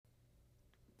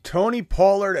Tony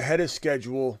Pollard ahead of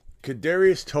schedule.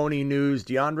 Kadarius Toney news.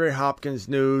 DeAndre Hopkins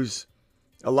news.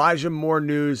 Elijah Moore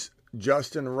news.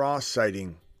 Justin Ross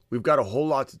sighting. We've got a whole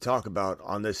lot to talk about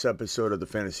on this episode of the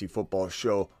Fantasy Football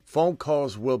Show. Phone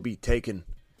calls will be taken.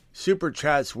 Super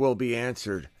chats will be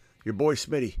answered. Your boy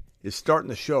Smitty is starting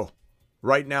the show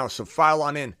right now, so file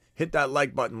on in. Hit that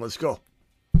like button. Let's go.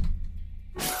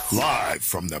 Live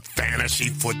from the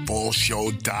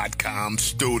FantasyFootballShow.com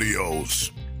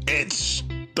studios, it's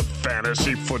the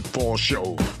Fantasy Football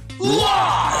Show.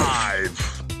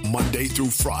 Live! Monday through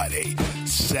Friday,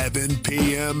 7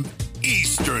 p.m.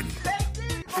 Eastern.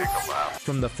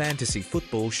 From the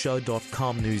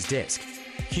FantasyFootballShow.com news desk,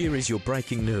 here is your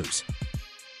breaking news.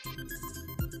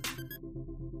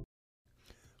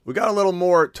 We got a little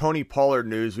more Tony Pollard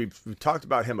news. We've talked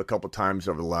about him a couple times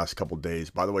over the last couple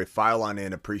days. By the way, file on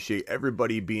in. Appreciate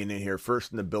everybody being in here. First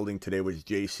in the building today was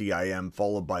JCIM,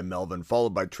 followed by Melvin,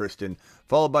 followed by Tristan,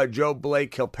 followed by Joe,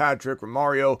 Blake, Kilpatrick,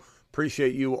 Mario.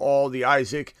 Appreciate you all. The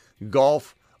Isaac,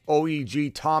 Golf,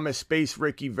 OEG, Thomas, Space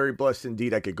Ricky. Very blessed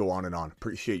indeed. I could go on and on.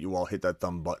 Appreciate you all. Hit that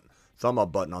thumb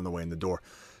up button on the way in the door.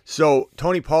 So,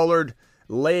 Tony Pollard,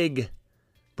 leg,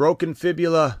 broken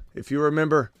fibula, if you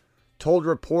remember. Told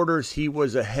reporters he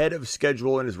was ahead of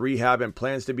schedule in his rehab and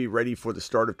plans to be ready for the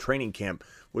start of training camp,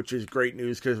 which is great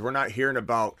news because we're not hearing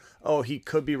about, oh, he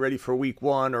could be ready for week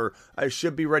one, or I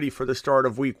should be ready for the start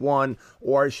of week one,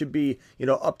 or I should be,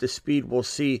 up to speed. We'll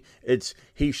see.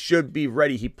 He should be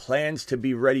ready. He plans to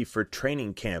be ready for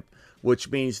training camp, which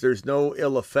means there's no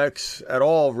ill effects at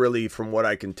all, really, from what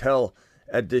I can tell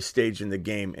at this stage in the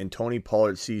game. And Tony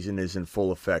Pollard's season is in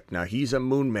full effect. Now, he's a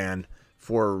moon man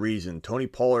for a reason. Tony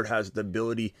Pollard has the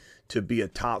ability to be a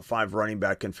top 5 running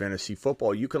back in fantasy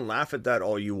football. You can laugh at that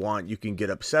all you want. You can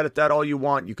get upset at that all you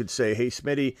want. You could say, hey,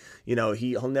 Smitty,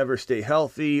 he'll never stay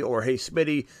healthy, or hey,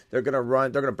 Smitty, they're going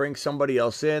to bring somebody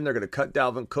else in. They're going to cut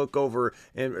Dalvin Cook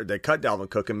they cut Dalvin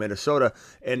Cook in Minnesota.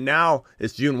 And now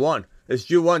it's June 1. It's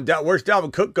June 1. Where's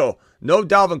Dalvin Cook go? No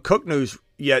Dalvin Cook news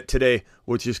yet today,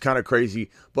 which is kind of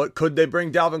crazy. But could they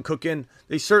bring Dalvin Cook in?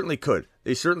 They certainly could.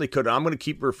 I'm going to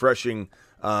keep refreshing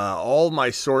all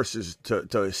my sources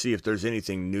to see if there's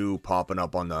anything new popping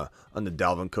up on the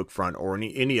Dalvin Cook front or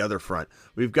any other front.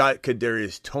 We've got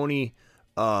Kadarius Toney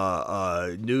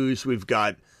news. We've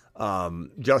got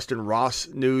Justin Ross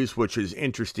news, which is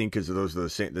interesting because those are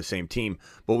the same team.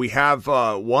 But we have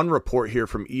one report here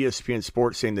from ESPN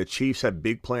Sports saying the Chiefs have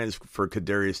big plans for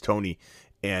Kadarius Toney.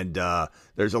 And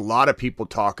there's a lot of people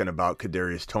talking about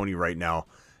Kadarius Toney right now,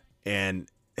 and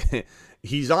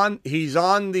he's on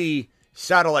the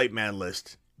satellite man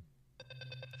list.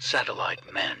 Satellite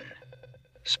men,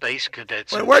 space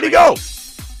cadets. Wait, where'd he go?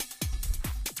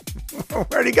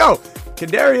 Where'd he go?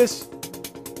 Kadarius,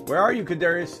 where are you,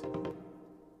 Kadarius?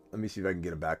 Let me see if I can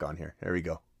get him back on here. There we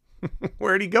go.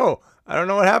 Where'd he go? I don't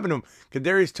know what happened to him.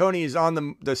 Kadarius Toney is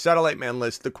on the satellite man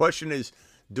list. The question is,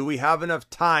 do we have enough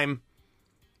time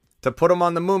to put him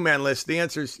on the Moon Man list? The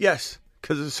answer is yes,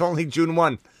 because it's only June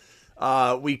 1.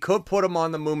 We could put him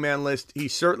on the Moon Man list. He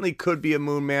certainly could be a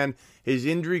Moon Man. His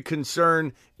injury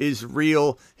concern is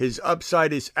real. His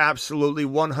upside is absolutely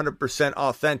 100%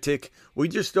 authentic. We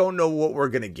just don't know what we're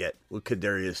going to get with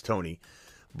Kadarius Toney.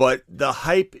 But the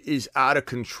hype is out of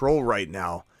control right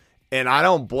now, and I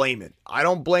don't blame it. I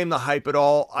don't blame the hype at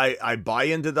all. I buy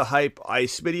into the hype.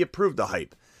 Smitty approved the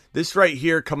hype. This right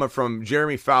here coming from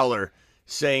Jeremy Fowler,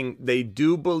 saying they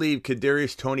do believe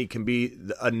Kadarius Toney can be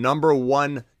a number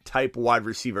 1 type wide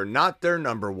receiver. Not their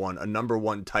number 1, a number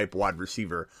 1 type wide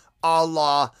receiver. A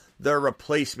la their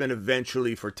replacement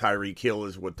eventually for Tyreek Hill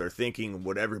is what they're thinking,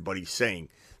 what everybody's saying.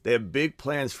 They have big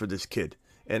plans for this kid.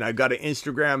 And I got an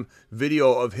Instagram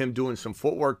video of him doing some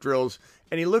footwork drills,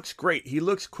 and he looks great. He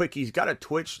looks quick. He's got a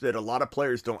twitch that a lot of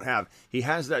players don't have. He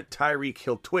has that Tyreek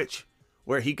Hill twitch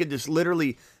where he could just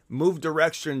literally move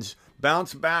directions,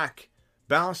 bounce back,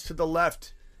 bounce to the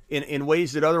left in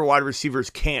ways that other wide receivers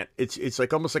can't. It's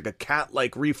like almost like a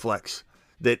cat-like reflex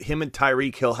that him and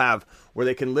Tyreek Hill have, where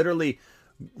they can literally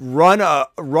run a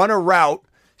route,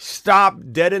 stop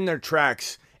dead in their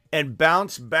tracks, and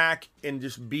bounce back and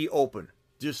just be open.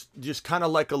 Just kind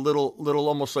of like a little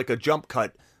almost like a jump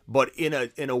cut, but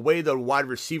in a way that a wide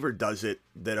receiver does it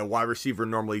that a wide receiver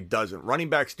normally doesn't. Running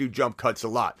backs do jump cuts a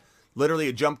lot. Literally,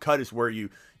 a jump cut is where you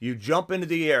jump into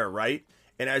the air, right?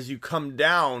 And as you come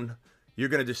down, you're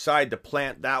going to decide to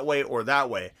plant that way or that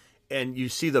way. And you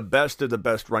see the best of the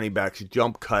best running backs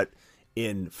jump cut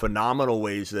in phenomenal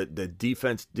ways that the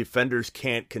defenders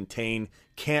can't contain,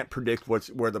 can't predict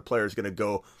where the player is going to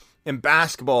go. In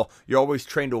basketball, you're always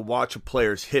trained to watch a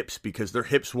player's hips because their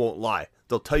hips won't lie.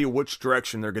 They'll tell you which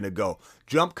direction they're going to go.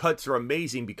 Jump cuts are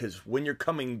amazing because when you're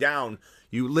coming down,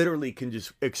 you literally can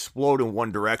just explode in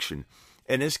one direction.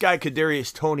 And this guy,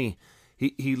 Kadarius Toney,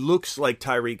 he looks like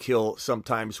Tyreek Hill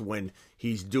sometimes when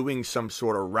he's doing some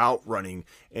sort of route running,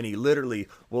 and he literally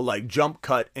will like jump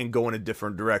cut and go in a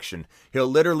different direction. He'll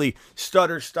literally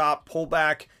stutter, stop, pull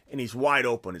back, and he's wide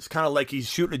open. It's kind of like he's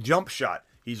shooting a jump shot.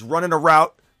 He's running a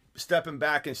route, stepping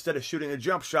back. Instead of shooting a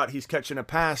jump shot, he's catching a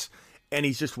pass, and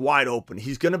he's just wide open.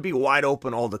 He's going to be wide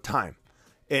open all the time.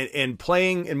 And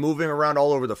playing and moving around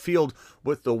all over the field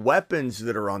with the weapons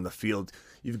that are on the field.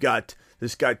 You've got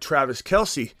this guy, Travis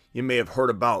Kelce, you may have heard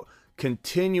about,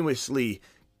 continuously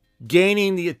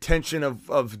gaining the attention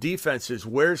of defenses.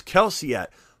 Where's Kelce at?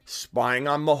 Spying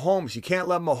on Mahomes. You can't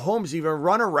let Mahomes even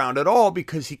run around at all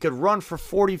because he could run for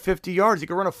 40, 50 yards. He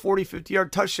could run a 40,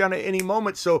 50-yard touchdown at any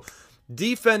moment. So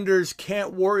defenders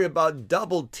can't worry about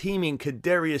double teaming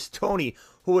Kadarius Toney,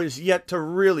 who has yet to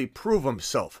really prove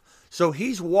himself. So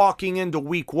he's walking into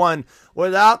week 1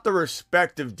 without the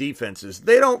respective defenses.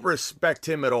 They don't respect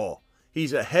him at all.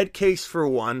 He's a head case for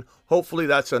one. Hopefully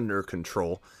that's under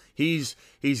control. He's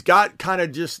got kind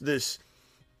of just this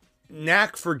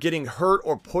knack for getting hurt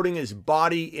or putting his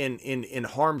body in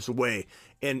harm's way.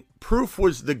 And proof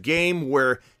was the game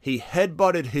where he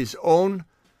headbutted his own,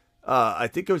 I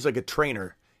think it was like a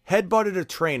trainer, headbutted a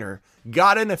trainer,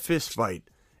 got in a fist fight,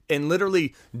 and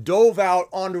literally dove out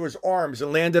onto his arms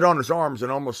and landed on his arms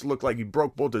and almost looked like he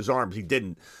broke both his arms. He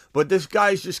didn't. But this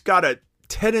guy's just got a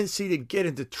tendency to get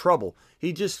into trouble.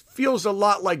 He just feels a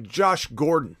lot like Josh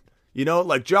Gordon. You know,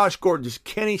 like Josh Gordon, just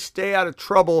can he stay out of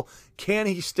trouble? Can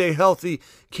he stay healthy?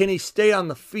 Can he stay on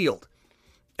the field?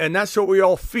 And that's what we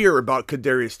all fear about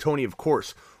Kadarius Toney, of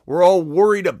course. We're all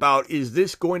worried about, is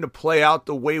this going to play out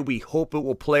the way we hope it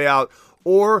will play out?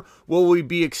 Or will we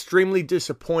be extremely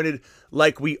disappointed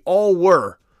like we all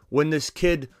were when this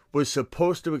kid was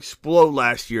supposed to explode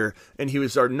last year and he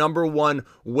was our number 1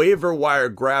 waiver wire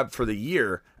grab for the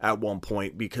year at one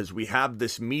point, because we have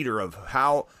this meter of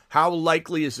how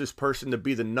likely is this person to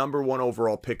be the number 1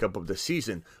 overall pickup of the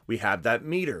season. We have that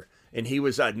meter, and he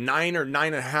was at 9 or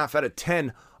 9.5 out of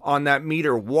 10 on that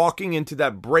meter walking into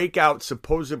that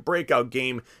supposed breakout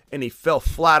game, and he fell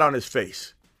flat on his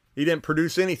face. He didn't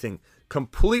produce anything.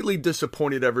 Completely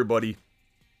disappointed everybody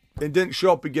and didn't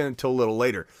show up again until a little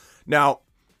later. Now,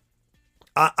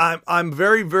 I'm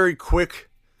very, very quick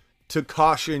to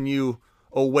caution you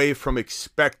away from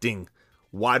expecting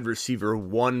wide receiver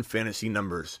 1 fantasy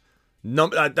numbers.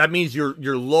 That means you're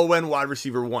low-end wide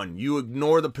receiver 1. You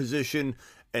ignore the position,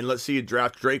 and let's say you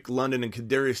draft Drake London and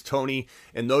Kadarius Toney,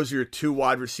 and those are your 2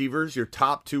 wide receivers, your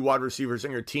top 2 wide receivers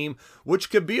on your team, which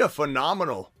could be a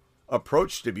phenomenal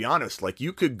approach, to be honest. Like,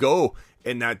 you could go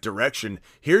in that direction.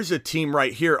 Here's a team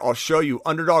right here. I'll show you.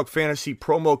 Underdog Fantasy,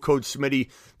 promo code Smitty.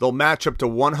 They'll match up to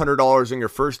 $100 in your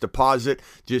first deposit.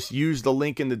 Just use the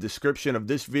link in the description of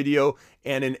this video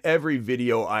and in every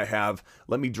video I have.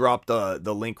 Let me drop the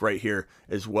link right here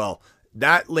as well.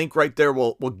 That link right there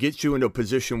will get you into a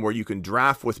position where you can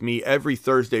draft with me every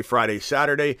Thursday, Friday,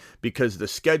 Saturday, because the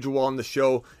schedule on the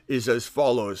show is as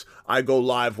follows. I go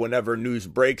live whenever news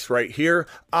breaks right here.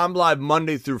 I'm live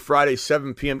Monday through Friday,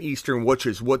 7 p.m. Eastern, which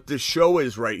is what this show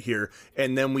is right here.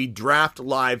 And then we draft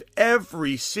live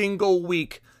every single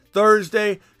week,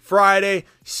 Thursday, Friday,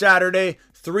 Saturday,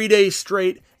 3 days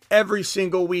straight, every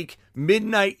single week,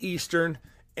 midnight Eastern.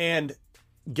 And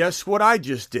guess what I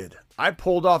just did? I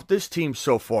pulled off this team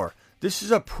so far. This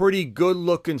is a pretty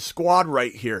good-looking squad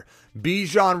right here.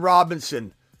 Bijan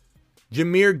Robinson,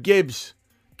 Jahmyr Gibbs,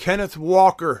 Kenneth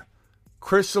Walker,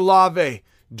 Chris Olave,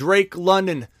 Drake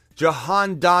London,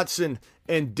 Jahan Dotson,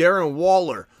 and Darren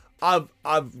Waller.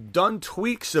 I've done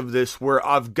tweaks of this where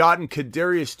I've gotten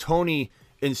Kadarius Toney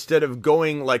instead of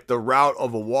going like the route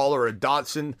of a Waller or a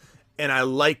Dotson, and I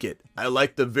like it. I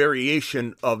like the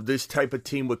variation of this type of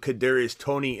team with Kadarius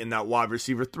Toney in that wide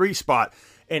receiver 3 spot.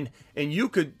 And you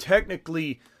could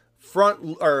technically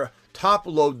front or top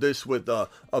load this with a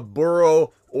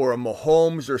Burrow or a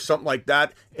Mahomes or something like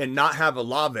that and not have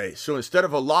Olave. So instead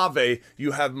of Olave,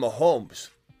 you have Mahomes.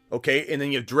 Okay, and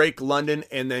then you have Drake London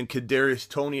and then Kadarius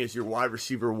Toney as your wide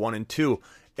receiver 1 and 2.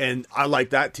 And I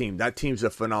like that team. That team's a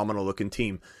phenomenal looking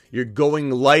team. You're going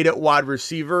light at wide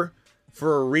receiver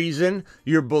for a reason.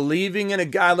 You're believing in a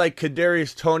guy like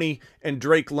Kadarius Toney, and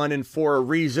Drake London for a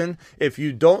reason. If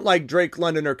you don't like Drake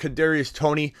London or Kadarius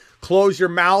Toney, close your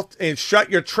mouth and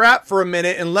shut your trap for a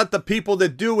minute and let the people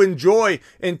that do enjoy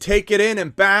and take it in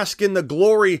and bask in the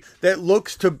glory that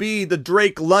looks to be the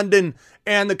Drake London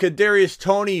and the Kadarius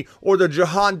Toney or the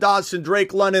Jahan Dotson,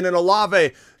 Drake London, and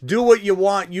Olave. Do what you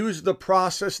want. Use the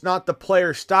process, not the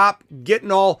player. Stop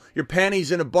getting all your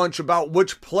panties in a bunch about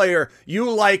which player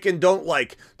you like and don't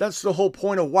like. That's the whole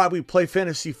point of why we play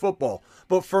fantasy football.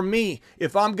 But for me,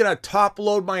 if I'm going to top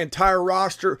load my entire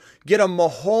roster, get a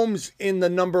Mahomes in the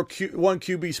number one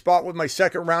QB spot with my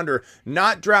second rounder,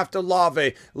 not draft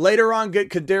Olave, later on get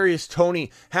Kadarius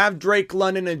Toney, have Drake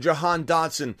London and Jahan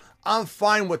Dotson, I'm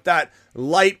fine with that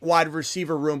light wide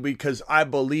receiver room because I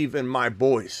believe in my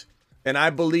boys. And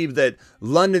I believe that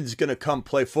London's going to come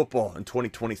play football in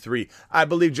 2023. I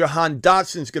believe Jahan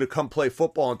Dotson's going to come play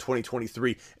football in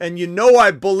 2023. And you know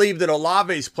I believe that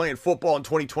Olave's playing football in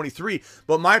 2023.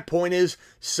 But my point is,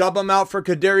 sub him out for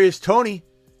Kadarius Toney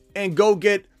and go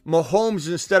get Mahomes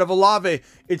instead of Olave.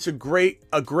 It's a great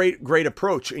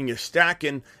approach. And you're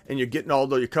stacking and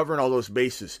you're covering all those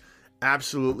bases.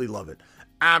 Absolutely love it.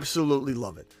 Absolutely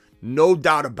love it. No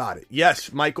doubt about it.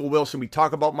 Yes, Michael Wilson. We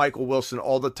talk about Michael Wilson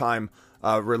all the time,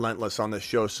 relentless on this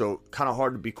show. So kind of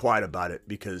hard to be quiet about it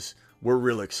because we're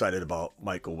real excited about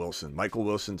Michael Wilson. Michael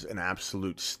Wilson's an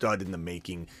absolute stud in the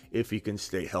making if he can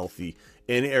stay healthy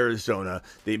in Arizona.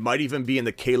 They might even be in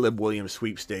the Caleb Williams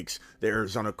sweepstakes, the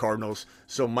Arizona Cardinals.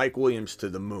 So Mike Williams to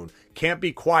the moon. Can't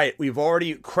be quiet. We've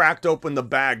already cracked open the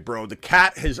bag, bro. The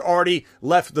cat has already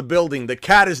left the building. The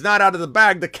cat is not out of the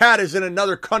bag. The cat is in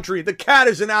another country. The cat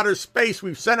is in outer space.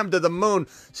 We've sent him to the moon.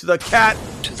 So the cat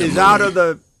is out of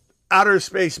the outer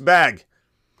space bag.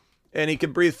 And he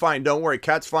can breathe fine. Don't worry.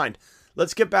 Cat's fine.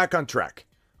 Let's get back on track.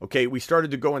 Okay, we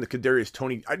started to go into Kadarius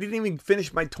Toney. I didn't even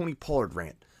finish my Tony Pollard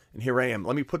rant. And here I am.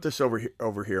 Let me put this over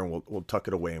here, and we'll tuck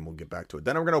it away, and we'll get back to it.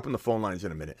 Then I'm going to open the phone lines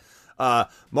in a minute.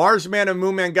 Marsman and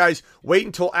Moonman, guys, wait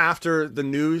until after the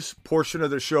news portion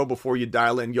of the show before you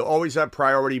dial in. You'll always have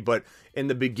priority, but in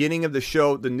the beginning of the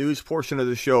show, the news portion of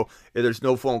the show, there's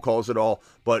no phone calls at all.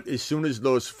 But as soon as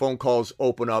those phone calls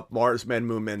open up, Marsmen,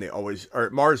 Moonmen,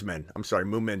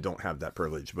 Moonmen don't have that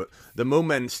privilege, but the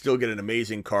Moonmen still get an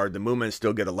amazing card. The Moonmen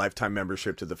still get a lifetime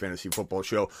membership to the Fantasy Football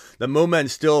Show. The Moonmen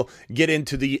still get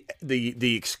into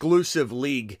the exclusive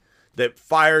league that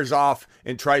fires off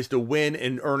and tries to win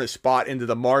and earn a spot into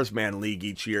the Marsman League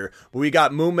each year. We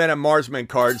got Moonmen and Marsmen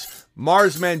cards.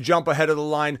 Marsmen jump ahead of the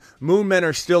line. Moonmen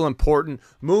are still important.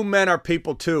 Moonmen are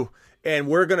people too. And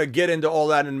we're going to get into all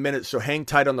that in a minute, so hang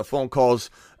tight on the phone calls.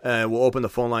 We'll open the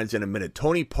phone lines in a minute.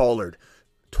 Tony Pollard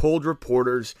told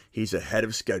reporters he's ahead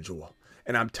of schedule.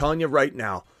 And I'm telling you right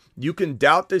now, you can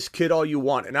doubt this kid all you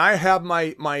want. And I have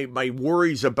my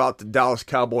worries about the Dallas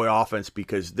Cowboy offense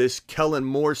because this Kellen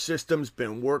Moore system's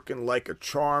been working like a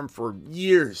charm for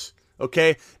years.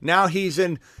 Okay? Now he's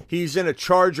in a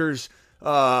Chargers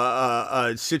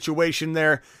situation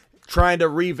there, trying to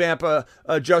revamp a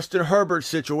Justin Herbert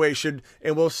situation,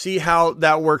 and we'll see how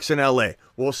that works in LA.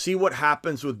 We'll see what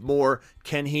happens with Moore.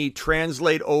 Can he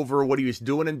translate over what he was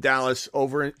doing in Dallas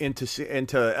over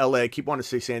into LA? I keep wanting to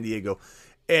say San Diego.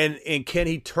 And can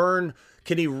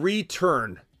he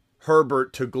return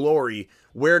Herbert to glory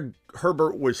where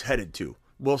Herbert was headed to?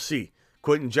 We'll see.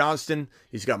 Quentin Johnston,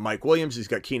 he's got Mike Williams, he's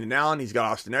got Keenan Allen, he's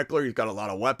got Austin Eckler, he's got a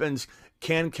lot of weapons.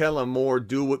 Can Kellen Moore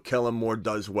do what Kellen Moore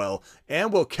does well?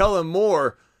 And will Kellen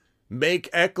Moore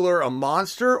make Eckler a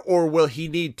monster, or will he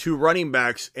need two running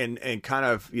backs and kind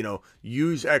of,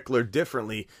 use Eckler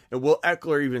differently? And will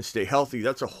Eckler even stay healthy?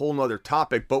 That's a whole nother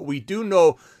topic. But we do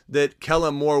know that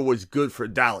Kellen Moore was good for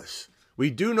Dallas. We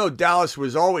do know Dallas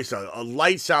was always a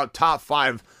lights-out top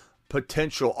 5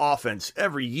 potential offense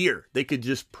every year. They could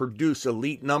just produce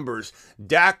elite numbers.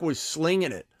 Dak was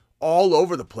slinging it all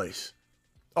over the place.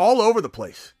 All over the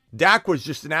place. Dak was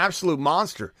just an absolute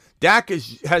monster. Dak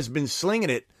has been slinging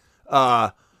it.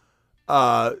 Let's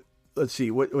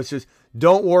see. What's this?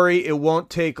 Don't worry, it won't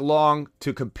take long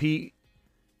to compete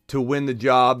to win the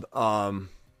job.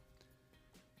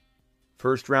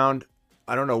 First round,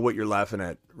 I don't know what you're laughing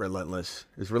at, Relentless.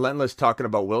 Is Relentless talking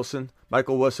about Wilson?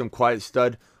 Michael Wilson, quiet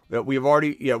stud. We've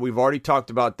already talked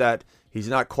about that. He's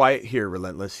not quiet here,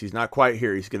 Relentless. He's not quiet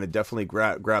here. He's going to definitely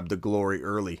grab the glory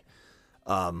early.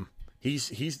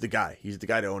 He's the guy. He's the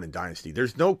guy to own in Dynasty.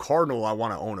 There's no Cardinal I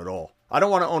want to own at all. I don't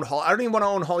even want to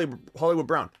own Hollywood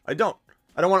Brown. I don't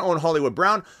want to own Hollywood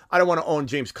Brown. I don't want to own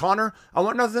James Conner. I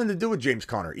want nothing to do with James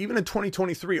Conner. Even in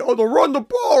 2023, they'll run the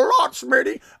ball a lot,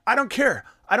 Smitty. I don't care.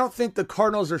 I don't think the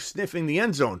Cardinals are sniffing the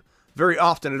end zone very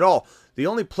often at all. The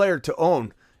only player to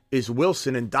own is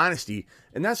Wilson in Dynasty,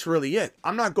 and that's really it.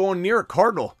 I'm not going near a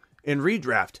Cardinal in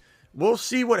redraft. We'll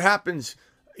see what happens.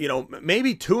 You know,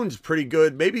 maybe Toone's pretty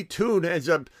good. Maybe Toone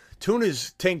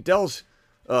is Tank Dell's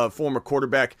former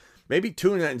quarterback. Maybe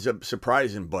Toone ends up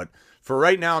surprising, but for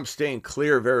right now, I'm staying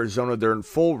clear of Arizona. They're in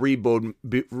full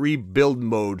rebuild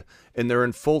mode, and they're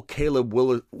in full Caleb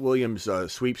Williams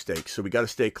sweepstakes, so we got to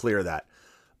stay clear of that.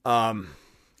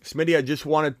 Smitty, I just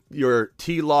wanted your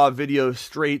T-Law video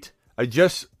straight. I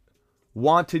just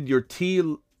wanted your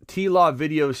T-Law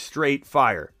video straight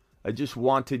fire. I just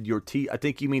wanted your I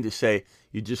think you mean to say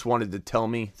you just wanted to tell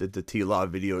me that the T-Law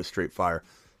video is straight fire.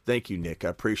 Thank you, Nick. I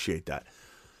appreciate that.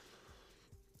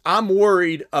 I'm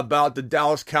worried about the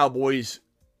Dallas Cowboys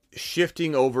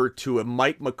shifting over to a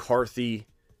Mike McCarthy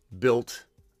built,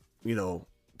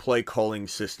 play calling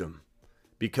system,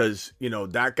 because,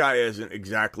 that guy hasn't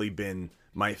exactly been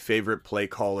my favorite play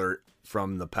caller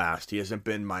from the past. He hasn't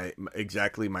been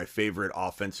exactly my favorite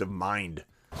offensive mind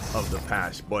of the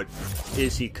past, but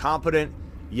is he competent?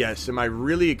 Yes. Am I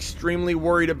really extremely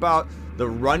worried about the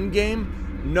run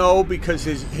game? No, because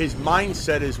his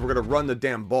mindset is we're going to run the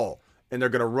damn ball. And they're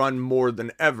going to run more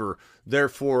than ever.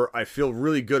 Therefore, I feel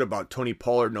really good about Tony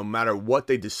Pollard no matter what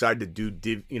they decide to do,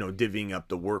 divvying up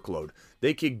the workload.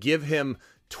 They could give him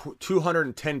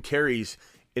 210 carries,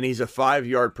 and he's a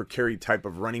 5-yard per carry type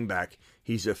of running back.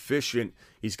 He's efficient.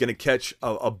 He's going to catch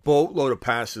a boatload of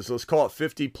passes. Let's call it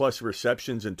 50-plus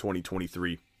receptions in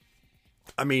 2023.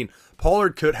 I mean,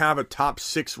 Pollard could have a top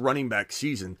 6 running back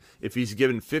season if he's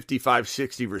given 55,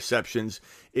 60 receptions,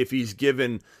 if he's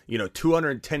given,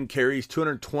 210 carries,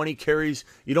 220 carries.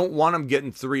 You don't want him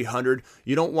getting 300.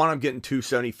 You don't want him getting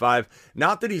 275.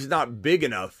 Not that he's not big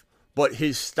enough, but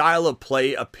his style of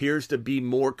play appears to be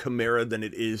more Kamara than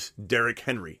it is Derrick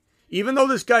Henry. Even though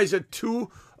this guy's at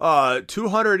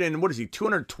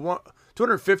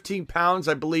 215 pounds,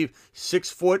 I believe,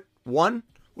 6'1".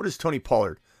 What is Tony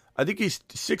Pollard? I think he's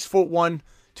 6'1",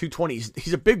 220.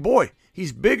 He's a big boy.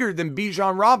 He's bigger than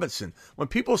Bijan Robinson. When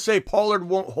people say Pollard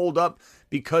won't hold up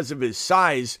because of his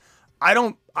size, I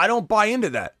don't buy into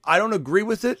that. I don't agree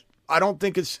with it. I don't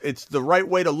think it's the right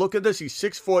way to look at this. He's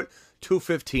 6 foot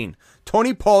 215.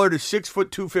 Tony Pollard is 6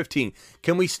 foot 215.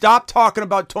 Can we stop talking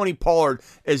about Tony Pollard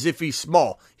as if he's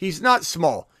small? He's not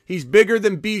small. He's bigger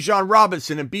than Bijan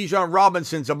Robinson, and Bijan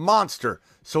Robinson's a monster.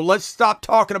 So let's stop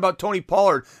talking about Tony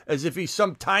Pollard as if he's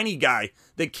some tiny guy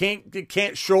that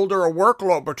can't shoulder a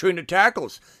workload between the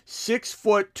tackles. 6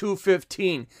 foot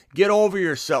 215. Get over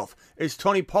yourself. It's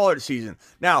Tony Pollard season.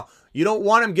 Now, you don't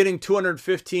want him getting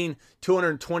 215,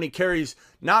 220 carries,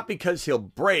 not because he'll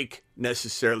break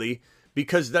necessarily,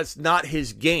 because that's not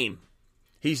his game.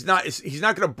 He's not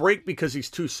going to break because he's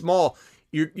too small.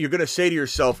 You're going to say to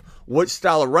yourself, what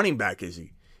style of running back is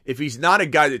he? If he's not a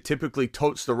guy that typically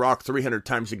totes the rock 300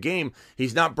 times a game,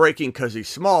 he's not breaking because he's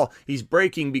small. He's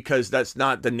breaking because that's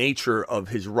not the nature of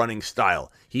his running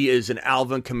style. He is an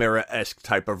Alvin Kamara-esque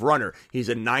type of runner. He's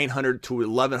a 900 to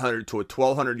 1100 to a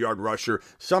 1200-yard rusher,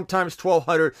 sometimes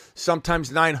 1200,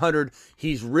 sometimes 900.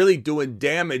 He's really doing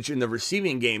damage in the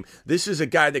receiving game. This is a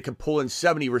guy that can pull in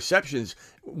 70 receptions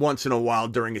once in a while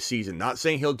during a season. Not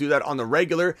saying he'll do that on the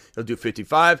regular. He'll do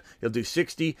 55, he'll do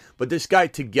 60, but this guy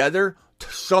together,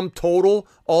 sum total,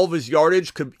 all of his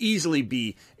yardage could easily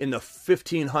be in the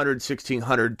 1,500,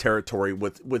 1,600 territory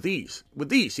with ease.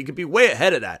 With ease. He could be way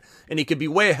ahead of that. And he could be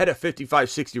way ahead of 55,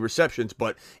 60 receptions.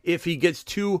 But if he gets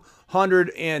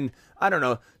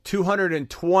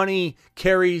 220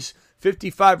 carries,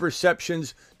 55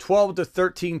 receptions, 12 to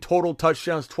 13 total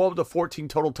touchdowns, 12 to 14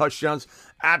 total touchdowns,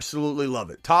 absolutely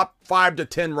love it. Top 5 to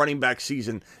 10 running back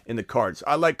season in the cards.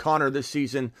 I like Connor this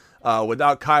season.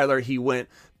 Without Kyler, he went.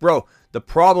 Bro, the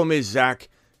problem is, Zach,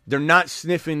 they're not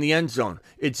sniffing the end zone.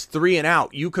 It's 3 and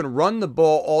out. You can run the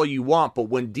ball all you want, but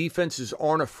when defenses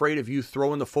aren't afraid of you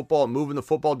throwing the football and moving the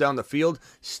football down the field,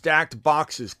 stacked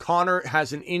boxes. Connor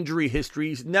has an injury history.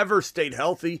 He's never stayed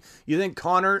healthy. You think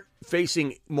Connor,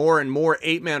 facing more and more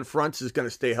 8-man fronts, is going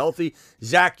to stay healthy?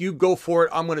 Zach, you go for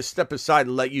it. I'm going to step aside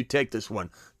and let you take this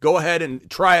one. Go ahead and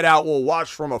try it out. We'll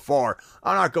watch from afar.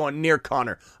 I'm not going near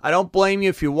Connor. I don't blame you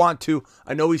if you want to.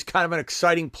 I know he's kind of an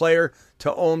exciting player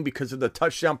to own because of the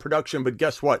touchdown production, but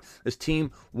guess what? This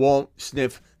team won't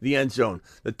sniff the end zone.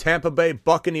 The Tampa Bay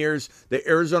Buccaneers, the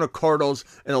Arizona Cardinals,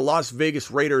 and the Las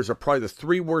Vegas Raiders are probably the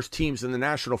 3 worst teams in the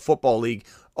National Football League.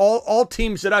 All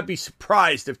teams that I'd be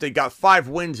surprised if they got 5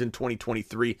 wins in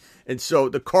 2023. And so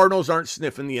the Cardinals aren't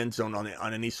sniffing the end zone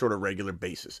on any sort of regular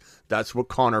basis. That's what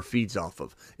Connor feeds off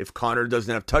of. If Connor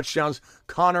doesn't have touchdowns,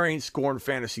 Connor ain't scoring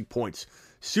fantasy points.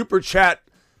 Super chat,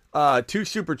 2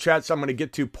 super chats I'm going to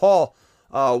get to. Paul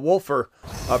Wolfer,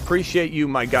 appreciate you,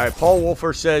 my guy. Paul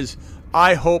Wolfer says,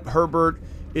 I hope Herbert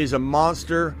is a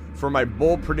monster for my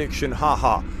bold prediction.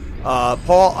 Haha.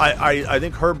 Paul, I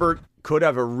think Herbert could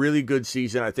have a really good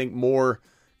season. I think Moore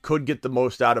could get the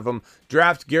most out of him.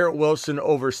 Draft Garrett Wilson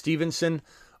over Stevenson.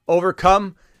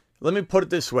 Overcome. Let me put it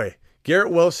this way.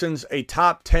 Garrett Wilson's a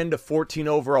top 10 to 14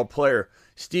 overall player.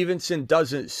 Stevenson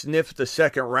doesn't sniff the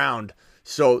second round.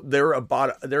 So they're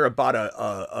about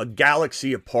a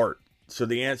galaxy apart. So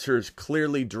the answer is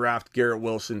clearly draft Garrett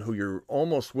Wilson, who you're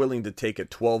almost willing to take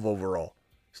at 12 overall.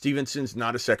 Stevenson's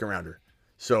not a second rounder.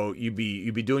 So you'd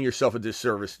be doing yourself a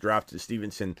disservice drafting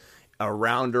Stevenson a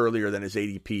round earlier than his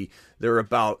ADP. They're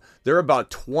about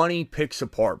 20 picks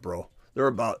apart, bro. They're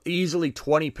about easily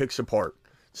 20 picks apart.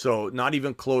 So not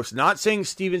even close. Not saying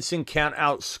Stevenson can't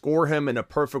outscore him in a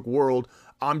perfect world.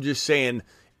 I'm just saying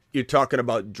you're talking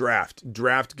about draft.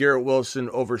 Draft Garrett Wilson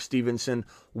over Stevenson,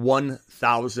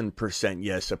 1,000%.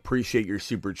 Yes, appreciate your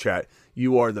super chat.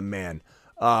 You are the man.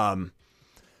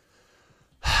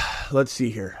 Let's see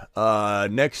here.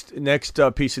 Next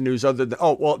piece of news other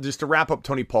than, just to wrap up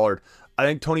Tony Pollard. I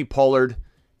think Tony Pollard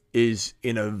is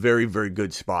in a very, very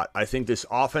good spot. I think this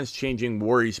offense changing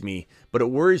worries me, but it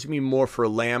worries me more for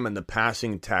Lamb and the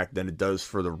passing attack than it does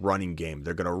for the running game.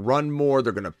 They're going to run more.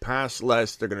 They're going to pass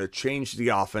less. They're going to change the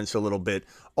offense a little bit.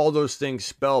 All those things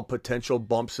spell potential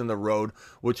bumps in the road,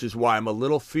 which is why I'm a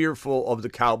little fearful of the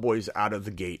Cowboys out of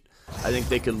the gate. I think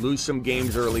they could lose some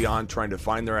games early on trying to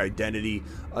find their identity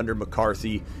under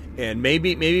McCarthy. And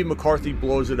maybe McCarthy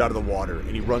blows it out of the water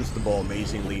and he runs the ball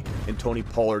amazingly and Tony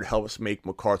Pollard helps make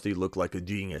McCarthy look like a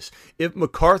genius. If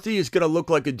McCarthy is going to look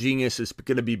like a genius, it's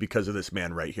going to be because of this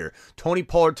man right here. Tony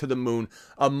Pollard to the moon.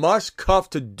 A must cuff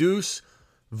to Deuce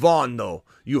Vaughn, though.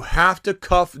 You have to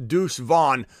cuff Deuce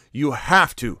Vaughn. You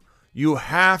have to. You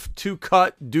have to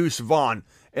cut Deuce Vaughn.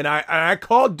 And I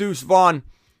called Deuce Vaughn.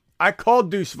 I called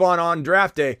Deuce Vaughn on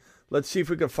draft day. Let's see if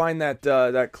we can find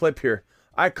that clip here.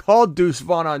 I called Deuce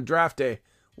Vaughn on draft day.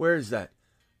 Where is that?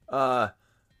 I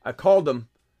called him.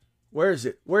 Where is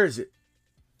it?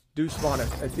 Deuce Vaughn. I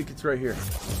think it's right here.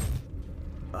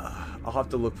 I'll have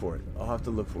to look for it.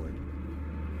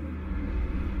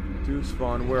 Deuce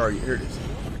Vaughn, where are you? Here it is.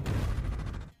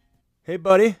 Hey,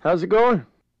 buddy. How's it going?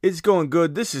 It's going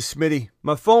good. This is Smitty.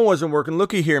 My phone wasn't working.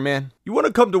 Looky here, man. You want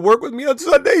to come to work with me on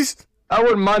Sundays? I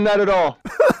wouldn't mind that at all.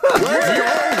 Where's your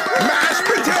mashed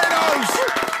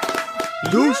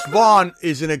potatoes? Deuce Vaughn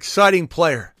is an exciting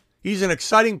player. He's an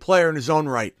exciting player in his own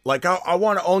right. Like, I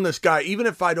want to own this guy. Even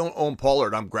if I don't own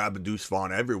Pollard, I'm grabbing Deuce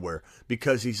Vaughn everywhere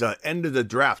because he's end of the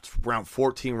draft, round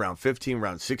 14, round 15,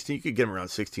 round 16. You could get him around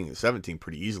 16 and 17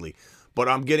 pretty easily. But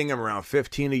I'm getting him around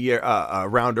 15 a year,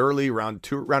 round early, round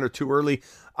or two early.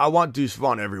 I want Deuce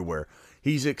Vaughn everywhere.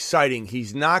 He's exciting.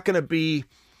 He's not going to be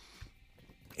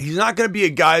a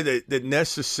guy that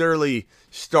necessarily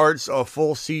starts a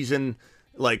full season,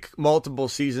 like multiple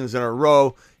seasons in a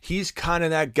row. He's kind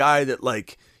of that guy that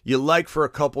like you like for a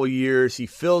couple years. He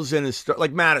fills in and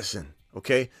like Madison.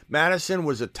 Okay, Madison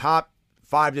was a top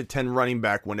 5 to 10 running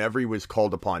back whenever he was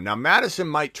called upon. Now Madison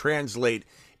might translate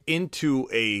into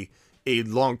a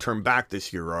long-term back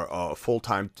this year, or a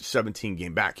full-time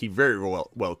 17-game back. He very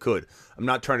well could. I'm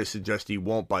not trying to suggest he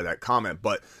won't by that comment,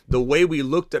 but the way we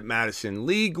looked at Madison,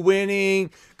 league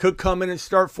winning, could come in and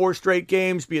start 4 straight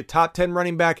games, be a top 10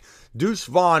 running back. Deuce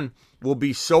Vaughn will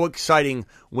be so exciting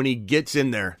when he gets in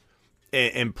there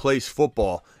and plays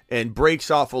football and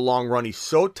breaks off a long run. He's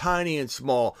so tiny and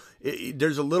small.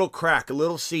 There's a little crack, a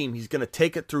little seam. He's going to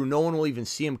take it through. No one will even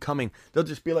see him coming. They'll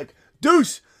just be like,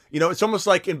 Deuce! You know, it's almost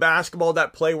like in basketball,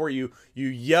 that play where you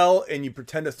yell and you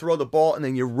pretend to throw the ball and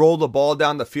then you roll the ball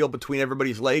down the field between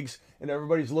everybody's legs and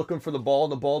everybody's looking for the ball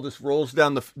and the ball just rolls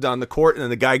down the court and then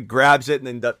the guy grabs it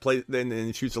and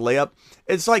then shoots a layup.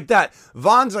 It's like that.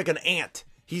 Vaughn's like an ant.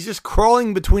 He's just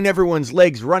crawling between everyone's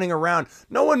legs, running around.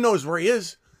 No one knows where he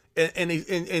is. And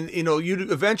you know, you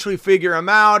eventually figure him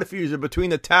out. If he's between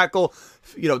the tackle,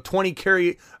 20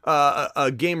 carry a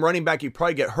game running back, he'd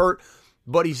probably get hurt.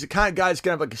 But he's the kind of guy that's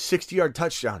going to have like a 60-yard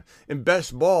touchdown. In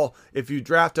Best Ball, if you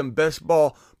draft him, Best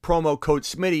Ball, promo code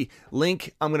Smitty.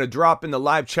 Link I'm going to drop in the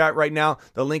live chat right now.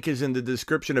 The link is in the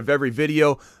description of every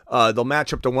video. They'll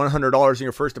match up to $100 in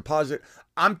your first deposit.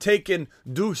 I'm taking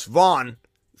Deuce Vaughn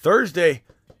Thursday.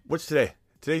 What's today?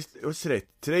 What's today?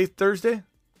 Today's Thursday?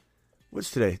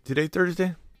 What's today? Today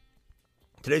Thursday?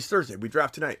 Today's Thursday. We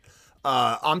draft tonight.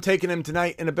 I'm taking him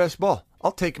tonight in a Best Ball.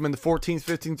 I'll take him in the 14th,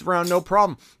 15th round, no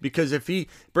problem. Because if he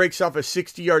breaks off a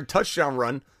 60-yard touchdown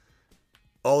run,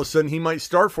 all of a sudden he might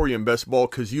start for you in Best Ball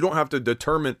because you don't have to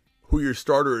determine who your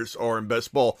starters are in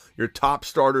Best Ball. Your top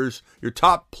starters, your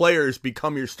top players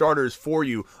become your starters for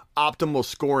you. Optimal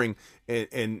scoring.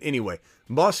 And anyway,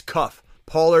 must cuff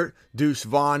Pollard, Deuce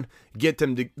Vaughn, get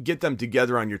them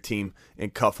together on your team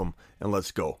and cuff them, and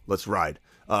let's go. Let's ride.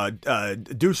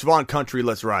 Deuce Vaughn country,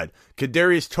 let's ride.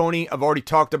 Kadarius Toney, I've already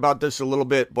talked about this a little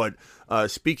bit, but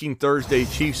speaking Thursday,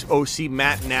 Chiefs OC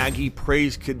Matt Nagy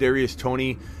praised Kadarius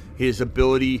Toney, his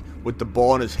ability with the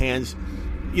ball in his hands.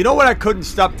 You know what I couldn't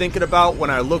stop thinking about when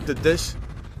I looked at this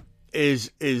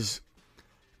is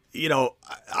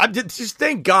I just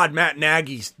thank God Matt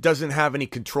Nagy doesn't have any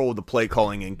control of the play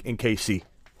calling in KC.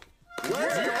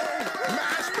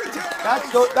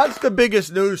 That's the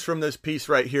biggest news from this piece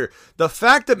right here. The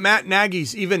fact that Matt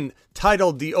Nagy's even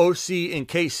titled the OC in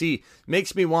KC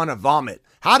makes me want to vomit.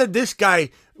 How did this guy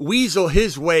weasel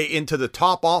his way into the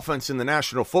top offense in the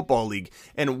National Football League?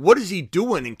 And what is he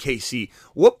doing in KC?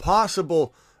 What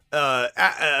possible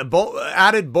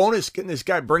added bonus can this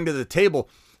guy bring to the table?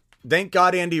 Thank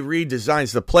God Andy Reid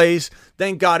designs the plays.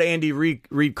 Thank God Andy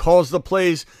Reid calls the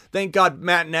plays. Thank God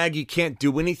Matt Nagy can't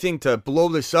do anything to blow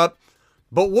this up.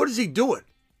 But what is he doing?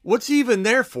 What's he even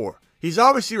there for? He's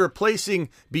obviously replacing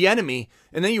Bieniemy,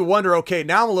 and then you wonder, okay,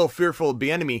 now I'm a little fearful of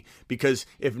Bieniemy, because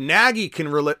if Nagy can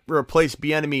replace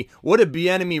Bieniemy, what did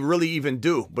Bieniemy really even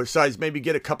do besides maybe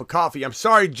get a cup of coffee? I'm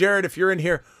sorry, Jared, if you're in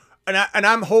here, and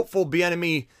I'm hopeful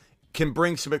Bieniemy can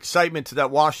bring some excitement to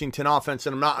that Washington offense,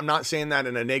 and I'm not saying that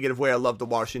in a negative way. I love the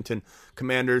Washington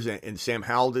Commanders and Sam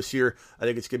Howell this year. I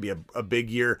think it's going to be a big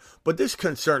year, but this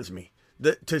concerns me.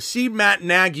 To see Matt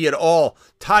Nagy at all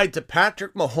tied to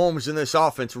Patrick Mahomes in this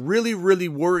offense really, really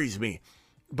worries me.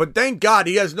 But thank God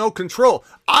he has no control.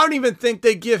 I don't even think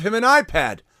they give him an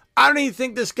iPad. I don't even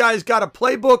think this guy's got a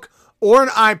playbook or an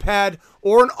iPad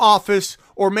or an office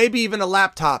or maybe even a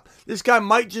laptop. This guy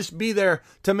might just be there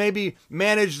to maybe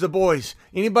manage the boys.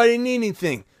 Anybody need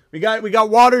anything? We got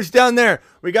waters down there.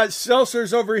 We got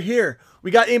seltzers over here.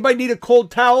 Anybody need a cold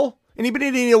towel?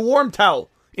 Anybody need a warm towel?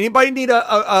 Anybody need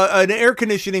an air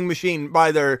conditioning machine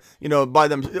by them?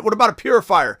 What about a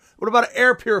purifier? What about an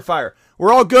air purifier?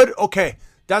 We're all good? Okay.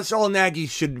 That's all Nagy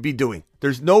should be doing.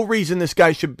 There's no reason this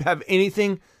guy should have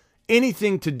anything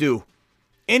to do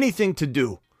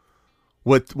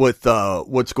with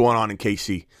what's going on in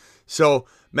KC. So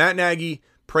Matt Nagy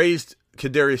praised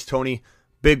Kadarius Toney.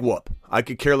 Big whoop. I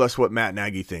could care less what Matt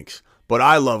Nagy thinks. But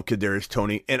I love Kadarius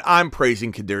Toney, and I'm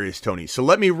praising Kadarius Toney. So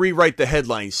let me rewrite the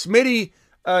headline. Smitty,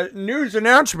 news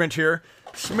announcement here.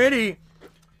 Smitty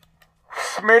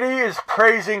is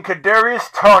praising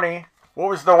Kadarius Toney. What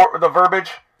was the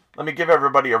verbiage? Let me give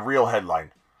everybody a real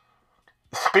headline.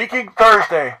 Speaking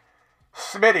Thursday,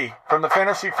 Smitty from the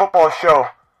Fantasy Football Show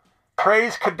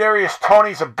praised Kadarius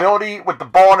Toney's ability with the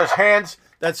ball in his hands.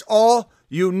 That's all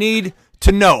you need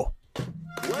to know.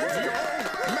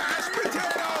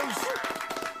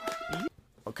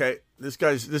 Okay, this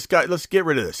guy, let's get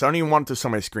rid of this. I don't even want this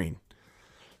on my screen.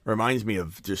 Reminds me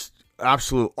of just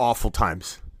absolute awful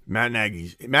times. Matt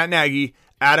Nagy,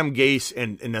 Adam Gase,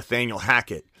 and Nathaniel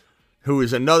Hackett, who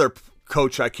is another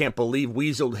coach I can't believe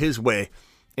weaseled his way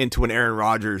into an Aaron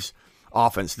Rodgers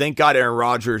offense. Thank God Aaron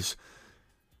Rodgers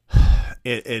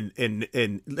and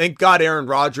thank God Aaron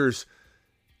Rodgers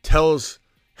tells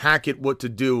Hackett what to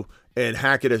do, and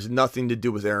Hackett has nothing to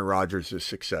do with Aaron Rodgers'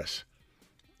 success.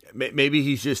 Maybe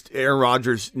he's just, Aaron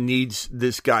Rodgers needs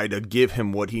this guy to give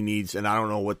him what he needs, and I don't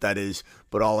know what that is,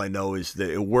 but all I know is that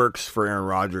it works for Aaron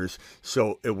Rodgers,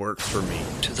 so it works for me.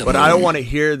 But I don't want to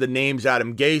hear the names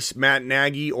Adam Gase, Matt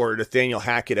Nagy, or Nathaniel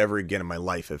Hackett ever again in my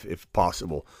life, if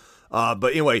possible.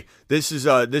 But anyway, this is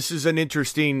an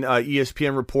interesting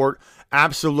ESPN report.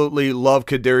 Absolutely love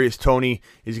Kadarius Toney.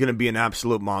 He's going to be an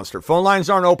absolute monster. Phone lines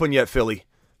aren't open yet, Philly.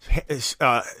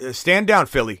 Stand down,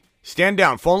 Philly. Stand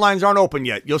down. Phone lines aren't open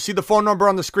yet. You'll see the phone number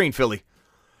on the screen, Philly.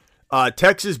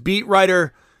 Texas beat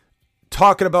writer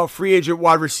talking about free agent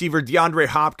wide receiver DeAndre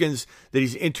Hopkins, that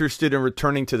he's interested in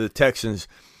returning to the Texans.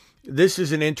 This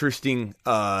is an interesting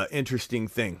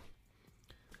thing,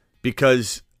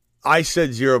 because I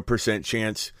said 0%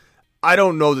 chance. I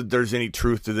don't know that there's any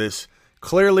truth to this.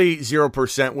 Clearly,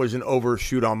 0% was an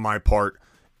overshoot on my part,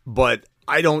 but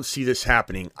I don't see this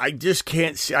happening. I just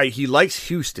can't see. He likes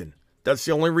Houston. That's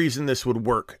the only reason this would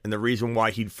work, and the reason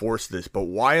why he'd force this. But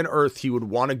why on earth he would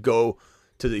want to go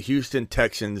to the Houston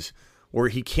Texans, where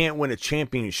he can't win a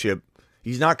championship?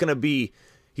 He's not going to be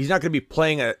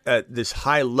playing at this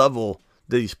high level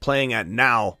that he's playing at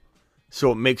now.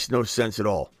 So it makes no sense at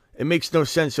all. It makes no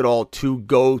sense at all to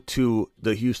go to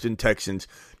the Houston Texans,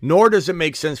 nor does it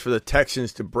make sense for the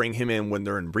Texans to bring him in when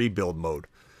they're in rebuild mode.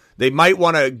 They might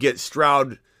want to get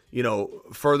Stroud,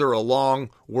 further along,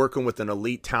 working with an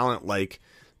elite talent like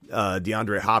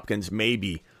DeAndre Hopkins,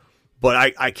 maybe.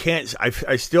 But I can't.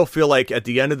 I still feel like at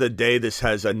the end of the day, this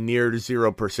has a near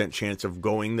 0% chance of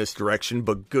going this direction.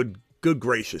 But good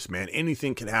gracious, man,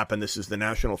 anything can happen. This is the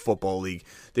National Football League.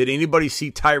 Did anybody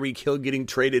see Tyreek Hill getting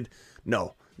traded?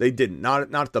 No, they didn't.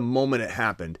 Not at the moment it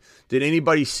happened. Did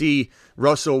anybody see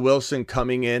Russell Wilson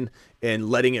coming in and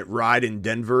letting it ride in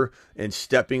Denver and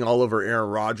stepping all over Aaron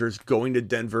Rodgers, going to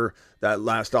Denver that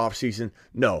last offseason?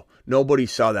 No, nobody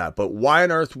saw that. But why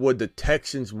on earth would the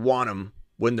Texans want him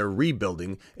when they're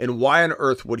rebuilding? And why on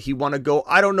earth would he want to go?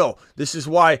 I don't know. This is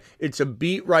why it's a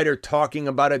beat writer talking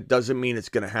about it doesn't mean it's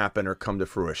going to happen or come to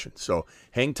fruition. So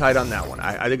hang tight on that one.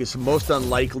 I think it's the most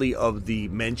unlikely of the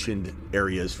mentioned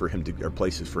areas for him to, or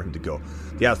places for him to go.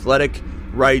 The Athletic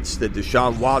writes that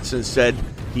Deshaun Watson said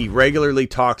he regularly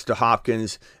talks to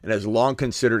Hopkins and has long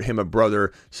considered him a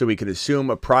brother, so we can assume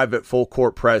a private full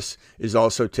court press is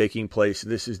also taking place.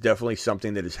 This is definitely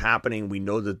something that is happening. We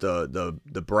know that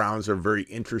the Browns are very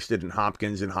interested in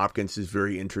Hopkins, and Hopkins is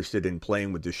very interested in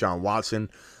playing with Deshaun Watson.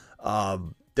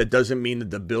 That doesn't mean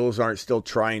that the Bills aren't still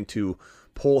trying to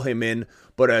pull him in,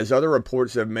 but as other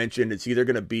reports have mentioned, it's either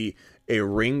going to be a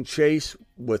ring chase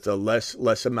with a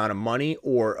less amount of money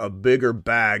or a bigger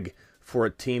bag for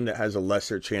a team that has a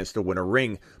lesser chance to win a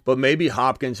ring. But maybe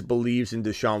Hopkins believes in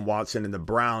Deshaun Watson and the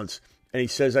Browns, and he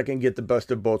says, I can get the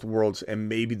best of both worlds, and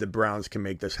maybe the Browns can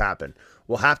make this happen.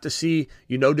 We'll have to see.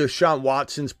 You know, Deshaun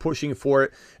Watson's pushing for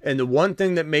it. And the one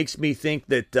thing that makes me think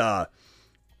that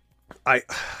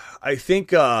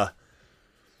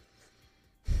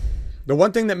the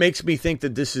one thing that makes me think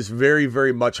that this is very,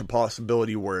 very much a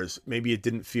possibility, whereas maybe it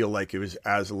didn't feel like it was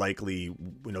as likely,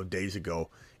 days ago,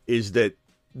 is that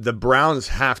the Browns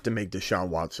have to make Deshaun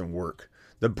Watson work.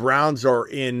 The Browns are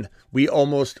in, we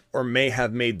almost or may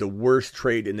have made the worst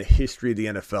trade in the history of the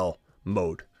NFL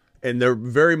mode. And they're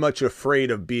very much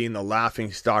afraid of being the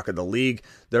laughing stock of the league.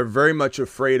 They're very much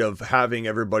afraid of having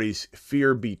everybody's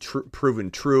fear be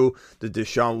proven true, that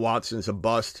Deshaun Watson's a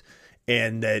bust,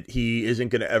 and that he isn't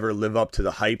going to ever live up to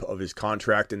the hype of his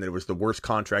contract, and that it was the worst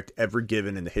contract ever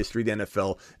given in the history of the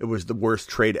NFL. It was the worst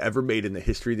trade ever made in the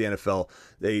history of the NFL.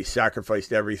 They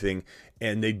sacrificed everything,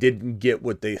 and they didn't get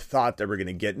what they thought they were going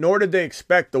to get, nor did they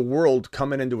expect the world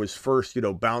coming into his first,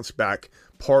 bounce back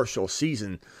partial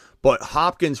season. But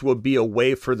Hopkins would be a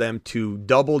way for them to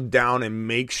double down and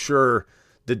make sure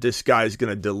that this guy is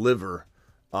going to deliver.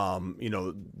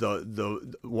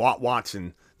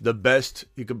 Watson, the best,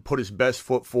 he could put his best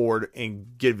foot forward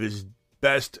and give his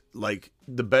best,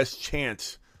 the best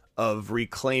chance of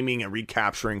reclaiming and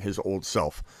recapturing his old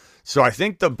self. So I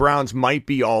think the Browns might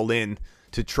be all in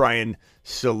to try and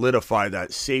solidify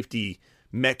that safety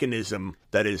mechanism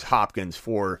that is Hopkins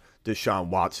for Deshaun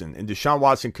Watson. And Deshaun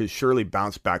Watson could surely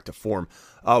bounce back to form.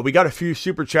 We got a few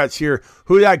super chats here.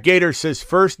 Who That Gator says,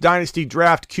 first dynasty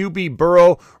draft, QB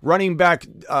Burrow, running back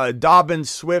Dobbins,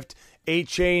 Swift,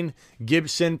 A-Chain,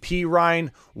 Gibson, P.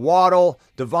 Ryan, Waddle,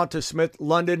 Devonta Smith,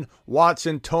 London,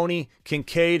 Watson, Tony,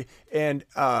 Kincaid, and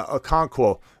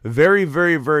Okonkwo. Very,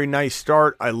 very, very nice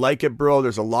start. I like it, bro.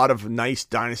 There's a lot of nice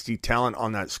dynasty talent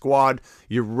on that squad.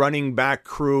 Your running back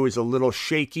crew is a little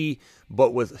shaky,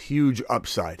 but with huge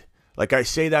upside. I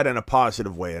say that in a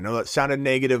positive way. I know that sounded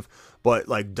negative, but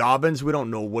Dobbins, we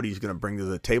don't know what he's going to bring to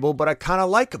the table, but I kind of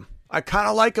like him. I kind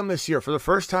of like him this year. For the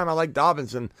first time, I like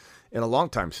Dobbins in a long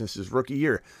time, since his rookie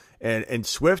year. And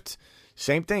Swift,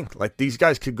 same thing. These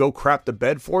guys could go crap the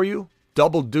bed for you.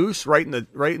 Double deuce right in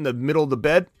the middle of the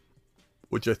bed,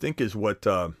 which I think is what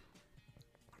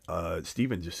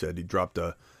Steven just said. He dropped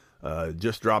a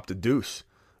deuce.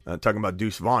 Talking about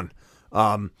Deuce Vaughn.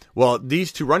 Well,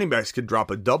 these two running backs could drop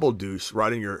a double deuce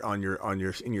right in your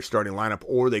starting lineup,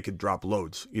 or they could drop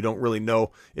loads. You don't really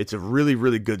know. It's a really,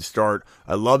 really good start.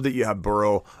 I love that you have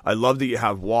Burrow. I love that you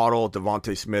have Waddle,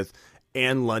 Devontae Smith,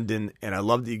 and London, and I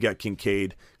love that you got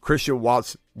Kincaid. Christian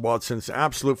Watson's an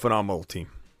absolute phenomenal team.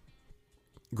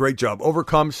 Great job.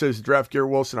 Overcome says draft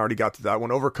Garrett Wilson. I already got to that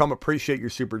one. Overcome, appreciate your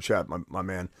super chat, my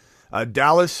man.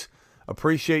 Dallas,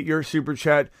 appreciate your super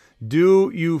chat. Do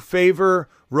you favor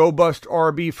robust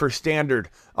RB for standard?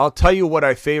 I'll tell you what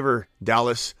I favor,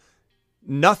 Dallas.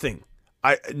 Nothing.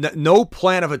 No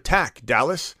plan of attack,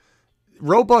 Dallas.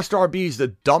 Robust RB is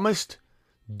the dumbest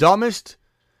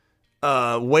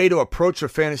way to approach a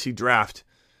fantasy draft,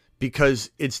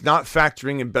 because it's not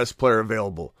factoring in best player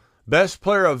available. Best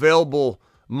player available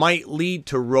might lead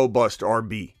to robust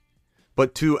RB.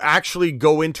 But to actually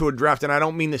go into a draft, and I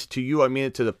don't mean this to you, I mean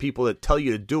it to the people that tell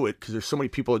you to do it, because there's so many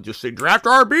people that just say, draft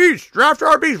RBs,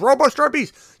 robust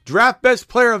RBs, draft best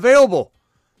player available.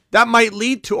 That might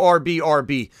lead to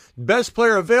RB. Best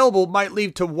player available might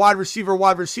lead to wide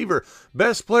receiver.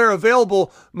 Best player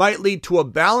available might lead to a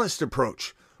balanced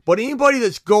approach. But anybody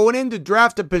that's going in to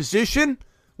draft a position,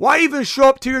 why even show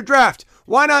up to your draft?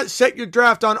 Why not set your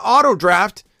draft on auto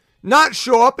draft, not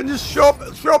show up and just show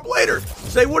up later?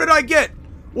 Say, what did I get?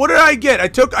 What did I get?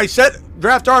 I set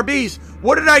draft RBs.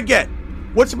 What did I get?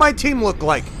 What's my team look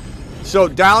like? So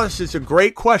Dallas, is a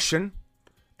great question,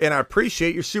 and I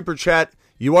appreciate your super chat.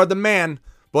 You are the man,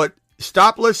 but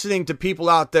stop listening to people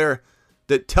out there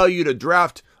that tell you to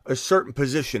draft a certain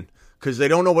position because they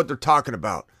don't know what they're talking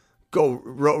about. Go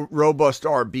robust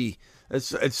RB.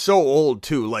 It's so old,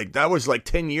 too. Like, that was like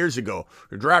 10 years ago.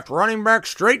 You draft running back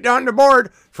straight down the board,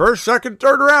 first, second,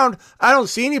 third round. I don't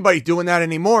see anybody doing that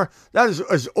anymore. That is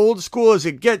as old school as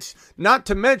it gets. Not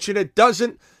to mention, it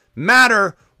doesn't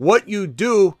matter what you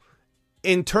do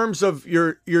in terms of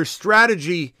your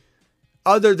strategy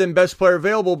other than best player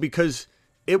available because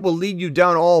it will lead you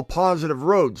down all positive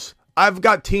roads. I've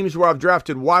got teams where I've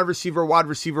drafted wide receiver, wide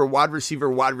receiver, wide receiver,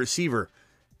 wide receiver.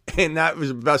 And that was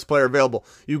the best player available.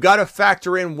 You got to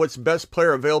factor in what's best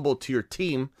player available to your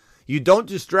team. You don't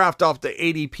just draft off the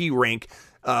ADP rank.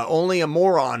 Only a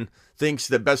moron thinks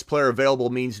that best player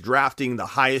available means drafting the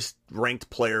highest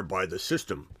ranked player by the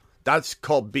system. That's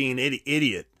called being an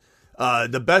idiot.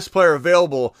 The best player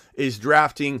available is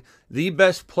drafting the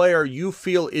best player you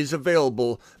feel is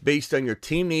available based on your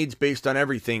team needs, based on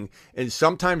everything. And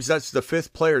sometimes that's the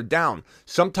fifth player down.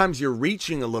 Sometimes you're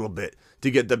reaching a little bit to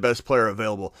get the best player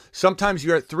available. Sometimes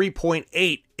you're at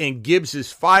 3.8 and Gibbs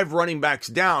is 5 running backs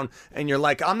down and you're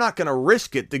like, I'm not going to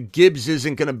risk it. The Gibbs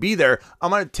isn't going to be there.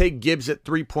 I'm going to take Gibbs at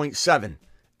 3.7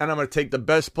 and I'm going to take the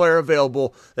best player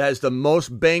available that has the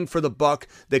most bang for the buck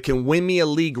that can win me a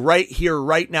league right here,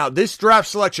 right now. This draft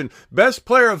selection, best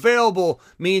player available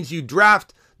means you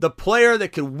draft the player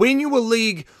that can win you a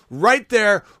league right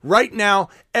there, right now.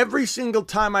 Every single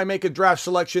time I make a draft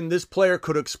selection, this player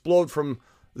could explode from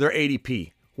their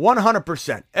ADP.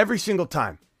 100%. Every single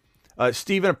time.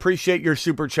 Steven, appreciate your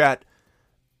super chat.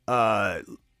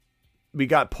 We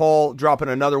got Paul dropping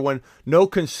another one. No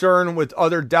concern with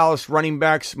other Dallas running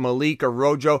backs, Malik or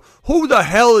Rojo. Who the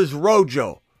hell is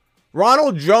Rojo?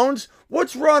 Ronald Jones?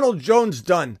 What's Ronald Jones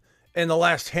done in the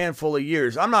last handful of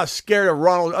years? I'm not scared of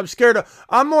Ronald.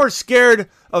 I'm more scared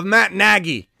of Matt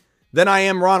Nagy than I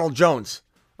am Ronald Jones.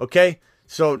 Okay?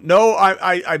 So no,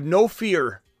 I have no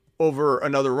fear over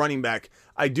another running back.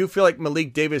 I do feel like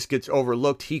Malik Davis gets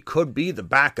overlooked. He could be the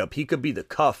backup. He could be the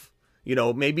cuff. You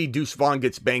know, maybe Deuce Vaughn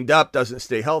gets banged up, doesn't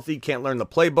stay healthy, can't learn the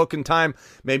playbook in time.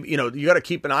 Maybe, you got to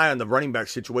keep an eye on the running back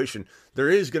situation. There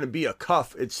is going to be a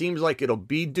cuff. It seems like it'll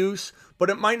be Deuce,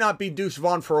 but it might not be Deuce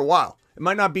Vaughn for a while. It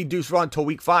might not be Deuce Vaughn until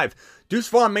week 5. Deuce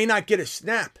Vaughn may not get a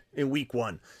snap in week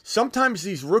 1. Sometimes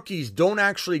these rookies don't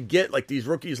actually get, like these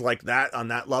rookies like that on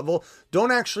that level,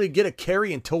 don't actually get a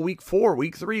carry until week 4,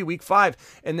 week 3, week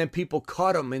 5, and then people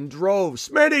cut them in droves.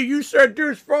 Smitty, you said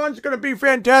Deuce Vaughn's going to be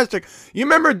fantastic. You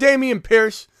remember Dameon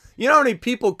Pierce? You know how many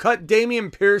people cut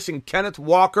Dameon Pierce and Kenneth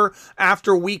Walker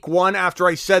after week 1, after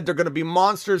I said they're going to be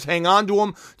monsters, hang on to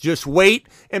them, just wait?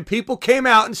 And people came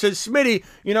out and said, Smitty,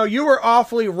 you were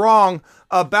awfully wrong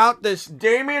about this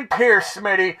Dameon Pierce,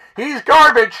 Smitty. He's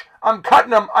garbage. I'm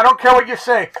cutting him. I don't care what you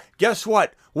say. Guess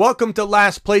what? Welcome to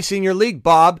last place in your league,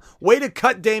 Bob. Way to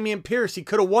cut Dameon Pierce. He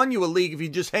could have won you a league if you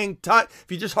just hung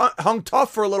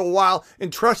tough for a little while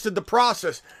and trusted the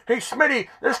process. Hey, Smitty,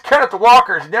 this Kenneth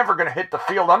Walker is never going to hit the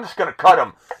field. I'm just going to cut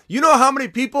him. You know how many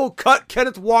people cut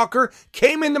Kenneth Walker,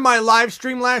 came into my live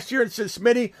stream last year and said,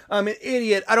 Smitty, I'm an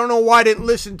idiot. I don't know why I didn't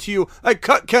listen to you. I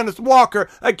cut Kenneth Walker.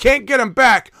 I can't get him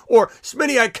back. Or,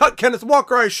 Smitty, I cut Kenneth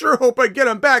Walker. I sure hope I get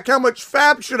him back. How much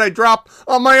fab should I drop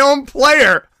on my own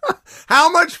player? How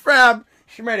much fab,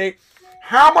 Schmitty,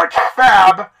 how much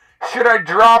fab should I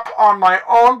drop on my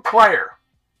own player?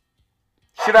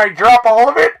 Should I drop all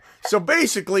of it? So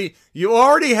basically, you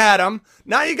already had him.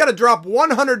 Now you got to drop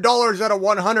 $100 out of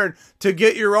 100 to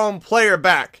get your own player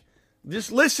back.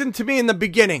 Just listen to me in the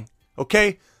beginning,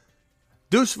 okay?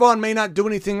 Deuce Vaughn may not do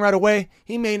anything right away.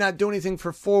 He may not do anything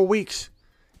for 4 weeks.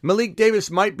 Malik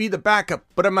Davis might be the backup,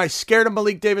 but am I scared of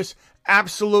Malik Davis?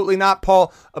 Absolutely not,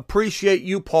 Paul. Appreciate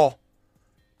you, Paul.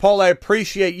 Paul, I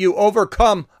appreciate you.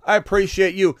 Overcome, I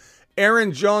appreciate you.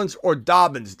 Aaron Jones or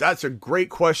Dobbins? That's a great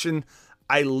question.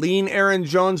 I lean Aaron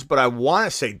Jones, but I want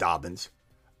to say Dobbins.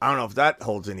 I don't know if that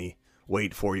holds any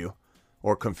weight for you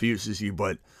or confuses you,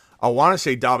 but I want to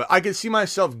say Dobbins. I can see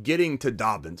myself getting to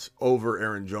Dobbins over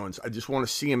Aaron Jones. I just want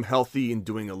to see him healthy and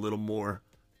doing a little more,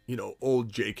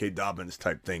 old J.K. Dobbins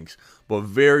type things, but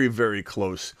very, very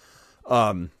close.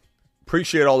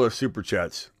 Appreciate all those super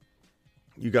chats.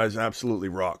 You guys absolutely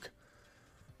rock.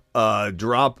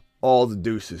 Drop all the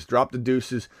deuces. Drop the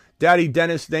deuces. Daddy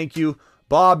Dennis, thank you.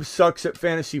 Bob sucks at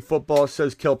fantasy football,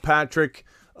 says Kilpatrick.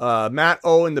 Matt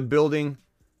O in the building.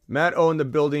 Matt O in the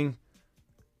building.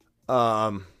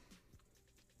 Let's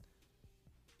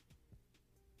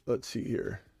see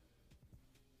here.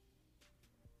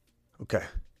 Okay.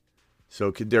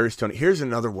 So Kadarius Toney. Here's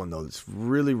another one, though, that's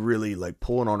really, really like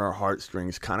pulling on our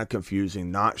heartstrings, kind of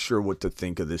confusing, not sure what to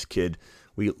think of this kid.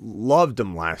 We loved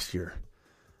him last year.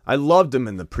 I loved him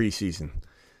in the preseason.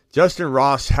 Justin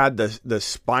Ross had the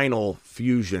spinal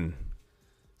fusion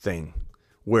thing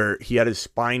where he had his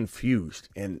spine fused.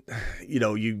 And,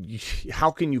 you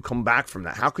how can you come back from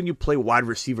that? How can you play wide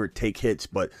receiver, take hits?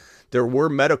 But there were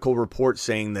medical reports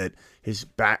saying that his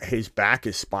back, his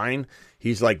spine,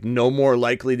 he's like no more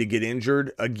likely to get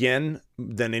injured again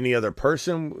than any other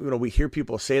person. We hear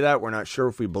people say that. We're not sure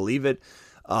if we believe it.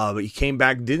 But he came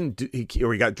back, he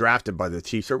got drafted by the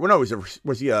Chiefs.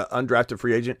 Was he an undrafted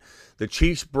free agent? The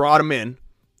Chiefs brought him in,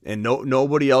 and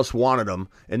nobody else wanted him.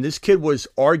 And this kid was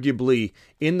arguably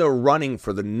in the running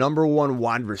for the number one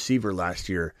wide receiver last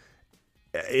year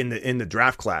in the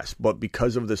draft class. But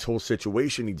because of this whole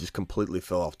situation, he just completely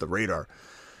fell off the radar.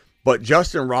 But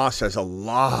Justin Ross has a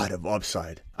lot of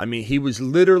upside. I mean, he was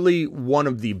literally one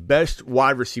of the best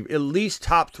wide receivers, at least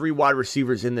top 3 wide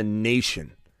receivers in the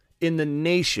nation.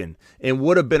 And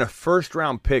would have been a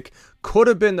first-round pick, could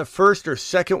have been the first or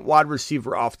second wide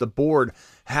receiver off the board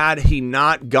had he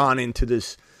not gone into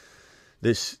this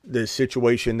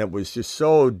situation that was just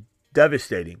so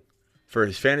devastating for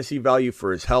his fantasy value,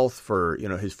 for his health, for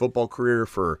his football career,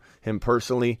 for him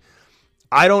personally.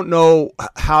 I don't know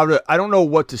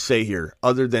what to say here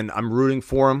other than I'm rooting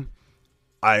for him.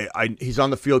 He's on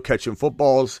the field catching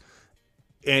footballs.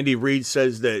 Andy Reid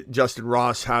says that Justin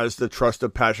Ross has the trust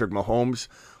of Patrick Mahomes.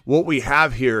 What we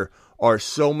have here are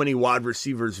so many wide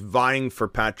receivers vying for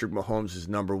Patrick Mahomes'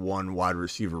 number one wide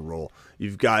receiver role.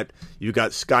 You've got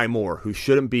Sky Moore, who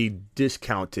shouldn't be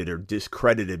discounted or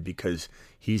discredited because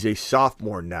he's a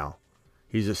sophomore now.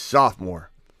 He's a sophomore.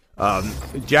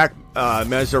 Jack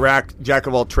Mazarak, Jack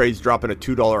of all trades, dropping a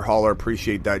 $2 hauler.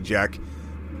 Appreciate that, Jack.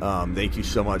 Thank you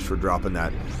so much for dropping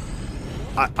that.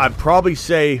 I'd probably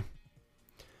say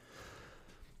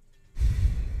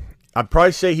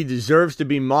he deserves to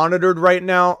be monitored right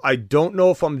now. I don't know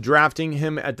if I'm drafting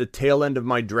him at the tail end of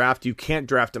my draft. You can't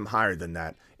draft him higher than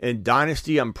that. In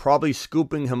Dynasty, I'm probably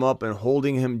scooping him up and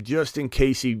holding him just in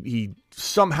case he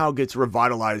somehow gets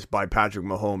revitalized by Patrick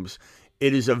Mahomes.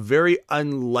 It is a very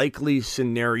unlikely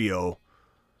scenario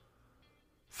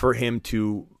for him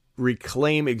to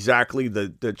reclaim exactly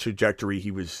the trajectory he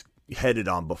was headed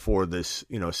on before this,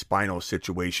 spinal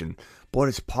situation. But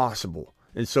it's possible.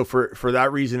 And so for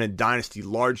that reason, in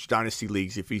large dynasty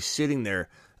leagues, if he's sitting there,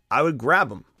 I would grab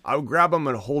him. I would grab him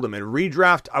and hold him. In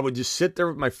redraft, I would just sit there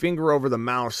with my finger over the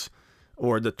mouse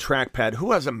or the trackpad.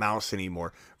 Who has a mouse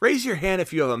anymore? Raise your hand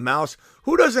if you have a mouse.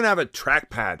 Who doesn't have a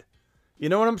trackpad? You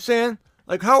know what I'm saying?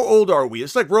 Like, how old are we?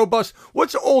 It's like Robust.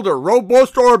 What's older,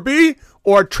 Robust RB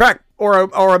or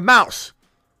a mouse?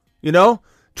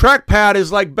 Trackpad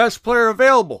is like best player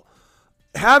available.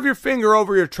 Have your finger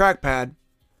over your trackpad.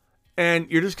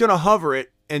 And you're just going to hover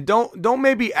it, and don't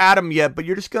maybe add him yet, but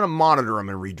you're just going to monitor him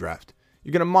in redraft.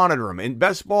 You're going to monitor him. In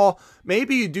best ball,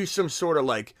 maybe you do some sort of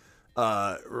like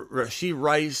Rashee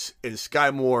Rice and Sky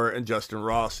Moore and Justin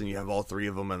Ross, and you have all 3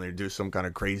 of them, and they do some kind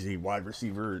of crazy wide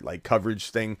receiver like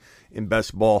coverage thing in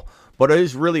best ball. But it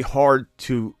is really hard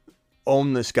to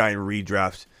own this guy in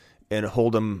redraft and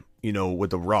hold him,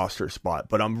 with a roster spot.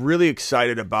 But I'm really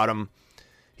excited about him.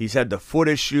 He's had the foot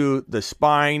issue, the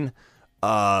spine.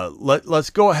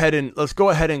 Let's go ahead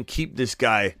and keep this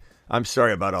guy. I'm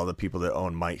sorry about all the people that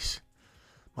own mice.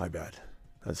 My bad.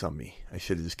 That's on me. I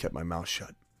should have just kept my mouth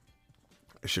shut.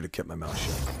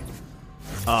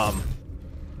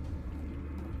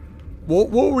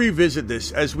 We'll revisit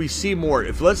this as we see more.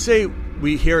 If let's say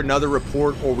we hear another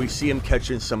report or we see him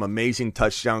catching some amazing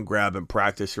touchdown grab in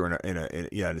practice or in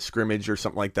a scrimmage or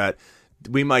something like that,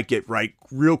 we might get right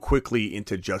real quickly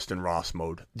into Justin Ross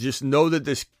mode. Just know that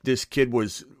this kid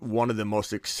was one of the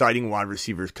most exciting wide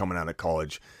receivers coming out of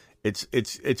college. It's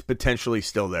potentially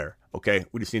still there. Okay,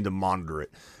 we just need to monitor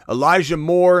it. Elijah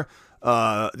Moore,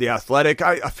 The Athletic.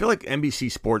 I feel like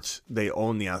NBC Sports, they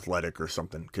own The Athletic or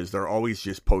something because they're always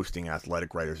just posting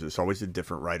Athletic writers. It's always a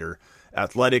different writer.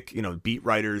 Athletic, beat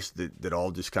writers that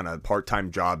all just kind of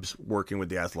part-time jobs working with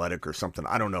The Athletic or something.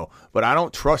 I don't know. But I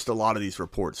don't trust a lot of these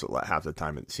reports half the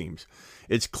time, it seems.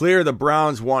 It's clear the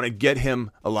Browns want to get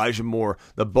him, Elijah Moore,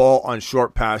 the ball on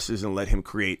short passes and let him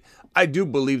create. I do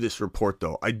believe this report,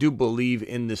 though. I do believe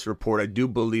in this report. I do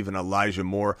believe in Elijah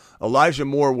Moore. Elijah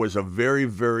Moore was a very,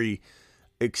 very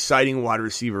exciting wide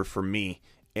receiver for me.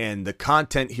 And the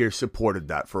content here supported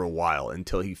that for a while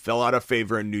until he fell out of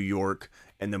favor in New York.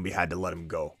 and then we had to let him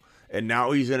go. And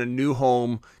now he's in a new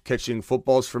home, catching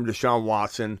footballs from Deshaun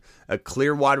Watson, a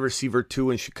clear wide receiver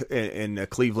 2 in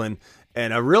Cleveland,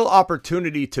 and a real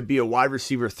opportunity to be a wide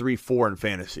receiver 3-4 in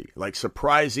fantasy. Like,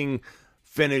 surprising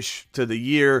finish to the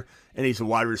year, and he's a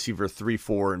wide receiver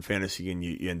 3-4 in fantasy, and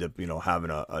you end up, having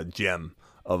a gem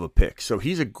of a pick. So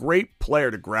he's a great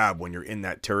player to grab when you're in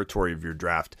that territory of your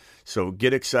draft. So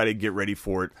get excited, get ready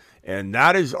for it. And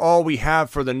that is all we have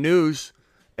for the news.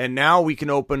 And now we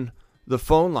can open the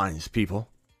phone lines, people.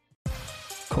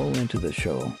 Call into the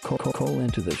show. Call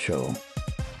into the show.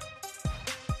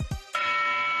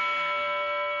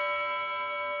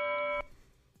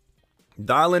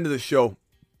 Dial into the show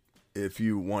if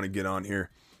you want to get on here.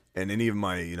 And any of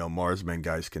my, Marsmen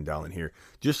guys can dial in here.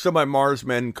 Just so my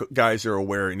Marsmen guys are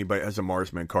aware, anybody has a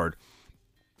Marsmen card,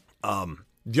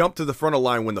 jump to the front of the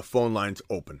line when the phone line's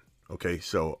open. Okay,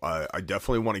 so I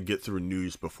definitely want to get through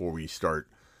news before we start,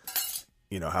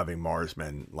 having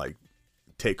Marsmen,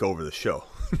 take over the show.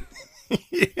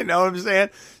 You know what I'm saying?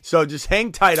 So just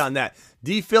hang tight on that.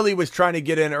 D. Philly was trying to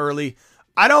get in early.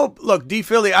 D.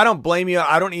 Philly, I don't blame you.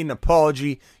 I don't need an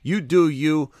apology. You do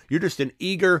you. You're just an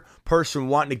eager person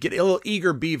wanting to get a little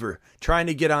eager beaver trying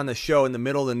to get on the show in the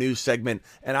middle of the news segment,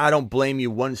 and I don't blame you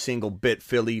one single bit,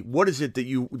 Philly. What is it that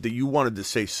you wanted to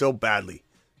say so badly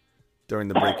during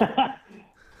the break?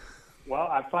 Well,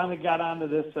 I finally got onto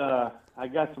this. I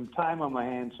got some time on my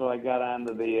hands, so I got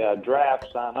onto the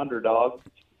drafts on Underdog,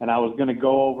 and I was going to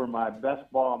go over my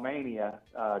Best Ball Mania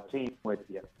team with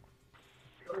you.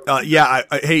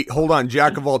 Hey, hold on.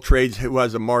 Jack of all trades, who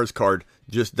has a Mars card,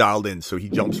 just dialed in, so he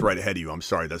jumps right ahead of you. I'm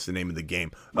sorry, that's the name of the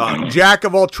game. Jack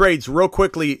of all trades, real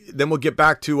quickly. Then we'll get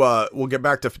back to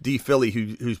D. Philly,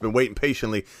 who's been waiting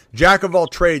patiently. Jack of all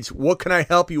trades, what can I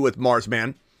help you with, Mars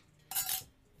man?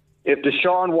 If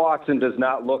Deshaun Watson does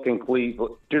not work in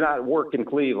Cleveland,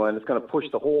 it's going to push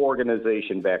the whole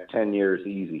organization back 10 years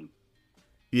easy.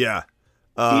 Yeah,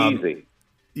 easy.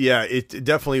 Yeah, it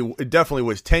definitely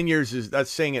was 10 years. That's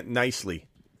saying it nicely.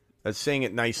 I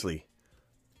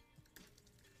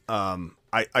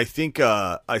think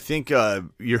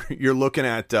you're looking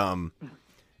at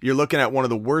one of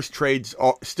the worst trades.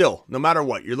 Still, no matter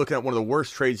what, you're looking at one of the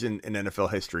worst trades in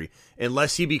NFL history,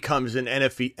 unless he becomes an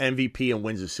MVP and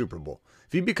wins a Super Bowl.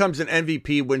 If he becomes an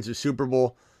MVP, wins a Super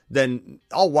Bowl, then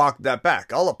I'll walk that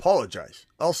back. I'll apologize.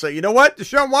 I'll say, you know what,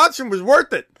 Deshaun Watson was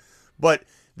worth it, but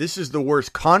this is the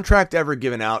worst contract ever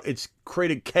given out. It's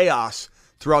created chaos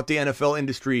throughout the NFL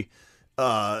industry.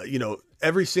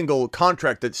 Every single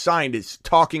contract that's signed is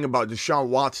talking about Deshaun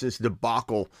Watson's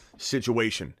debacle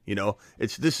situation.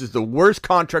 This is the worst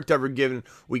contract ever given.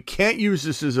 We can't use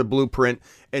this as a blueprint.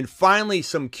 And finally,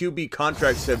 some QB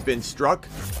contracts have been struck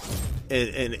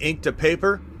and inked to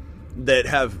paper that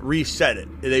have reset it.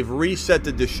 They've reset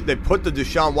they put the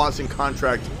Deshaun Watson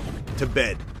contract to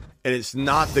bed. And it's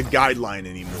not the guideline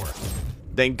anymore.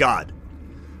 Thank God.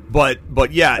 But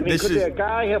yeah, could that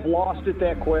guy have lost it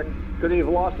that quick? Could he have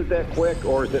lost it that quick,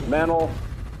 or is it mental,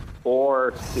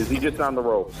 or is he just on the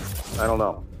ropes? I don't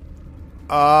know.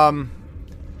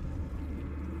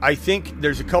 I think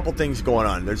there's a couple things going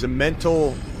on. There's a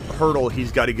mental hurdle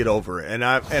he's got to get over, and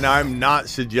I'm not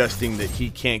suggesting that he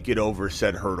can't get over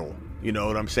said hurdle. You know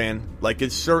what I'm saying?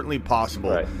 It's certainly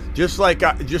possible. Right. Just like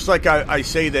I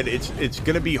say that it's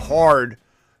going to be hard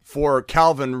for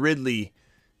Calvin Ridley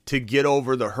to get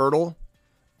over the hurdle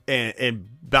and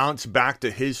bounce back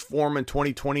to his form in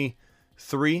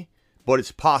 2023, but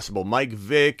it's possible. Mike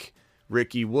Vick,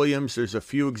 Ricky Williams, there's a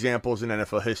few examples in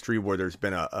NFL history where there's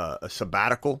been a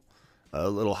sabbatical, a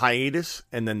little hiatus,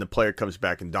 and then the player comes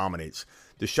back and dominates.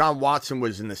 Deshaun Watson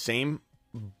was in the same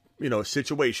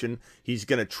situation. He's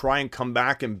going to try and come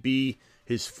back and be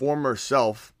his former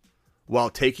self while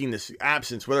taking this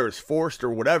absence, whether it's forced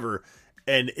or whatever,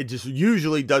 and it just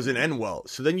usually doesn't end well.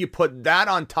 So then you put that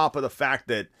on top of the fact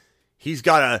that he's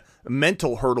got a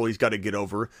mental hurdle he's got to get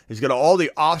over. He's got all the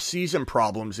off-season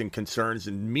problems and concerns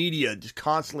and media just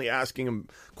constantly asking him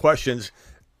questions.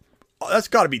 That's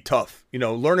got to be tough.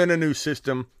 Learning a new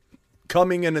system,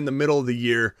 coming in the middle of the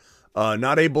year,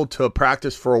 not able to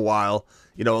practice for a while,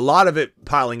 a lot of it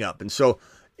piling up. And so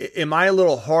am I a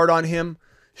little hard on him?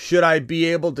 Should I be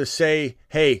able to say,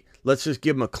 hey, let's just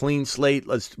give him a clean slate.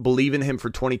 Let's believe in him for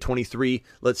 2023.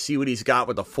 Let's see what he's got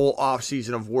with a full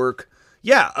offseason of work.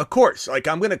 Yeah, of course.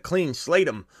 I'm going to clean slate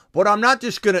him, but I'm not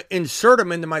just going to insert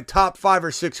him into my top 5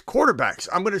 or 6 quarterbacks.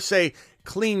 I'm going to say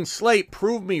clean slate,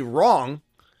 prove me wrong,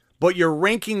 but you're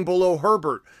ranking below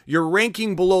Herbert. You're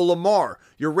ranking below Lamar.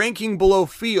 You're ranking below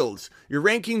Fields. You're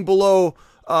ranking below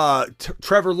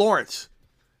Trevor Lawrence.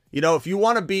 You know, if you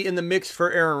want to be in the mix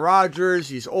for Aaron Rodgers,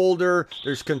 he's older,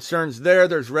 there's concerns there,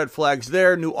 there's red flags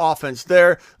there, new offense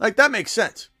there. Like, that makes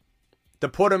sense to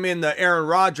put him in the Aaron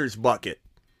Rodgers bucket.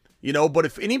 You know, but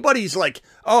if anybody's like,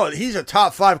 oh, he's a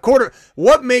top 5 quarter,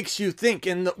 what makes you think,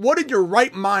 and what in your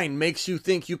right mind makes you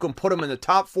think you can put him in the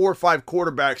top 4 or 5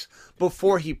 quarterbacks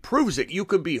before he proves it? You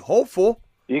could be hopeful.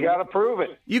 You got to prove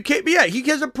it. You can't, yeah, he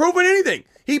hasn't proven anything.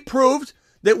 He proved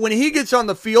that when he gets on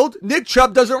the field, Nick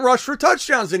Chubb doesn't rush for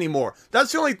touchdowns anymore.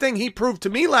 That's the only thing he proved to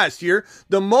me last year.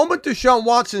 The moment Deshaun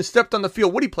Watson stepped on the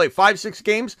field, what did he play, 5-6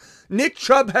 games? Nick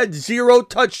Chubb had 0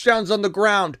 touchdowns on the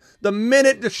ground the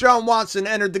minute Deshaun Watson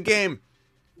entered the game.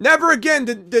 Never again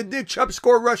did Nick Chubb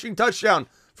score a rushing touchdown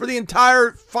for the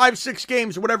entire 5-6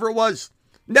 games, whatever it was.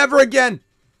 Never again.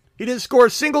 He didn't score a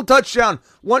single touchdown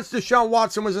once Deshaun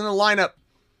Watson was in the lineup.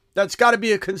 That's got to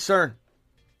be a concern.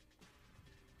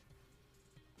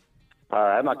 All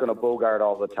right, I'm not going to bogart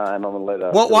all the time. I'm going to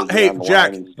let. Well, hey,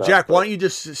 Jack, stuff, why don't you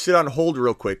just sit on hold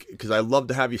real quick? Because I'd love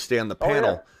to have you stay on the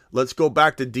panel. Yeah. Let's go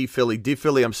back to D Philly. D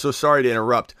Philly, I'm so sorry to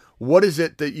interrupt. What is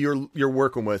it that you're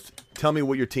working with? Tell me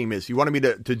what your team is. You wanted me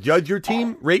to judge your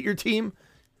team, rate your team,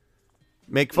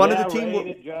 make fun of the team? Rate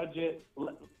it, judge it.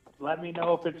 Let me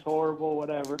know if it's horrible,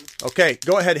 whatever. Okay,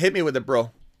 go ahead, hit me with it,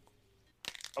 bro.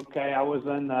 Okay, I was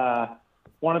in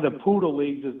one of the Poodle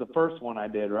Leagues is the first one I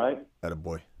did, right?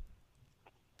 Attaboy.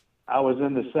 I was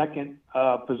in the second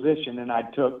position, and I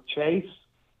took Chase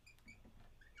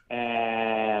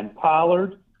and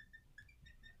Pollard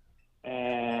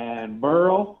and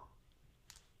Burrow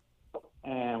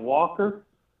and Walker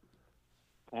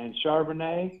and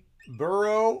Charbonnet.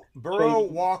 Burrow,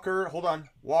 Chase. Walker, hold on,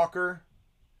 Walker,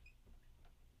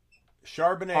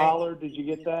 Charbonnet. Pollard, did you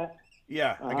get that?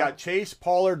 Yeah, I got Chase,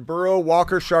 Pollard, Burrow,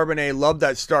 Walker, Charbonnet. Love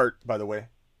that start, by the way.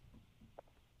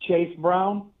 Chase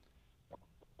Brown,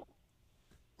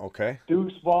 Okay.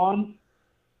 Deuce Vaughn.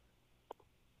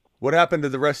 What happened to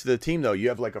the rest of the team, though? You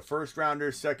have like a first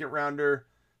rounder, second rounder,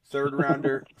 third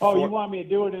rounder. Oh, four... you want me to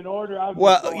do it in order?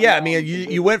 Well, yeah, I mean,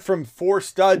 you went from 4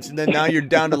 studs, and then now you're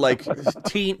down to like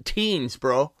teens,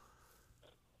 bro.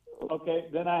 Okay,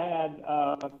 then I had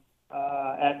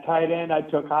at tight end, I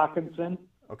took Hawkinson.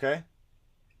 Okay.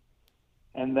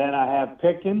 And then I have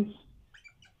Pickens,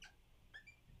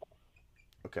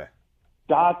 Okay.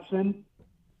 Dotson,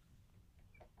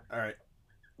 All right.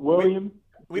 Williams.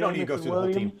 We don't need to go Jameson through the whole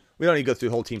Williams. team. We don't need to go through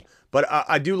the whole team. But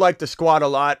I do like the squad a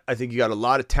lot. I think you got a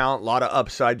lot of talent, a lot of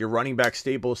upside. Your running back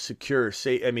stable, secure.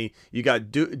 You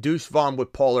got Deuce Vaughn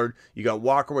with Pollard. You got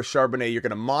Walker with Charbonnet. You're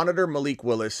going to monitor Malik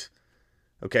Willis.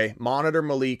 Okay? Monitor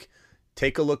Malik.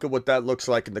 Take a look at what that looks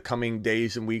like in the coming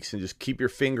days and weeks, and just keep your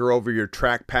finger over your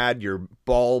trackpad, your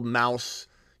ball, mouse,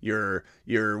 your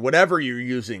whatever you're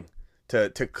using to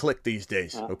click these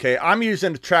days. Okay? I'm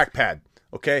using a trackpad.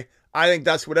 Okay? I think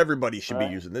that's what everybody should be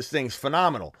using. This thing's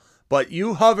phenomenal. But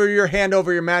you hover your hand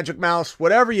over your magic mouse,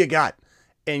 whatever you got,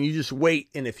 and you just wait.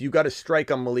 And if you got a strike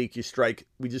on Malik, you strike.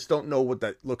 We just don't know what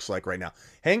that looks like right now.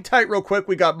 Hang tight real quick.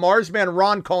 We got Marsman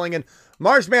Ron calling in.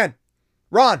 Marsman,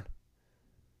 Ron.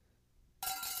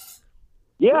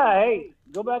 Yeah, hey,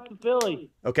 go back to Philly.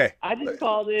 Okay. I just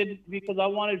called in because I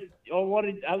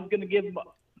was going to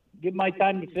give my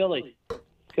time to Philly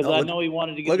because I know he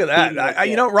wanted to get. Look at that.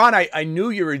 You know, Ron, I knew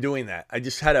you were doing that. I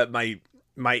just had I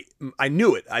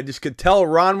knew it. I just could tell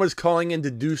Ron was calling in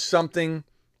to do something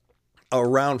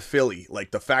around Philly,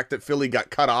 like the fact that Philly got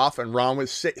cut off and Ron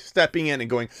was stepping in and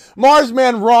going,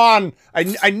 Marsman Ron.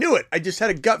 I knew it. I just had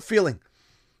a gut feeling.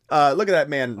 Look at that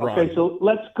man, Ron. Okay, so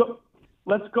let's go.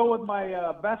 Let's go with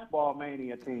my best ball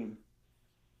mania team.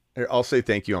 Here, I'll say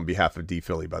thank you on behalf of D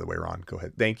Philly, by the way, Ron. Go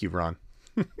ahead. Thank you, Ron.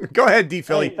 Go ahead, D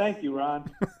Philly. Hey, thank you,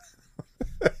 Ron.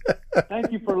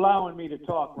 Thank you for allowing me to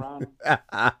talk, Ron.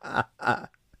 All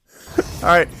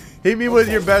right, hit me with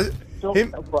your best.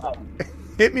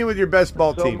 Hit me with your best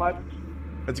ball team.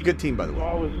 That's a good team, by the way.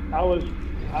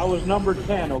 I was number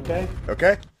 10. Okay.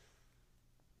 Okay.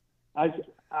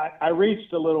 I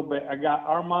reached a little bit. I got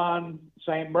Armand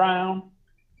St. Brown,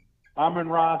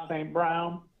 Amon-Ra St.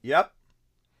 Brown. Yep.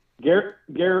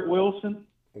 Garrett Wilson.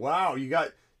 Wow,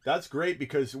 that's great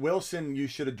because Wilson you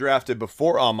should have drafted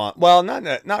before Amon. Well,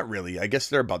 not really. I guess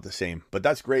they're about the same, but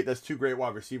that's great. That's 2 great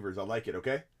wide receivers. I like it.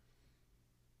 Okay.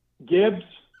 Gibbs.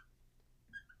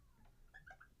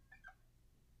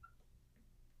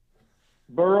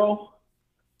 Burrow.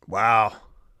 Wow,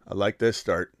 I like this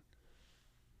start.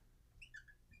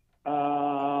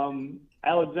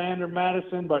 Alexander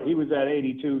Madison, but he was at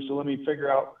 82, so let me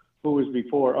figure out who was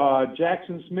before.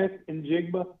 Jackson Smith and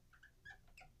Jigba.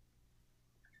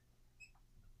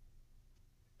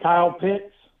 Kyle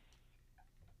Pitts.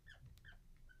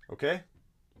 Okay.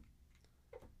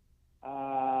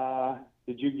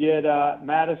 Did you get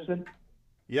Madison?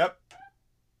 Yep.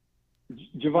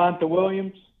 Javonte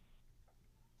Williams?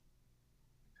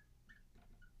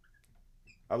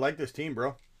 I like this team,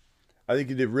 bro. I think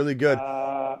you did really good.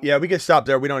 Yeah, we can stop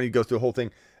there. We don't need to go through the whole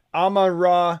thing.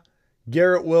 Amon-Ra,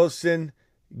 Garrett Wilson,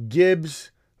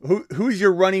 Gibbs. Who's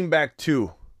your running back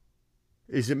 2?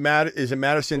 Is it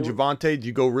Madison, Javonte? Did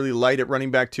you go really light at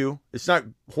running back 2? It's not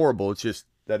horrible. It's just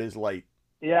that is light.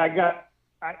 Yeah,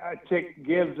 I took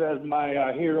Gibbs as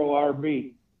my hero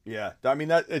RB. Yeah, I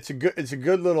mean it's a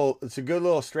good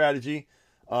little strategy.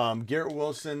 Garrett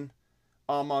Wilson,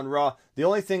 Amon-Ra. The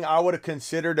only thing I would have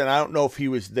considered, and I don't know if he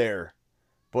was there,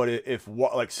 but if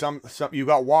like some you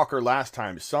got Walker last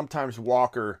time. Sometimes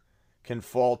Walker can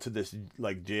fall to this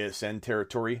like JSN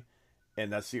territory,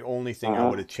 and that's the only thing I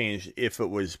would have changed if it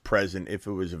was present, if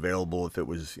it was available, if it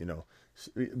was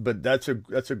But that's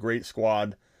a great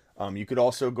squad. You could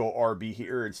also go RB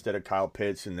here instead of Kyle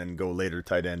Pitts, and then go later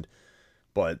tight end.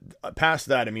 But past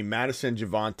that, I mean Madison,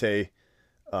 Javonte.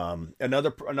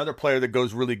 Another player that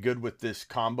goes really good with this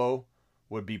combo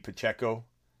would be Pacheco.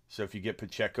 So if you get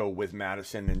Pacheco with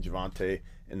Madison and Javonte,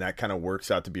 and that kind of works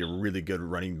out to be a really good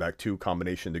running back 2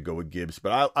 combination to go with Gibbs.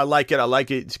 But I like it.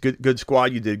 It's good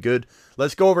squad. You did good.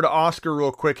 Let's go over to Oscar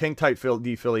real quick. Hang tight,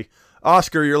 Philly.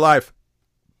 Oscar, you're live.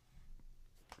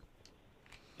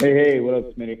 Hey, what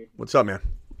up, Smitty? What's up, man?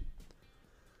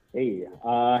 Hey,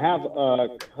 I have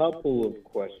a couple of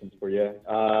questions for you.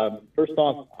 First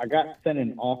off, I got sent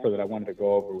an offer that I wanted to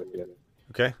go over with you.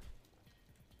 Okay.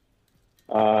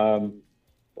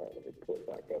 Sorry, let me pull it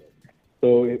back up.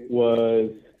 So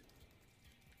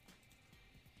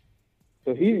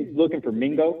he's looking for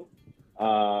Mingo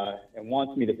and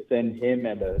wants me to send him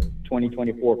at a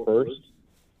 2024 first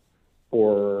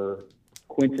for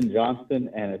Quentin Johnston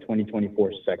and a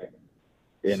 2024 second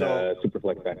in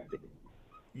Superflex Fantasy.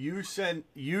 You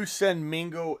send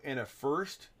Mingo in a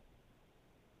first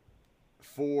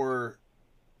for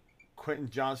Quentin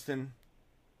Johnston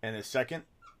and a second?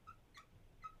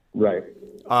 Right.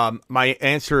 My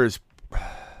answer is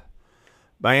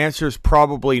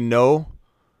probably no.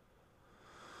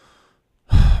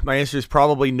 My answer is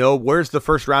probably no. Where's the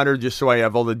first rounder, just so I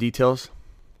have all the details?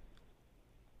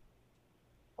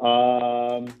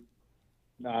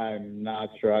 I'm not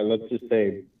sure. Let's just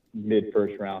say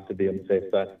mid-first round to be on the safe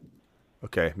side.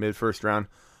 Okay, mid-first round.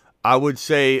 I would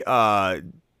say, I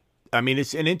mean,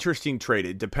 it's an interesting trade.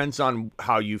 It depends on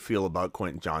how you feel about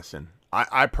Quentin Johnston.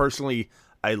 I personally,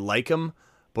 I like him,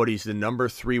 but he's the number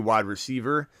 3 wide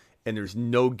receiver, and there's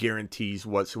no guarantees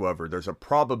whatsoever. There's a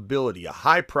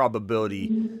high probability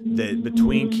that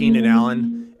between Keenan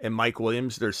Allen and Mike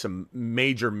Williams, there's some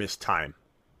major missed time.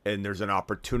 And there's an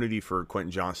opportunity for Quentin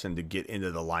Johnston to get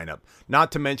into the lineup.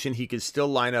 Not to mention he can still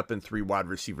line up in 3 wide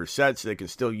receiver sets. They can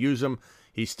still use him.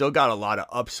 He's still got a lot of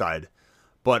upside.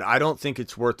 But I don't think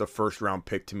it's worth a first-round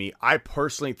pick to me. I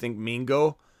personally think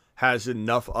Mingo has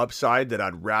enough upside that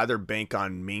I'd rather bank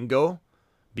on Mingo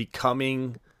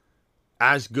becoming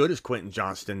as good as Quentin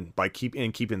Johnston by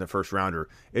keeping the first-rounder.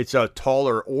 It's a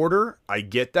taller order. I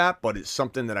get that, but it's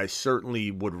something that I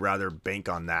certainly would rather bank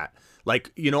on that.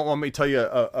 Like, let me tell you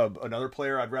another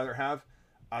player I'd rather have.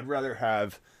 I'd rather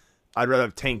have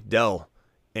Tank Dell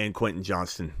and Quentin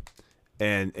Johnston.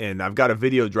 And I've got a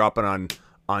video dropping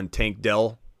on Tank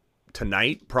Dell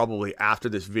tonight, probably after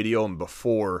this video and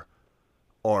before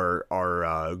our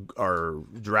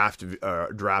draft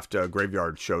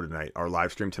graveyard show tonight, our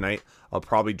live stream tonight. I'll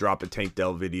probably drop a Tank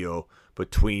Dell video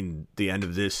between the end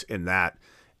of this and that.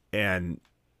 And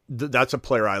that's a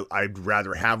player I'd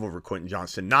rather have over Quentin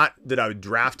Johnston. Not that I would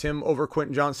draft him over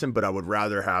Quentin Johnston, but I would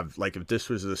rather have, like, if this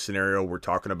was the scenario we're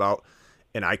talking about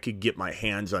and I could get my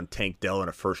hands on Tank Dell in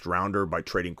a first rounder by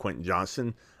trading Quentin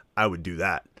Johnston, I would do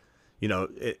that.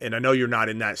 And I know you're not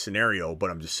in that scenario, but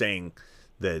I'm just saying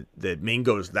that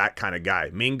Mingo's that kind of guy.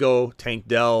 Mingo, Tank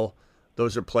Dell,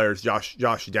 those are players.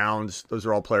 Josh Downs, those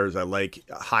are all players I like.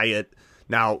 Hyatt.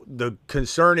 Now, the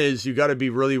concern is you got to be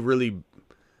really, really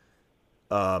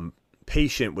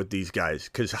patient with these guys,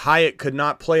 because Hyatt could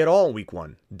not play at all in week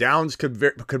 1. Downs could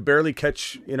barely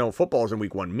catch footballs in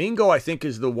week 1. Mingo, I think,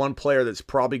 is the one player that's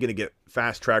probably going to get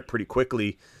fast tracked pretty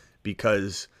quickly,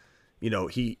 because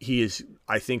he is.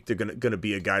 I think they're going to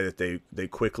be a guy that they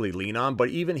quickly lean on. But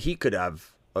even he could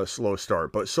have a slow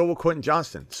start. But so will Quentin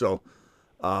Johnston. So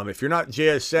if you're not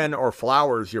JSN or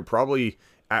Flowers, you're probably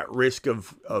at risk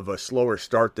of a slower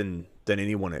start than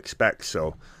anyone expects.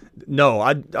 So no,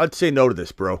 I'd say no to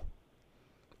this, bro.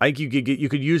 I think you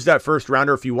could use that first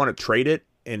rounder if you want to trade it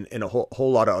in a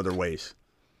whole lot of other ways.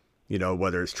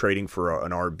 Whether it's trading for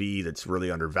an RB that's really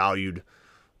undervalued,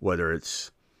 whether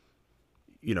it's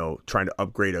trying to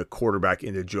upgrade a quarterback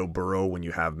into Joe Burrow when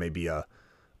you have maybe a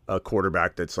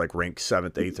quarterback that's like ranked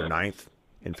 7th, 8th, or 9th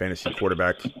in fantasy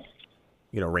quarterback,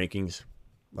 rankings.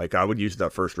 Like I would use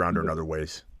that first rounder in other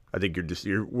ways. I think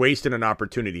you're wasting an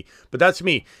opportunity. But that's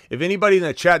me. If anybody in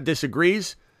the chat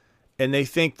disagrees and they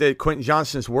think that Quentin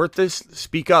Johnston's worth this,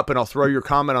 speak up and I'll throw your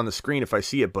comment on the screen if I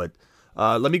see it. But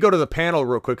let me go to the panel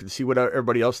real quick and see what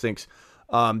everybody else thinks.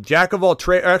 Jack of all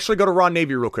trades. Actually, go to Ron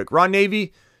Navy real quick. Ron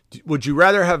Navy, would you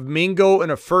rather have Mingo in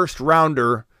a first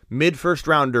rounder, mid-first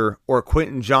rounder, or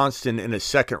Quentin Johnston in a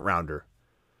second rounder?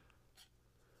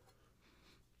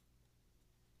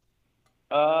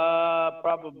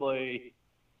 Probably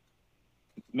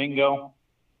Mingo.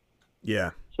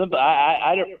 Yeah. Simple.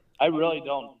 I really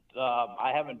don't.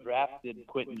 I haven't drafted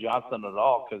Quentin Johnston at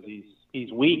all because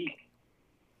he's weak.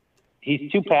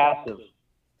 He's too passive.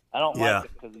 I don't like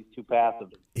it because he's too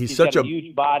passive. He's got such a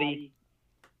huge body.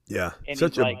 Yeah. And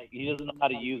Such he doesn't know how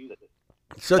to use it.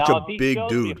 Such now, a big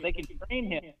dude. If they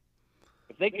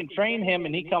can train him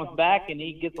and he comes back and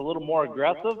he gets a little more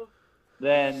aggressive,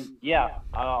 then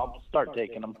I'll start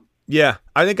taking him. Yeah,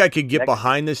 I think I could get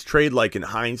behind this trade, like in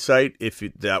hindsight, if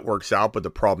that works out. But the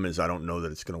problem is, I don't know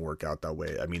that it's going to work out that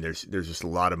way. I mean, there's just a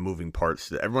lot of moving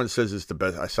parts. Everyone says it's the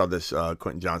best. I saw this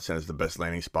Quentin Johnston as the best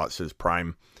landing spot, says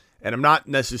Prime, and I'm not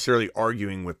necessarily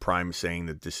arguing with Prime saying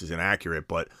that this is inaccurate,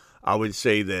 but I would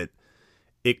say that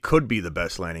it could be the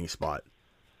best landing spot.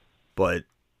 But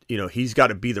he's got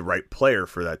to be the right player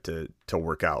for that to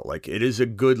work out. Like it is a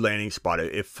good landing spot.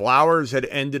 If Flowers had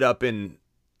ended up in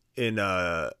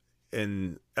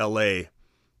LA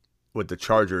with the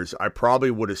Chargers, I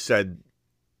probably would have said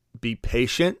be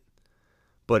patient,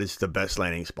 but it's the best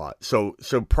landing spot. So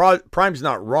Prime's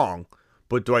not wrong,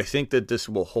 but do I think that this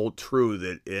will hold true,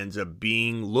 that it ends up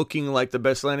looking like the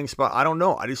best landing spot? I don't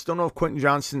know. I just don't know if Quentin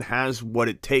Johnston has what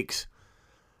it takes.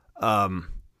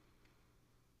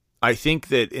 I think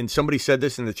that, and somebody said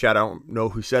this in the chat, I don't know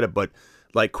who said it, but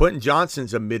like Quentin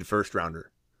Johnston's a mid-first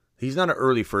rounder. He's not an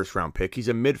early first-round pick. He's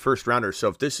a mid-first rounder. So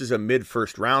if this is a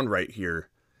mid-first round right here,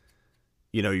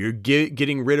 you're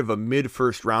getting rid of a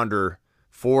mid-first rounder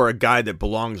for a guy that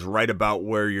belongs right about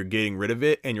where you're getting rid of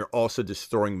it, and you're also just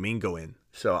throwing Mingo in.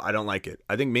 So I don't like it.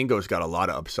 I think Mingo's got a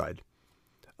lot of upside.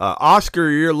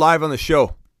 Oscar, you're live on the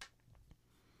show.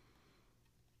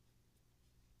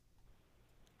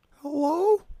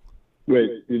 Hello?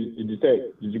 Wait, did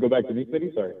you go back to me,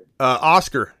 Smitty? Sorry.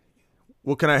 Oscar,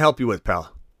 what can I help you with,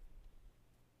 pal?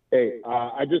 Hey,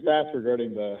 I just asked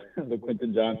regarding the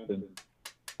Quentin Johnston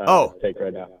take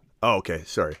right now. Oh, okay.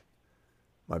 Sorry.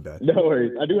 My bad. No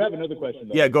worries. I do have another question,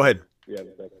 though. Yeah, go ahead. Yeah,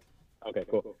 a second. Okay,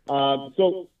 cool.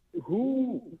 So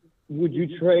who would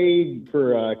you trade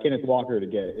for Kenneth Walker to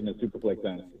get in a Superflex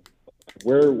dynasty?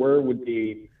 Where would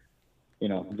be,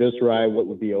 just right? What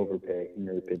would be overpay, in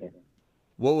your opinion?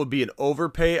 What would be an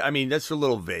overpay? I mean, that's a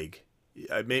little vague.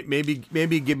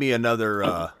 Maybe give me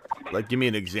another, give me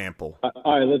an example.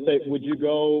 All right, let's say, would you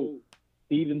go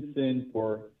Stevenson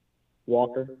for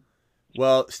Walker?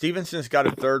 Well, Stevenson's got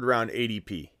a third-round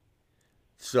ADP.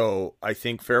 So I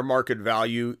think fair market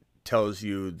value tells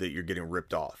you that you're getting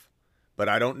ripped off. But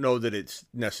I don't know that it's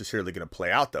necessarily going to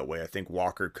play out that way. I think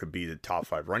Walker could be the top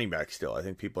 5 running back still. I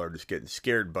think people are just getting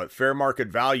scared. But fair market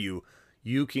value,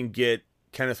 you can get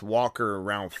Kenneth Walker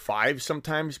around 5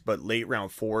 sometimes, but late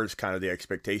round 4 is kind of the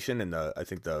expectation, and I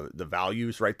think the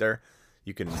values right there.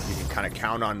 You can kind of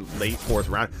count on late 4th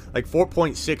round, like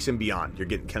 4.6 and beyond. You're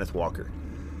getting Kenneth Walker,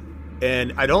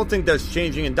 and I don't think that's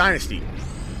changing in Dynasty.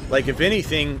 Like if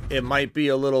anything, it might be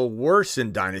a little worse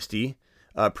in Dynasty.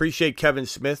 Appreciate Kevin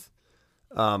Smith.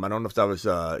 I don't know if that was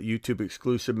a YouTube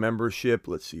exclusive membership.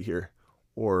 Let's see here,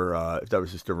 or if that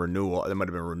was just a renewal. That might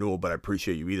have been a renewal, but I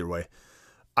appreciate you either way.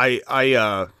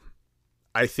 I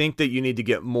think that you need to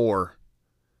get more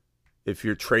if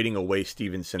you're trading away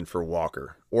Stevenson for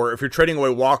Walker, or if you're trading away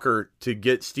Walker to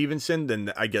get Stevenson.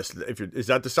 Then I guess is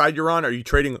that the side you're on? Are you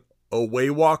trading away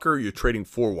Walker? Or you're trading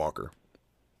for Walker?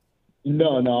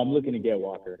 No, I'm looking to get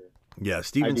Walker. Yeah,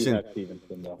 Stevenson. I do have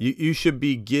Stevenson though. You should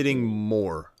be getting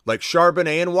more, like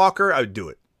Charbonnet and Walker. I would do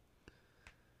it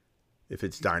if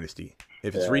it's Dynasty.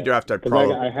 If it's redraft, I'd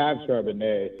probably. I have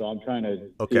Charbonnet, so I'm trying to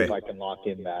see if I can lock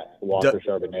in that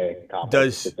Walker-Charbonnet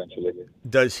complex, essentially.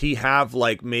 Does he have,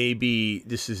 like, maybe,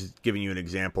 this is giving you an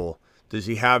example, does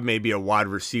he have maybe a wide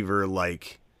receiver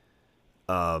like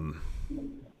CeeDee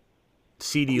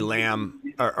Lamb?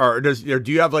 Or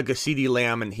do you have, like, a CeeDee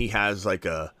Lamb and he has, like,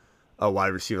 a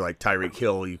wide receiver like Tyreek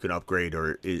Hill you can upgrade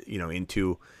or,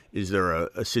 into? Is there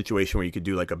a situation where you could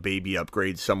do, like, a baby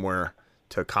upgrade somewhere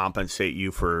to compensate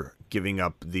you for giving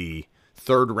up the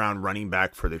 3rd round running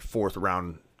back for the 4th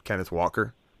round Kenneth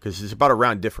Walker? because it's about a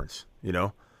round difference,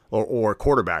 or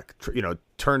quarterback,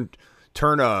 turn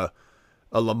a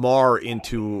Lamar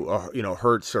into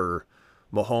Hurts or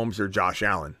Mahomes or Josh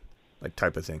Allen, like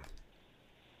type of thing.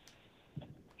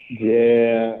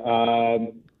 Yeah,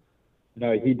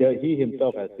 no, he does. He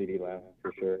himself has CD Lamb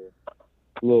for sure.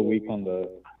 A little weak on the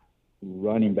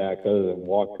running back other than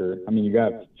Walker. I mean, you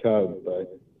got Chubb,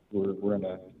 but we're in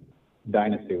a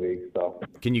dynasty league, so.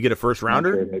 Can you get a first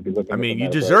rounder? I mean, you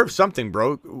deserve something,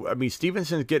 bro. I mean,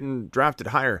 Stevenson's getting drafted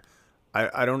higher.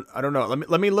 I don't know.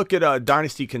 Let me look at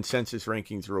dynasty consensus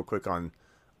rankings real quick on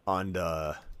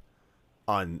the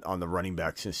running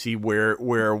backs and see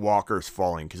where Walker's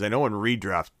falling, because I know in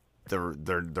redraft they're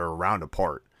a round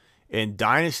apart. In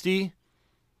dynasty,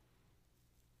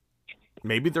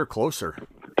 maybe they're closer.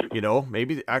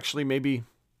 Maybe.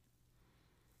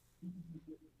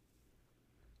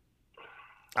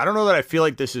 I don't know that I feel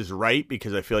like this is right,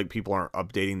 because I feel like people aren't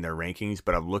updating their rankings,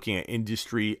 but I'm looking at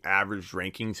industry average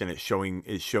rankings and it's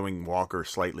showing Walker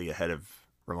slightly ahead of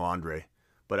Ramondre.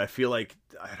 But I feel like,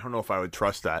 I don't know if I would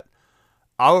trust that.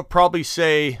 I would probably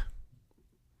say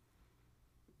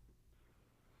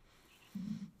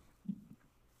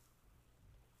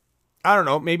I don't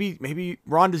know, maybe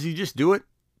Ron, does he just do it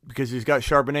because he's got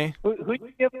Charbonnet? Who's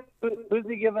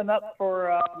he giving up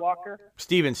for Walker?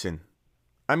 Stevenson.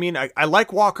 I mean, I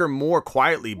like Walker more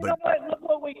quietly, but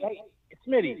look what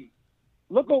Smitty,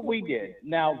 look what we did.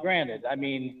 Now, granted, I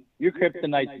mean, you're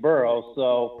kryptonite's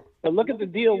Burrow, but look at the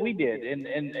deal we did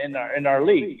in our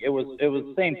league. It was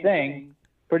the same thing,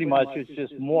 pretty much. It's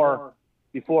just more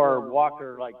before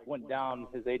Walker went down,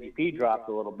 his ADP dropped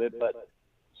a little bit, but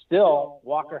still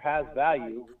Walker has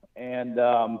value, and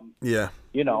I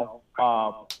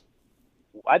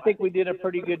think we did a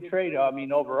pretty good trade. I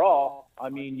mean, overall,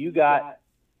 you got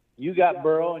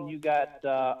Burrow and you got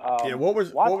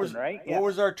Watson, right? Yeah. What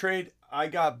was our trade? I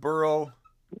got Burrow.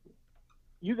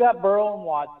 You got Burrow and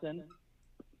Watson,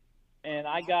 and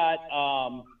I got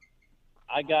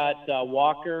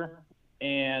Walker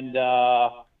and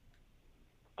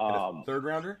third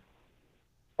rounder.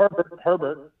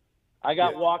 Herbert. I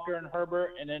got Walker and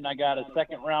Herbert, and then I got a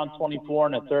second round 24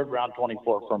 and a third round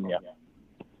 24 from you.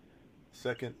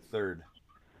 Second, third.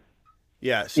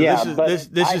 Yeah, so this is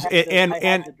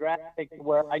the draft pick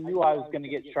where I knew I was going to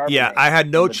get Charbonnet. Yeah, I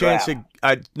had no chance of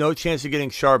getting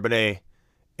Charbonnet,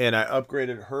 and I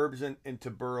upgraded Herbs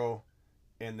into Burrow,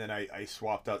 and then I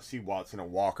swapped out C. Watson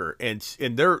and Walker, and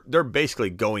they're basically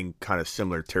going kind of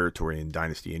similar territory in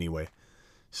Dynasty anyway.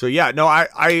 So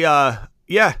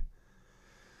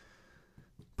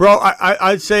bro,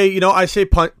 I'd say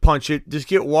punch it. Just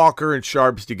get Walker and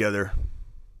Sharps together.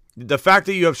 The fact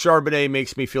that you have Charbonnet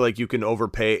makes me feel like you can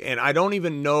overpay, and I don't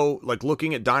even know,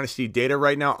 looking at Dynasty data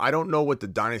right now, I don't know what the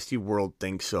Dynasty world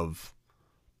thinks of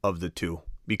the two,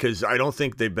 because I don't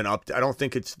think they've been up. I don't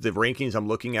think it's the rankings I'm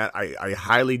looking at. I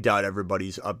highly doubt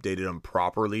everybody's updated them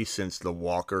properly since the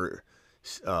Walker,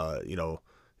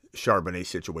 Charbonnet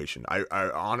situation. I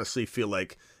honestly feel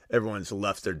like everyone's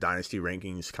left their Dynasty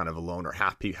rankings kind of alone, or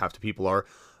half the people are,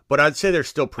 but I'd say they're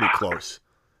still pretty close.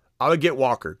 I would get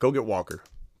Walker. Go get Walker.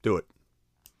 Do it.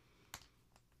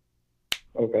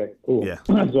 Okay, cool. Yeah.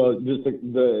 So just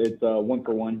it's 1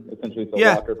 for 1 essentially. So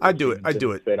Walker, I do it.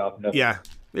 Yeah,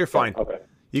 you're fine. Okay.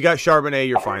 You got Charbonnet.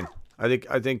 You're fine. I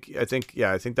think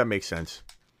that makes sense.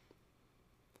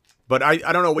 But I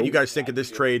don't know what you guys think of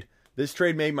this trade. This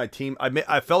trade made my team.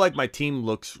 I felt like my team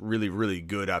looks really, really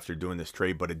good after doing this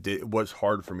trade, but it was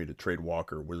hard for me to trade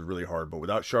Walker. It was really hard. But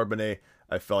without Charbonnet,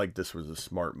 I felt like this was a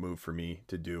smart move for me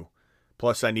to do.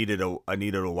 Plus, I needed a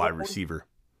wide receiver.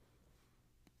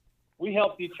 We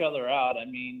helped each other out. I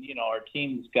mean, our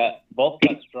teams both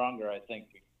got stronger, I think.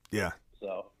 Yeah.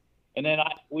 So, and then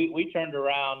we turned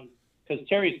around, because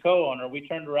Terry's co-owner. We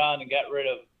turned around and got rid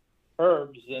of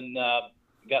Herbs and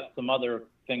got some other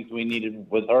things we needed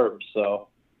with Herbs. So,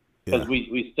 because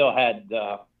we still had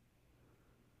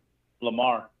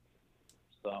Lamar.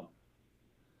 So,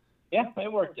 yeah,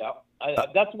 it worked out.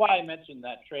 That's why I mentioned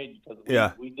that trade, because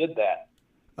we did that.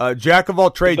 Jack of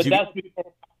all trades. But that's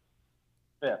before.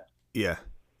 Yeah. Yeah.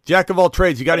 Jack of all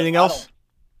trades. You got anything else?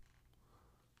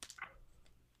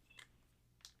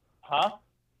 Huh?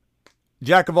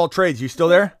 Jack of all trades. You still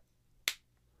there?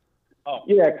 Oh.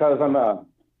 Yeah, because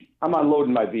I'm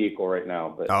unloading my vehicle right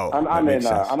now, but I'm on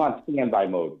standby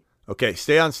mode. Okay,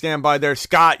 stay on standby there.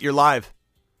 Scott, you're live.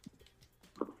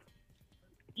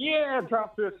 Yeah,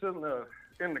 drop this in the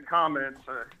comments.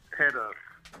 I had to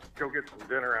go get some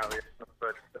dinner out here,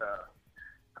 but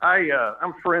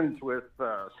I'm friends with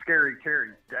Scary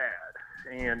Terry's dad,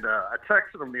 and I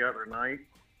texted him the other night,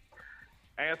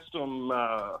 asked him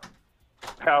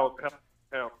how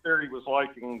how Terry was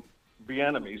liking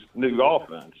Bieniemy's new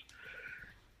offense.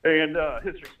 And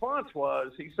his response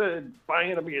was, he said,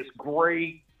 Bieniemy is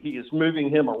great. He is moving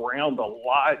him around a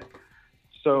lot,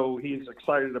 so he's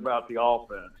excited about the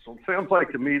offense. So it sounds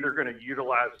like to me they're going to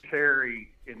utilize Terry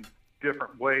in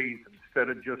different ways instead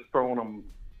of just throwing him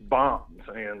bombs.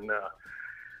 And,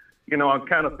 I'm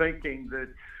kind of thinking that,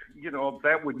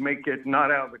 that would make it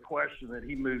not out of the question that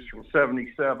he moves from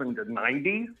 77 to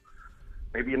 90,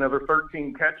 maybe another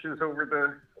 13 catches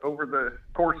over the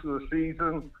course of the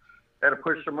season. That'll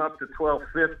push him up to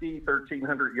 1,250,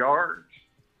 1,300 yards.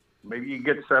 Maybe you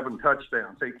get 7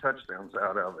 touchdowns, 8 touchdowns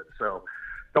out of it. So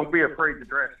don't be afraid to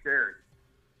draft Scary.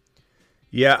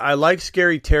 Yeah, I like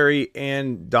Scary Terry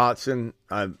and Dotson.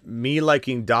 Me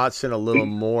liking Dotson a little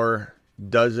more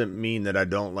doesn't mean that I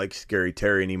don't like Scary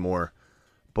Terry anymore.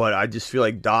 But I just feel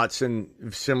like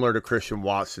Dotson, similar to Christian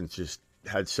Watson, just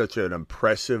had such an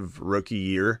impressive rookie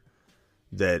year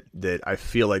that I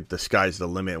feel like the sky's the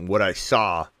limit. And what I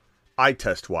saw, eye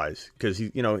test wise, because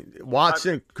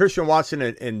Christian Watson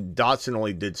and Dotson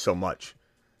only did so much,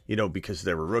 because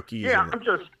they were rookies. Yeah, I'm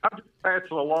just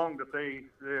passing along that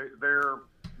they're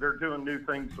doing new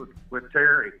things with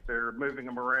Terry. They're moving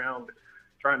him around,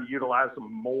 trying to utilize him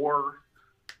more.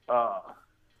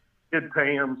 Did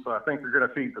pay him, so I think they're going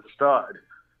to feed the stud.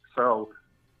 So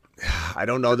I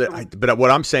don't know that, but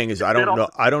what I'm saying is I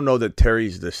don't know that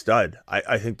Terry's the stud.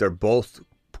 I think they're both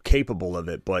capable of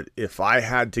it, but if I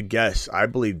had to guess, I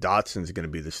believe Dotson's going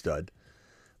to be the stud.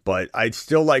 But I'd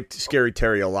still like Scary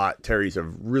Terry a lot. Terry's a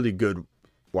really good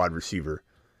wide receiver.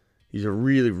 He's a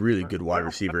really, really good wide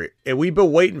receiver. And we've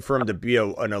been waiting for him to be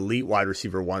an elite wide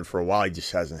receiver one for a while. He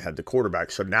just hasn't had the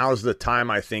quarterback. So now's the time,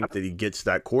 I think, that he gets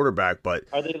that quarterback. But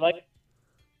are they like?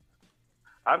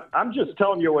 I'm just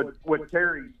telling you what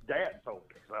Terry's dad told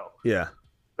me. So yeah,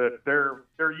 that they're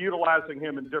utilizing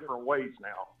him in different ways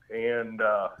now, and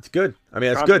it's good. I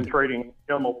mean, that's good. Concentrating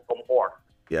him a little more.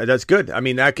 Yeah, that's good. I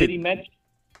mean, that could.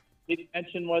 Did he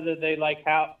mention whether they like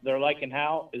how they're liking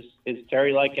how? Is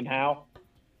Terry liking how?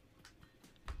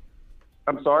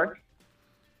 I'm sorry?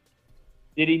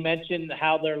 Did he mention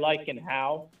how they're liking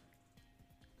how?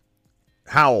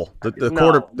 Howell,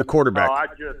 the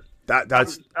quarterback. No, I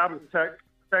was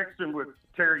texting with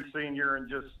Terry Sr. and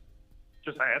just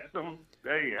asked him,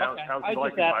 hey, how's he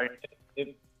liking my...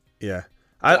 Yeah.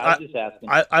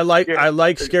 I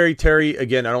like Scary Terry.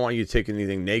 Again, I don't want you to take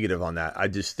anything negative on that. I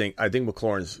think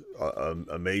McLaurin's an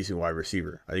amazing wide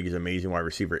receiver. I think he's an amazing wide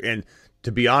receiver. And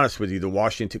to be honest with you, the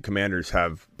Washington Commanders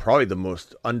have probably the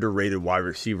most underrated wide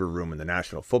receiver room in the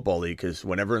National Football League, because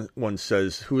whenever one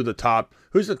says who's the top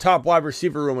wide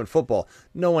receiver room in football,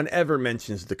 no one ever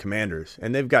mentions the Commanders.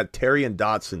 And they've got Terry and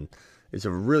Dotson. It's a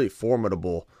really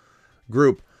formidable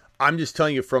group. I'm just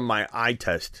telling you from my eye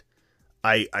test,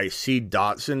 I see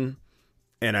Dotson,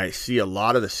 and I see a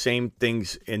lot of the same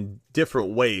things in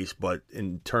different ways, but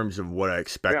in terms of what I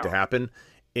expect to happen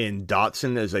in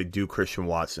Dotson as I do Christian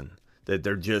Watson. That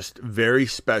they're just very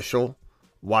special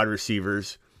wide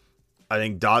receivers. I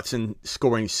think Dotson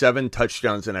scoring 7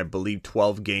 touchdowns in, I believe,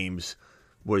 12 games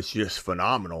was just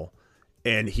phenomenal.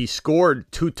 And he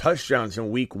scored 2 touchdowns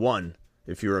in week 1,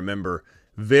 if you remember.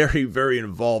 Very, very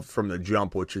involved from the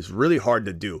jump, which is really hard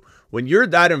to do. When you're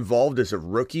that involved as a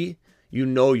rookie,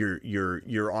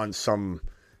 you're on some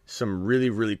really,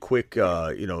 really quick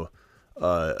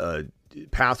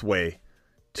pathway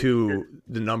to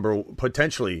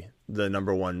potentially the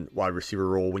number 1 wide receiver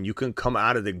role. When you can come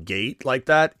out of the gate like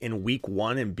that in week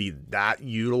 1 and be that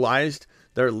utilized,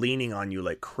 they're leaning on you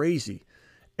like crazy.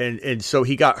 And so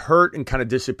he got hurt and kind of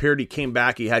disappeared. He came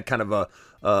back. He had kind of a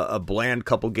bland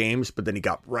couple games, but then he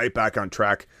got right back on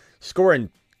track. Scoring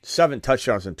 7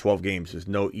 touchdowns in 12 games is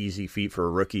no easy feat for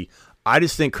a rookie. I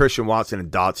just think Christian Watson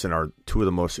and Dotson are 2 of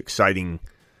the most exciting,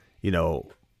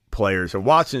 players. And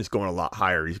Watson's going a lot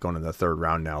higher. He's going in the 3rd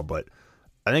round now, but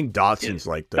I think Dotson's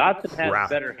like the Dotson has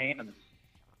better hands.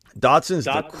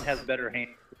 Dotson has better hands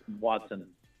than Watson.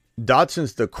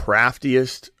 Dotson's the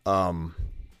craftiest wide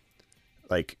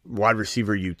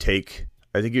receiver you take.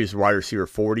 I think he was wide receiver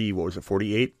 40. What was it,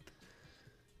 48?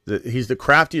 He's the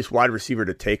craftiest wide receiver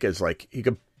to take as he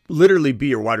could literally be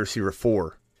your wide receiver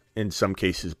 4 in some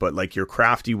cases, but like your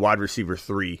crafty wide receiver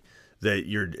 3 that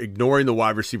you're ignoring the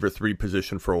wide receiver 3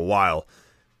 position for a while.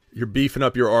 You're beefing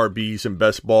up your RBs and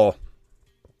best ball.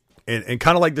 And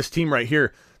kind of like this team right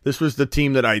here. This was the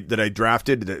team that I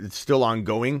drafted that it's still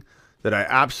ongoing, that I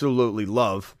absolutely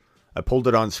love. I pulled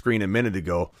it on screen a minute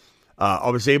ago.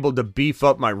 I was able to beef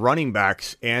up my running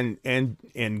backs and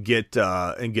get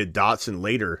Dotson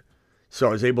later, So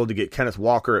I was able to get Kenneth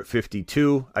Walker at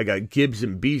 52. I got Gibbs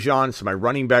and Bijan. So my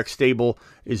running back stable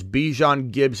is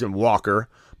Bijan, Gibbs, and Walker.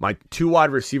 My 2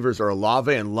 wide receivers are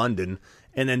Olave and London.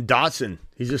 And then Dotson.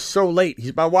 He's just so late.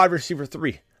 He's my wide receiver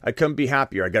 3. I couldn't be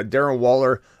happier. I got Darren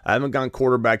Waller. I haven't gone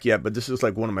quarterback yet, but this is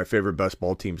like one of my favorite best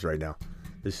ball teams right now.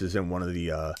 This is in one of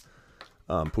the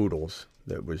Poodles.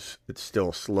 It's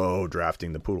still slow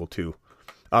drafting the Poodle 2.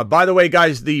 By the way,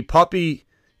 guys, the Puppy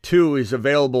 2 is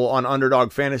available on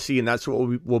Underdog Fantasy, and that's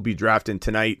what we'll be drafting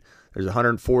tonight. There's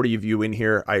 140 of you in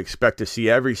here. I expect to see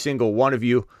every single one of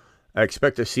you. I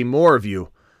expect to see more of you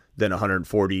than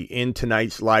 140 in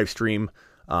tonight's live stream.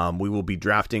 We will be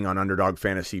drafting on Underdog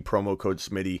Fantasy, promo code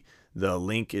Smitty. The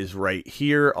link is right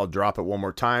here. I'll drop it one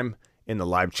more time in the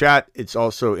live chat. It's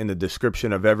also in the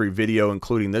description of every video,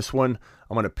 including this one.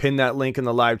 I'm going to pin that link in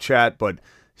the live chat, but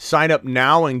sign up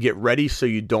now and get ready so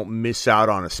you don't miss out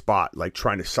on a spot. Like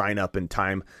trying to sign up in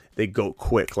time, they go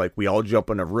quick. Like we all jump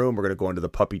in a room. We're going to go into the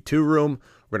Puppy 2 room.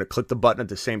 We're going to click the button at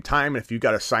the same time. And if you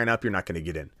got to sign up, you're not going to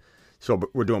get in. So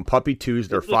we're doing Puppy 2s.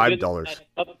 They're $5.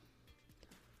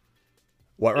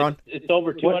 What, Ron? It's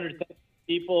over 200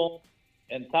 people,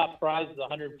 and top prize is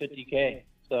 $150K.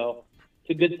 So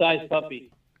it's a good-sized puppy.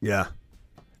 Yeah.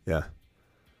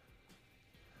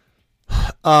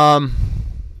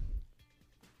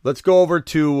 Let's go over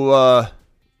to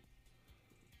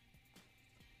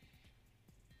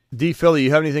D. Philly. You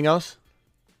have anything else?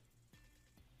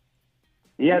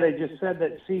 Yeah, they just said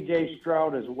that C.J.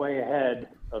 Stroud is way ahead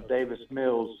of Davis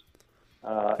Mills in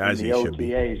the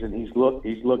OTAs, and he's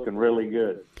looking really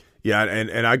good. Yeah,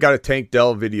 and I got a Tank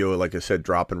Dell video, like I said,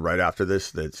 dropping right after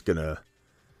this. That's gonna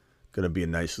be a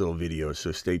nice little video,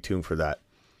 so stay tuned for that.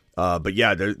 But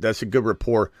yeah, that's a good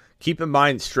rapport. Keep in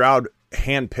mind, Stroud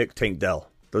handpicked Tank Dell.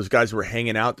 Those guys were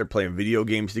hanging out. They're playing video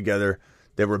games together.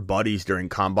 They were buddies during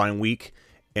Combine Week,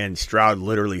 and Stroud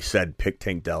literally said, "Pick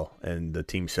Tank Dell," and the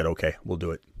team said, "Okay, we'll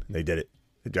do it." And they did it.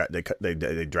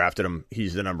 They drafted him.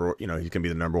 He's the number. He's going to be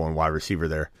the number 1 wide receiver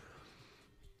there.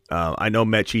 I know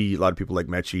Mechie. A lot of people like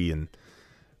Mechie,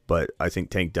 but I think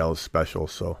Tank Dell is special.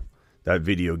 So that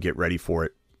video, get ready for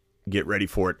it. Get ready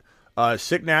for it.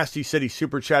 Sick Nasty said he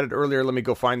super chatted earlier. Let me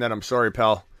go find that. I'm sorry,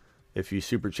 pal, if you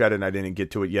super chatted and I didn't get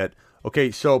to it yet.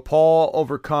 Okay, so Paul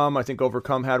Overcome. I think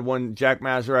Overcome had one. Jack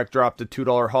Mazarak dropped a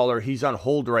 $2 hauler. He's on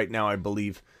hold right now, I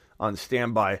believe, on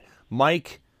standby.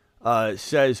 Mike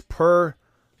says per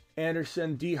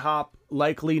Anderson, D-Hop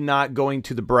likely not going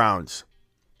to the Browns.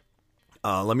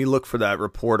 Let me look for that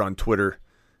report on Twitter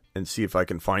and see if I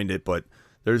can find it. But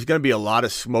there's going to be a lot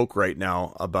of smoke right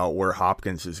now about where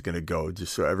Hopkins is going to go,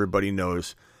 just so everybody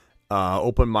knows.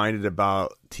 Open-minded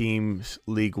about teams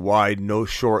league-wide. No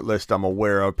short list I'm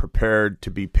aware of. Prepared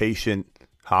to be patient.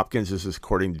 Hopkins, this is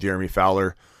according to Jeremy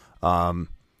Fowler. And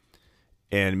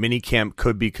minicamp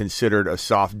could be considered a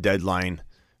soft deadline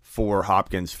for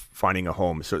Hopkins finding a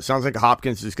home. So it sounds like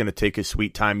Hopkins is going to take his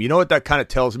sweet time. You know what that kind of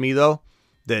tells me, though?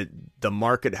 That the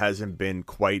market hasn't been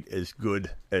quite as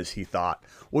good as he thought,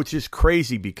 which is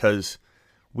crazy because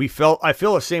I felt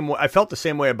the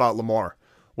same way about Lamar.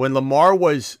 When Lamar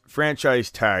was franchise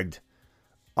tagged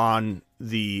on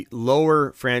the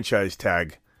lower franchise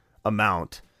tag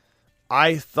amount,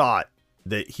 I thought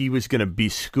that he was going to be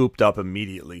scooped up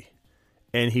immediately,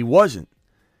 and he wasn't.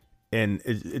 And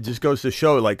it just goes to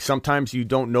show, like, sometimes you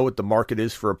don't know what the market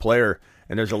is for a player,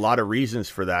 and there's a lot of reasons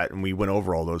for that, and we went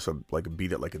over all those, like,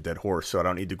 beat it like a dead horse, so I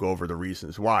don't need to go over the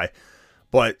reasons why.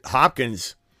 But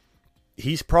Hopkins,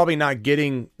 he's probably not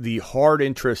getting the hard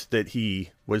interest that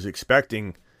he was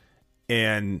expecting,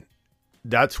 and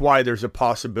that's why there's a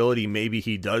possibility maybe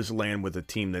he does land with a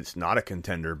team that's not a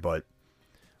contender, but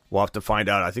we'll have to find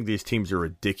out. I think these teams are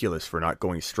ridiculous for not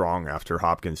going strong after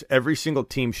Hopkins. Every single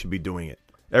team should be doing it.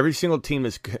 Every single team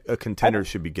that's a contender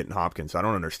should be getting Hopkins. I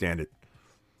don't understand it.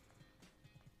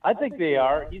 I think they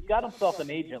are. He's got himself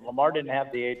an agent. Lamar didn't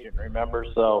have the agent, remember?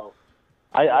 So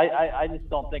I just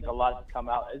don't think a lot has come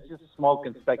out. It's just smoke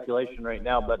and speculation right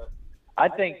now. But I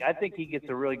think he gets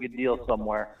a really good deal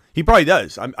somewhere. He probably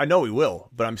does. I know he will.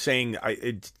 But I'm saying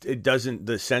it doesn't.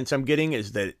 The sense I'm getting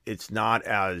is that it's not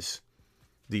as.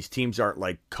 These teams aren't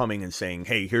like coming and saying,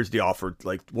 "Hey, here's the offer."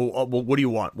 Like, well, what do you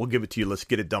want? We'll give it to you. Let's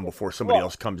get it done before somebody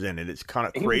else comes in. And it's kind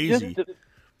of crazy.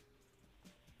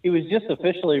 He was just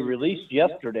officially released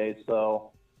yesterday,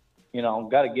 so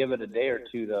got to give it a day or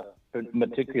two to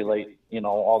matriculate.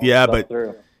 All the stuff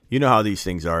through. You know how these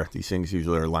things are. These things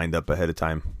usually are lined up ahead of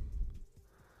time.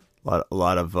 A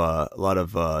lot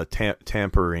of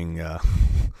tampering.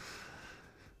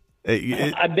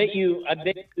 I bet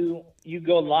you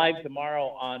go live tomorrow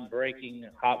on breaking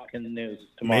Hopkins news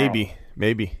tomorrow.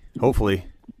 Maybe, hopefully.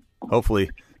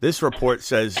 This report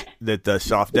says that the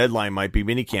soft deadline might be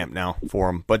minicamp now for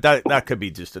him, but that could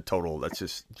be just a total. That's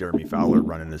just Jeremy Fowler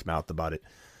running his mouth about it.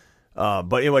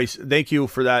 But anyways, thank you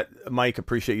for that, Mike.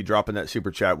 Appreciate you dropping that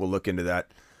super chat. We'll look into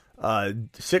that.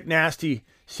 Sick Nasty.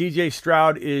 CJ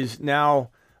Stroud is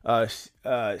now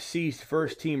ceased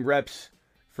first team reps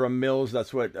from Mills.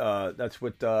 That's what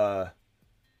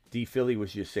D Philly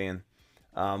was just saying.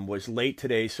 Was late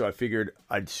today, so I figured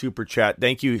I'd super chat.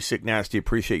 Thank you, Sick Nasty.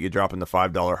 Appreciate you dropping the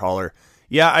 $5 holler.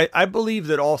 Yeah, I believe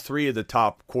that all three of the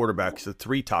top quarterbacks, the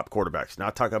three top quarterbacks,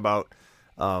 not talking about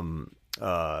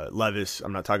Levis,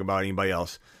 I'm not talking about anybody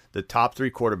else. The top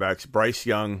three quarterbacks, Bryce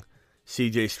Young,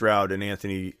 CJ Stroud, and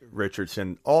Anthony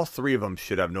Richardson, all three of them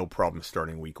should have no problem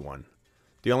starting week 1.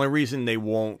 The only reason they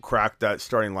won't crack that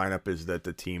starting lineup is that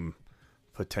the team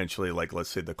potentially, like let's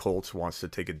say the Colts, wants to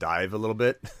take a dive a little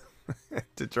bit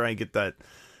to try and get that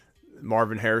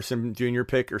Marvin Harrison Jr.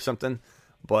 pick or something.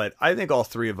 But I think all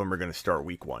three of them are going to start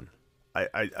week 1.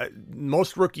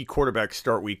 Most rookie quarterbacks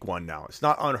start week 1 now. It's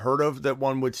not unheard of that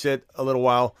one would sit a little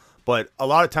while, but a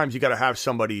lot of times you got to have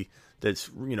somebody that's,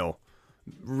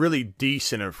 really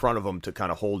decent in front of them to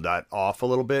kind of hold that off a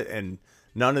little bit. And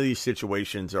none of these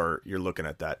situations you're looking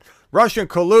at that. Russian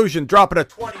collusion dropping a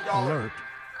 $20 alert.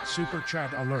 Super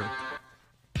chat alert.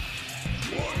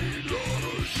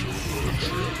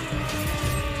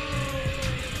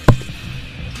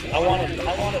 I want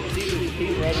to see the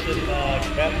team Russian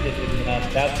captain in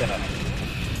that.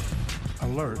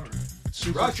 Alert.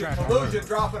 Super Russian chat collusion alert.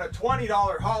 dropping a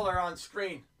 $20 holler on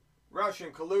screen.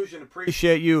 Russian collusion.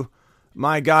 Appreciate you,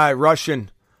 my guy.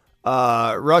 Russian.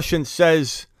 Russian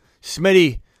says,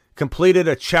 Smitty completed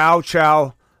a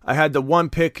chow. I had the one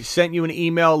pick, sent you an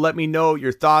email. Let me know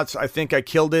your thoughts. I think I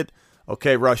killed it.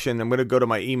 Okay, Russian, I'm going to go to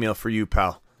my email for you,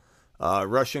 pal.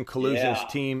 Russian Collusion's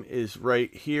team is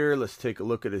right here. Let's take a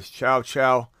look at his chow,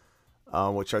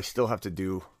 which I still have to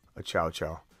do a chow.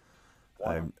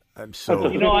 I'm so...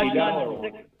 I've done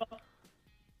 6 of them.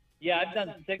 Yeah, I've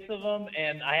done 6 of them,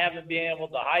 and I haven't been able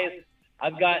to highest.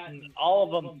 I've gotten all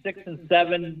of them 6 and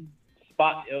 7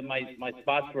 spot. My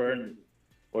spots were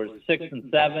 6 and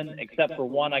 7, except for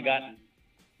one I got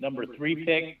number 3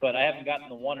 pick, but I haven't gotten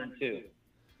the 1 and 2.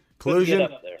 Collusion.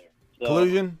 Up there. So,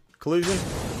 Collusion.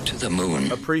 To the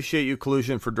moon. Appreciate you,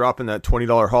 Collusion, for dropping that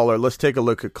 $20 hauler. Let's take a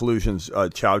look at Collusion's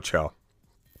chow.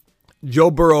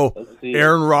 Joe Burrow,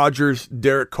 Aaron Rodgers,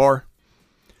 Derek Carr,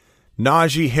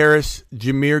 Najee Harris,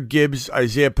 Jahmyr Gibbs,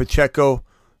 Isaiah Pacheco.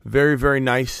 Very, very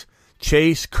nice.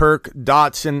 Chase, Kirk,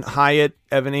 Dotson, Hyatt,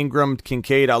 Evan Ingram,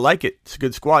 Kincaid. I like it. It's a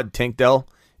good squad. Tank Dell.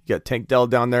 You got Tank Dell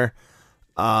down there.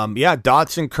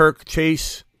 Dotson, Kirk,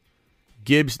 Chase,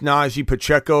 Gibbs, Najee,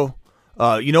 Pacheco.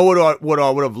 You know what I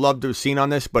would have loved to have seen on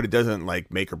this, but it doesn't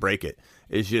make or break it.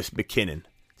 It's just McKinnon.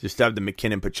 Just have the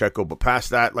McKinnon, Pacheco. But past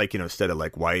that, instead of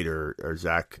White or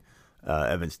Zach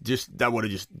Evans, just that would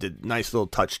have just did nice little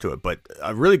touch to it. But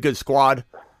a really good squad.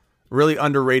 Really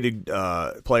underrated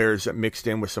players mixed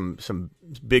in with some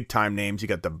big time names. You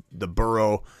got the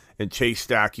Burrow and Chase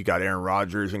stack. You got Aaron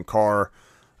Rodgers and Carr.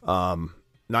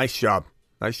 Nice job.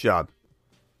 I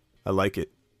like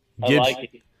it.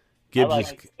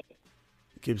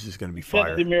 Gibbs is going to be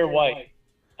fired. Zamir White.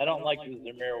 I don't like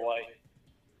Zamir White.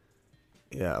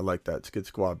 Yeah, I like that. It's a good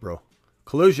squad, bro.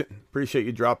 Collusion. Appreciate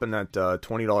you dropping that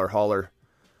 $20 hauler.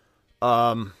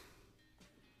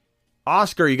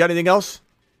 Oscar, you got anything else?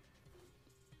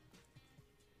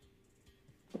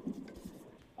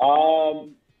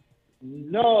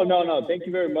 No. Thank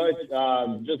you very much.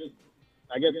 Just,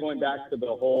 I guess, going back to the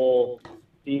whole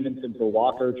Stevenson for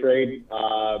Walker trade,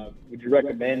 would you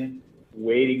recommend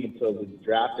waiting until the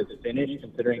draft is finished,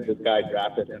 considering this guy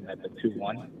drafted him at the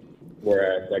 2-1,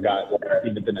 whereas I got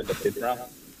Stevenson at the 5th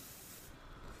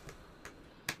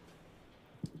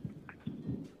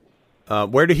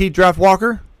round? Where did he draft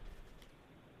Walker?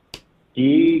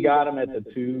 He got him at the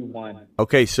 2-1.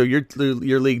 Okay, so your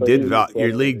league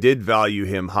did value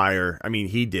him higher. I mean,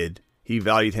 he did. He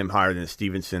valued him higher than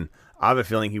Stevenson. I have a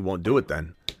feeling he won't do it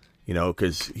then,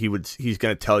 because he's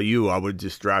going to tell you I would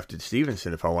just drafted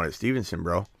Stevenson if I wanted Stevenson,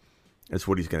 bro. That's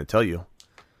what he's going to tell you.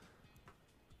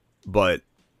 But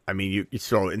I mean,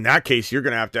 so in that case, you're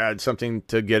going to have to add something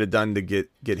to get it done to get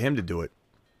him to do it.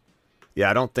 Yeah,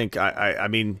 I don't think I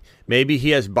mean, maybe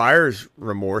he has buyer's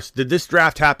remorse. Did this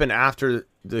draft happen after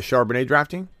the Charbonnet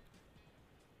drafting?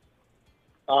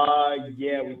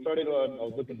 Yeah, we started on. I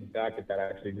was looking back at that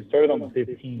actually. We started on the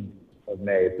 15th of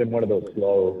May. It's been one of those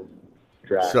slow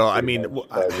drafts. So I mean, we're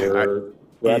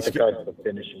at the cusp of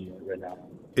finishing right now.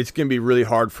 It's going to be really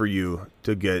hard for you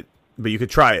to get, but you could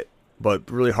try it.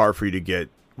 But really hard for you to get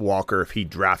Walker if he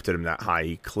drafted him that high.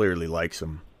 He clearly likes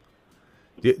him.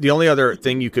 The only other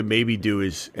thing you could maybe do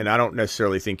is, and I don't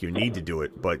necessarily think you need to do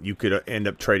it, but you could end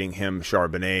up trading him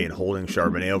Charbonnet and holding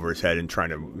Charbonnet over his head and trying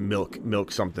to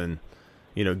milk something,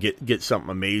 get something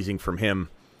amazing from him,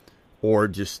 or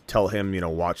just tell him,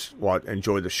 watch,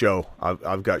 enjoy the show.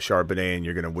 I've got Charbonnet, and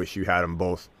you're gonna wish you had them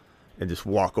both, and just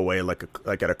walk away like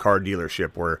at a car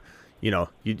dealership where, you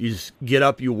just get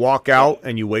up, you walk out,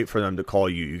 and you wait for them to call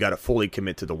you. You got to fully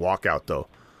commit to the walkout though.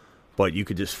 But you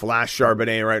could just flash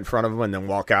Charbonnet right in front of him and then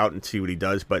walk out and see what he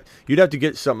does. But you'd have to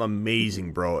get something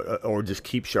amazing, bro, or just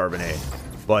keep Charbonnet.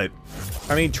 But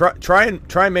I mean, try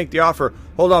and make the offer.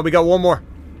 Hold on, we got one more.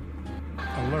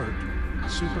 Alert.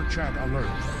 Super chat alert.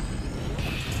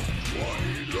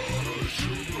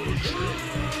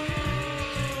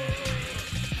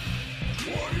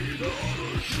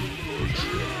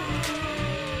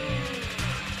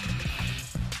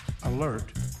 Alert.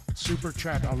 Super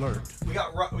chat alert. We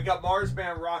got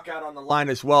Marsman Rockout on the line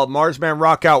as well. Marsman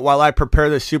Rockout, while I prepare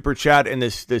this super chat and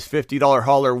this $50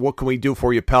 hauler, what can we do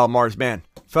for you, pal Marsman?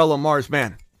 Fellow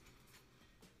Marsman.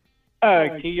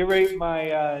 Can you rate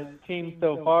my team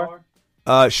so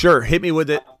far? Sure. Hit me with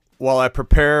it while I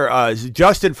prepare.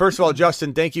 Justin, first of all,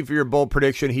 Justin, thank you for your bold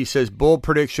prediction. He says bold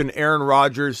prediction, Aaron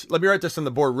Rodgers. Let me write this on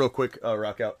the board real quick,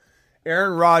 Rockout.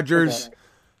 Aaron Rodgers, okay.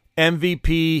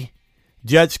 MVP.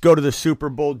 Jets go to the Super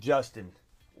Bowl, Justin.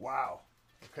 Wow.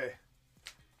 Okay.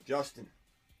 Justin.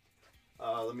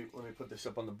 Let me put this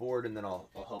up on the board, and then I'll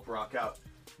help rock out.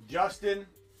 Justin.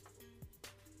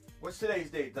 What's today's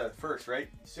date? The 1st, right?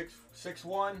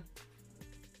 6/1.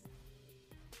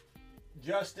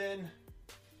 Justin.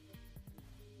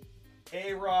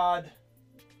 A-Rod.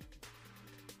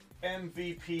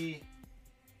 MVP.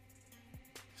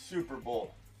 Super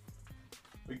Bowl.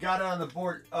 We got it on the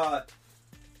board.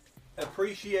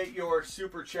 Appreciate your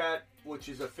super chat, which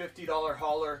is a $50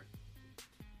 hauler.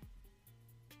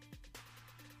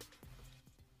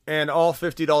 And all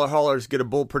 $50 haulers get a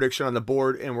bold prediction on the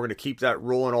board, and we're going to keep that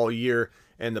rolling all year.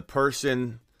 And the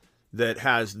person that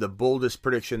has the boldest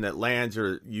prediction that lands,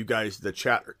 or you guys, the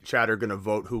chat are going to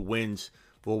vote who wins,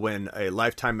 will win a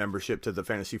lifetime membership to the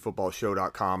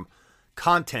fantasyfootballshow.com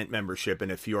content membership.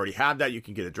 And if you already have that, you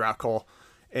can get a draft call.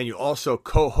 And you also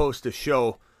co-host a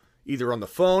show either on the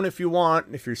phone if you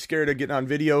want, if you're scared of getting on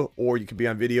video, or you can be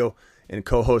on video and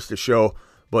co-host the show.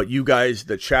 But you guys,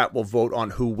 the chat will vote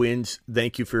on who wins.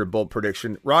 Thank you for your bold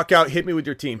prediction. Rock out, hit me with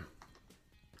your team.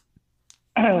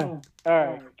 All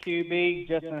right, QB,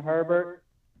 Justin Herbert.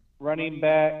 Running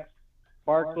back,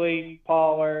 Barkley,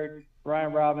 Pollard,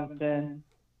 Brian Robinson.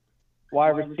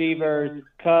 Wide receivers,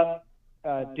 Cup,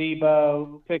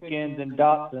 Debo, Pickens, and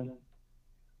Dotson.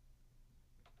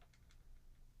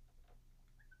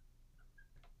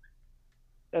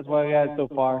 That's what I got so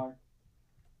far.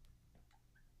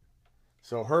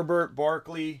 So Herbert,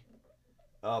 Barkley,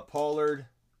 Pollard,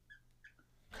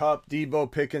 Cup,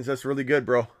 Debo, Pickens. That's really good,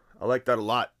 bro. I like that a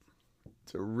lot.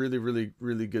 It's a really, really,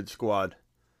 really good squad.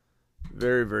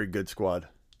 Very, very good squad.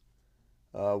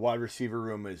 Wide receiver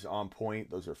room is on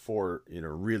point. Those are 4,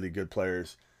 really good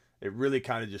players. It really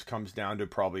kind of just comes down to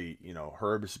probably,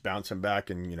 Herb's bouncing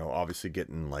back and, obviously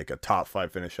getting like a top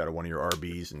 5 finish out of one of your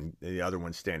RBs, and the other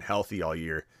one staying healthy all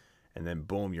year. And then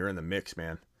boom, you're in the mix,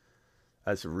 man.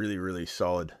 That's really, really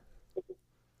solid.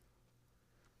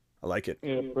 I like it.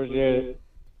 Yeah, appreciate it.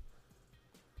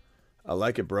 I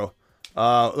like it, bro.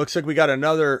 Looks like we got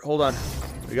another. Hold on.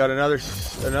 We got another.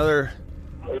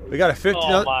 We got a 50.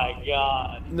 Oh my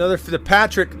God. Another for the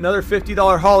Patrick. Another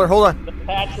 $50 hauler. Hold on. The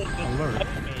Patrick alert.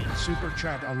 Super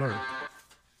chat alert.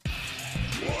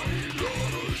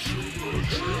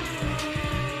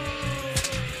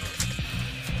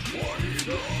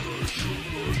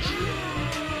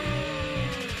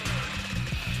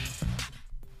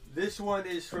 This one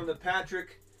is from the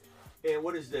Patrick. And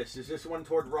what is this? Is this one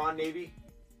toward Ron Navy?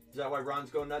 Is that why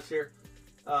Ron's going nuts here?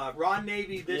 Ron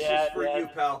Navy, this is for you,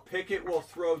 pal. Pickett will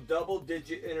throw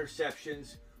double-digit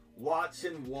interceptions.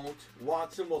 Watson won't.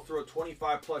 Watson will throw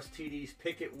 25-plus TDs.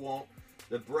 Pickett won't.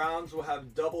 The Browns will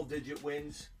have double-digit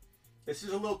wins. This is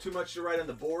a little too much to write on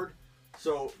the board.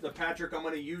 So, the Patrick, I'm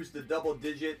going to use the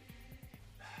double-digit.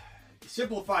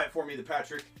 Simplify it for me, the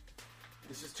Patrick.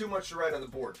 This is too much to write on the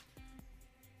board.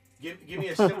 Give me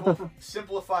a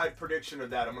simplified prediction of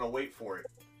that. I'm going to wait for it.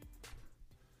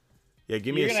 Yeah,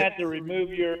 give me. You're gonna have to remove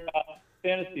your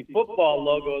fantasy football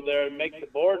logo there and make the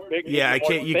board bigger. Yeah, I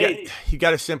can't. You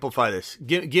got to simplify this.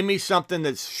 Give me something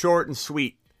that's short and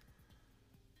sweet.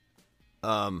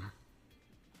 Or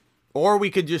we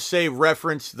could just say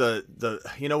reference the.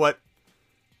 You know what?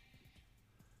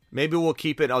 Maybe we'll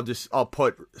keep it. I'll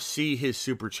put see his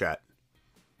super chat,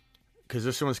 because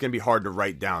this one's gonna be hard to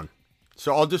write down.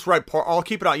 So I'll just write. I'll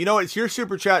keep it on. You know, it's your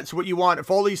super chat. It's what you want.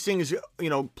 If all these things,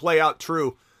 play out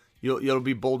true, you'll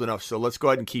be bold enough. So let's go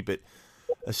ahead and keep it.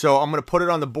 So I'm going to put it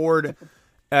on the board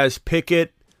as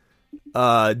Pickett,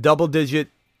 double-digit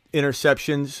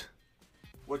interceptions,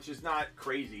 which is not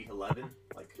crazy. 11,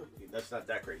 that's not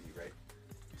that crazy, right?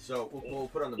 So we'll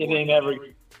put on the board. It ain't ever.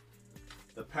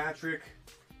 The Patrick.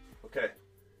 Okay,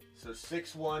 so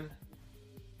 6-1.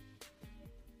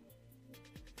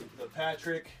 The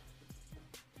Patrick.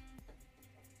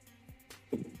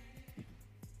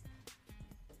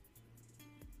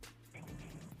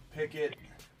 Pickett.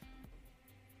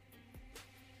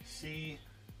 C.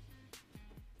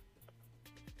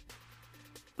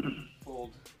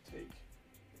 Bold take.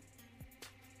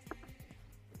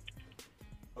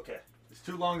 Okay. It's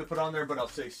too long to put on there, but I'll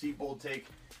say C bold take.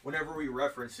 Whenever we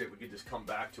reference it, we can just come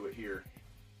back to it here.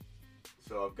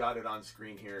 So I've got it on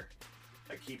screen here.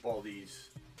 I keep all these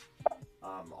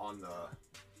I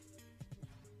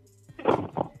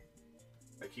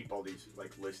keep all these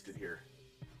listed here.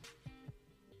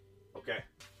 Okay.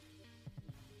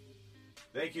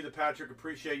 Thank you, the Patrick.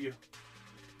 Appreciate you.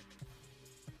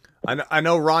 I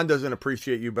know Ron doesn't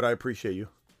appreciate you, but I appreciate you.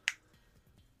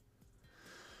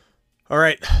 All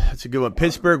right, that's a good one.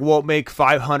 Pittsburgh won't make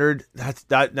 500.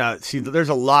 Now, see, there's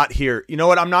a lot here. You know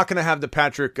what? I'm not going to have the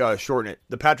Patrick shorten it.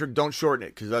 The Patrick, don't shorten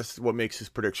it because that's what makes his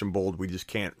prediction bold. We just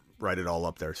can't write it all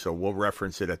up there. So we'll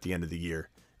reference it at the end of the year.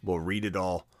 We'll read it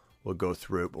all. We'll go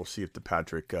through it. We'll see if the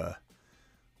Patrick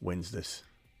wins this.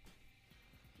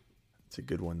 It's a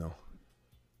good one, though.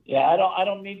 Yeah, I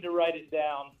don't need to write it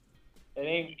down. It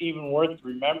ain't even worth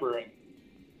remembering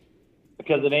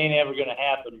because it ain't ever going to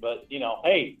happen. But,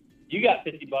 hey, you got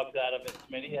 $50 out of it,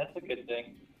 Smitty. That's a good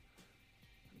thing.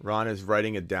 Ron is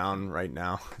writing it down right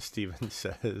now, Steven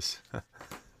says.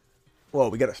 Whoa,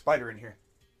 we got a spider in here.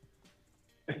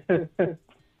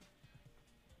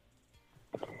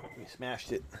 We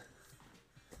smashed it.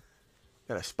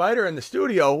 Got a spider in the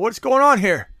studio. What's going on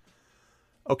here?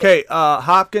 Okay,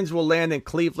 Hopkins will land in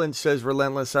Cleveland, says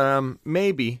Relentless.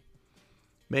 Maybe.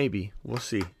 We'll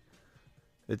see.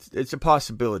 It's a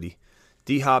possibility.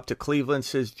 D-Hop to Cleveland,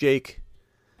 says Jake.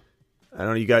 I don't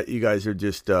know, you guys are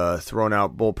just throwing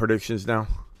out bold predictions now.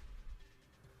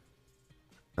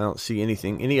 I don't see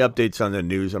anything. Any updates on the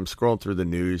news? I'm scrolling through the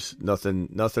news. Nothing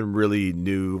really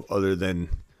new other than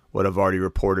what I've already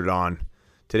reported on.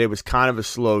 Today was kind of a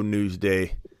slow news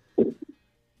day.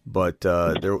 But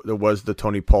there was the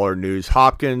Tony Pollard news.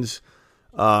 Hopkins,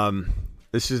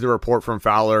 this is the report from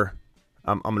Fowler.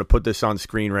 I'm going to put this on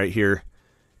screen right here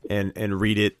and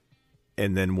read it,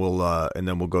 and then we'll go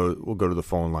to the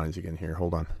phone lines again here.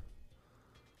 Hold on.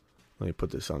 Let me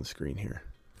put this on screen here.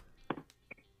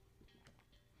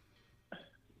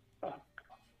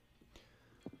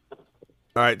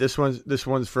 All right, this one's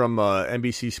from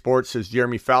NBC Sports. Says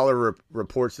Jeremy Fowler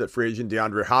reports that free agent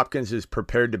DeAndre Hopkins is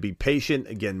prepared to be patient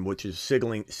again, which is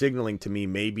signaling to me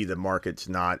maybe the market's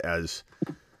not as.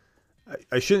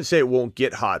 I shouldn't say it won't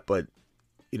get hot, but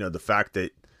the fact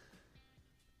that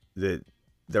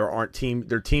there are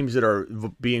teams that are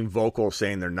being vocal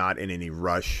saying they're not in any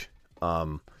rush.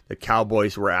 The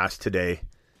Cowboys were asked today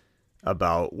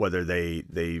about whether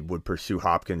they would pursue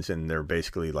Hopkins, and they're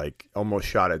basically almost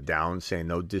shot it down, saying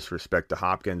no disrespect to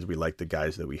Hopkins. We like the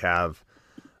guys that we have.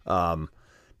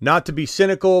 Not to be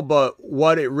cynical, but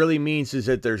what it really means is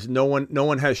that there's no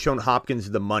one has shown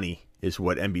Hopkins the money, is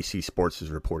what NBC Sports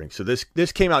is reporting. So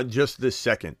this came out just this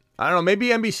second. I don't know, maybe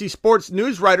NBC Sports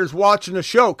news writers watching the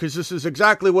show, because this is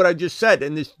exactly what I just said,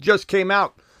 and this just came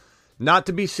out. Not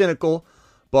to be cynical,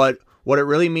 but what it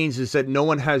really means is that no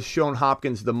one has shown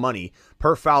Hopkins the money.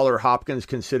 Per Fowler, Hopkins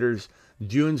considers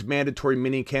June's mandatory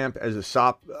minicamp as a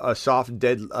soft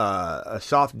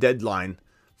deadline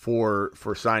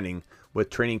for signing, with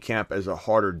training camp as a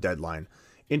harder deadline.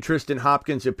 Interest in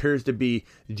Hopkins appears to be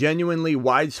genuinely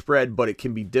widespread, but it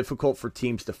can be difficult for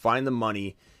teams to find the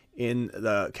money in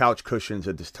the couch cushions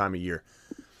at this time of year.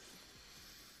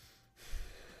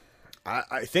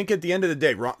 I think at the end of the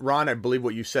day, Ron, I believe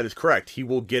what you said is correct. He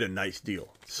will get a nice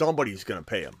deal. Somebody's going to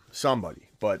pay him. Somebody.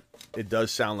 But it does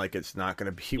sound like it's not going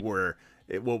to be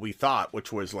what we thought,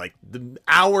 which was the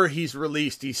hour he's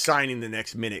released, he's signing the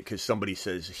next minute because somebody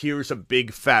says, here's a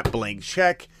big fat blank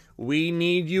check. We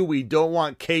need you. We don't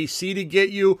want KC to get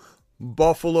you.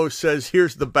 Buffalo says,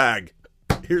 here's the bag.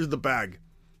 Here's the bag.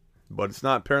 But it's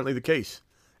not apparently the case.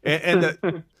 And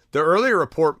the earlier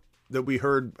report that we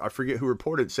heard, I forget who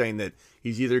reported, saying that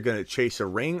he's either going to chase a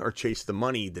ring or chase the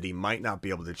money, that he might not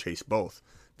be able to chase both.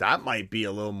 That might be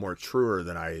a little more truer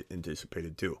than I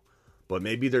anticipated too. But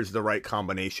maybe there's the right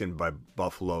combination by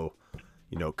Buffalo,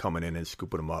 coming in and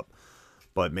scooping him up.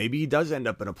 But maybe he does end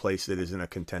up in a place that isn't a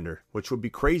contender, which would be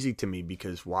crazy to me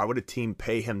because why would a team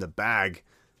pay him the bag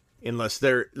unless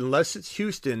it's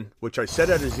Houston, which I said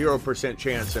had a 0%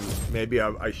 chance, and maybe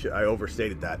I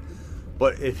overstated that.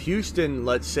 But if Houston,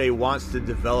 let's say, wants to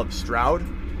develop Stroud,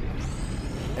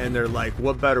 and they're like,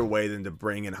 what better way than to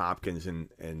bring in Hopkins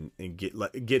and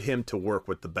get him to work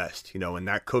with the best, and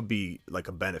that could be like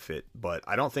a benefit. But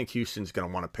I don't think Houston's going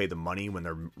to want to pay the money when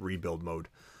they're rebuild mode.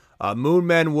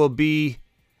 Moonmen will be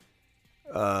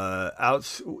the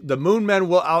Moonmen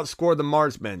will outscore the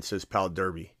Marsmen, says Pal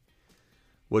Derby,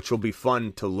 which will be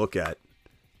fun to look at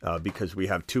because we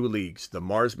have two leagues, the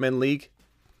Marsmen League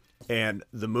and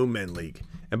the Moonmen League.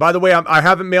 And by the way, I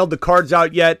haven't mailed the cards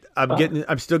out yet.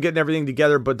 I'm still getting everything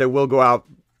together, but they will go out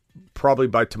probably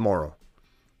by tomorrow.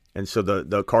 And so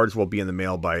the cards will be in the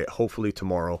mail by hopefully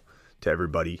tomorrow to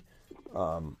everybody.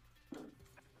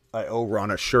 I owe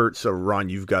Ron a shirt, so Ron,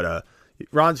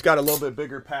 Ron's got a little bit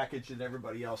bigger package than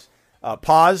everybody else.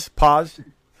 Pause.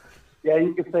 Yeah,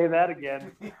 you can say that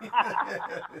again.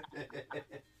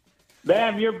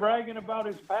 Damn, you're bragging about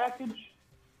his package?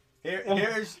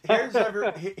 Here's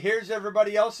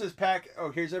everybody else's pack.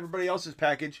 Oh, here's everybody else's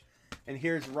package, and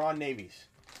here's Ron Navy's.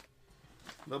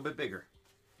 A little bit bigger.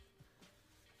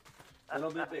 A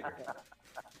little bit bigger.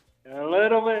 A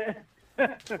little bit.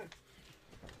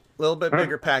 Little bit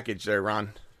bigger package there,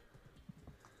 Ron.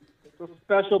 It's a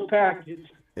special package.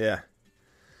 Yeah.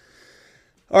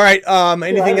 All right.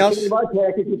 Anything else? My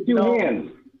package with two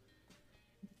hands.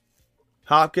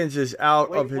 Hopkins is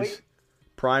out of his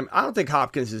prime. I don't think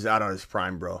Hopkins is out on his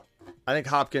prime, bro. I think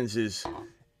Hopkins is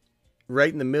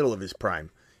right in the middle of his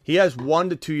prime. He has 1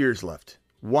 to 2 years left.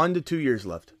 1 to 2 years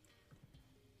left.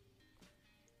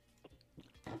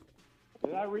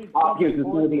 Did I read Hopkins is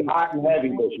going to be hot and heavy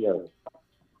this year.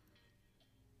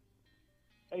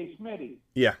 Hey, Smitty.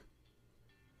 Yeah.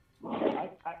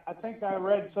 I think I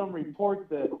read some report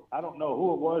that, I don't know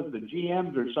who it was, the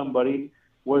GMs or somebody,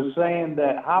 was saying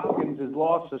that Hopkins has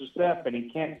lost a step and he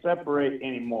can't separate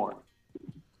anymore.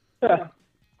 I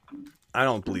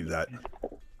don't believe that.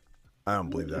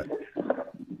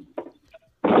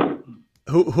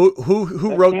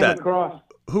 Who wrote that?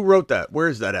 Who wrote that? Where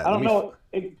is that at? I don't know.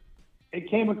 It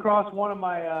came across one of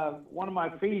my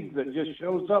feeds that just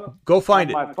shows up. Go find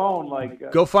it. On my phone,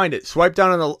 go find it. Swipe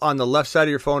down on the left side of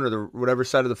your phone or the whatever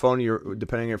side of the phone you're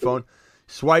depending on your phone.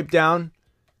 Swipe down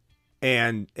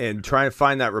and try and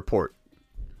find that report.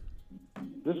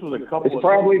 This was a couple. It's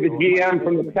probably the GM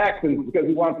from the Texans because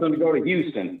he wants them to go to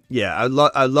Houston. Yeah,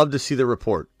 I'd love to see the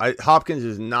report. Hopkins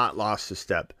has not lost a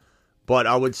step, but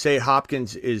I would say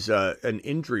Hopkins is an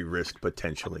injury risk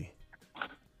potentially.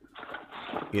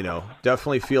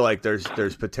 Definitely feel like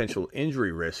there's potential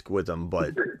injury risk with him,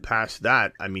 but past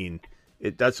that, I mean,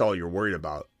 that's all you're worried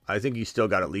about. I think he's still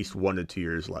got at least 1 to 2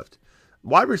 years left.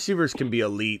 Wide receivers can be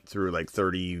elite through like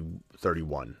 30,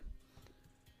 31.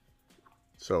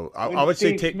 So I would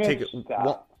say take it.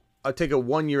 I'll take it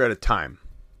 1 year at a time.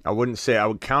 I wouldn't say I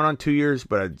would count on 2 years,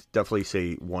 but I'd definitely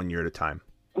say 1 year at a time.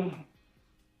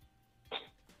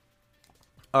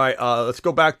 All right, let's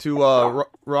go back to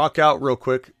Rock Out real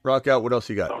quick. Rock Out, what else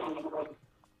you got?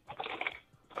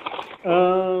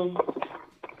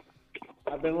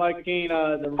 I've been liking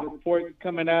the report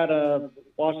coming out of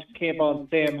Washington camp on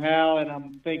Sam Howell, and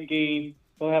I'm thinking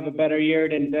we'll have a better year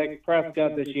than Dak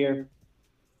Prescott this year.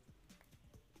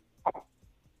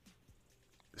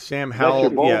 Sam Howell,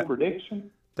 that's your bold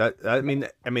prediction? I mean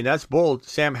that's bold.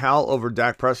 Sam Howell over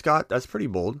Dak Prescott, that's pretty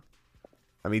bold.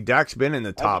 I mean, Dak's been in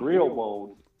the top. That's real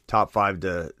bold. Top 5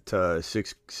 to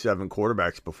 6, 7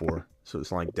 quarterbacks before, so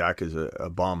it's not like Dak is a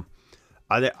bum.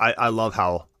 I love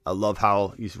Howell. I love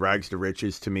Howell. He's rags to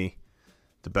riches to me,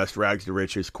 the best rags to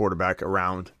riches quarterback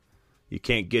around. You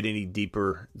can't get any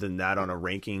deeper than that on a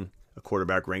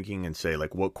quarterback ranking, and say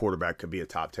like what quarterback could be a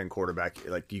top 10 quarterback.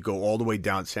 Like you go all the way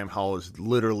down. Sam Howell is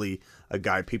literally a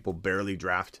guy people barely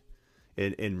draft.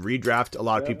 In redraft, a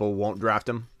lot of people won't draft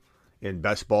him. In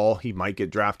best ball, he might get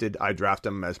drafted. I draft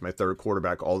him as my third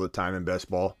quarterback all the time in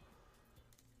best ball.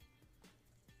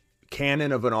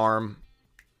 Cannon of an arm.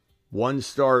 One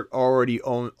start already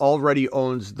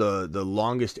owns the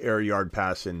longest air yard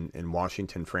pass in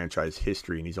Washington franchise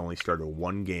history, and he's only started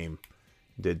 1 game.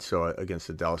 Did so against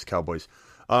the Dallas Cowboys.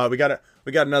 We got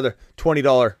another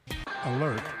 $20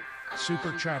 alert.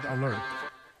 Super chat alert.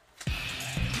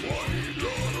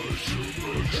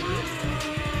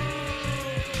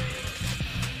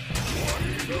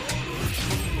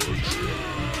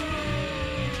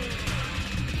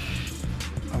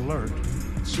 Alert.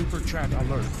 Super chat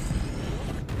alert.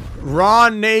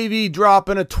 Ron Navy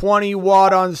dropping a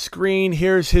 20-watt on screen.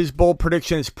 Here's his bold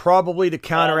prediction. It's probably to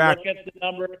counteract. Look at the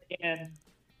number again.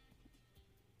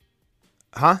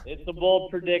 Huh? It's a bold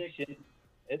prediction.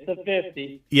 It's a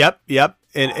 50. Yep. And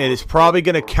it's probably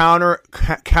going to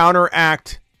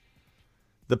counteract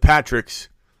the Patricks.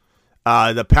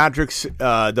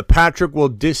 The Patrick will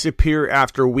disappear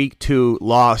after week 2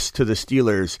 loss to the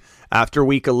Steelers. After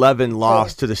week 11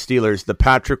 loss to the Steelers, the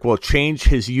Patrick will change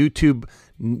his YouTube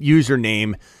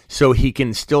username so he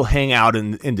can still hang out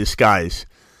in disguise.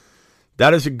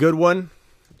 That is a good one.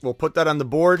 We'll put that on the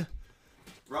board.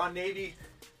 Ron Navy,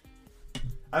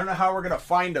 I don't know how we're going to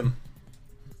find him.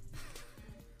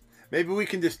 Maybe we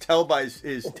can just tell by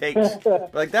his takes.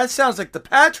 Like, that sounds like the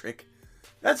Patrick.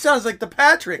 That's I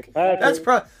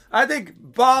think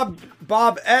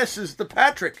Bob S is the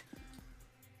Patrick.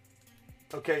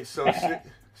 Okay, so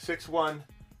 6-1,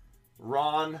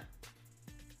 Ron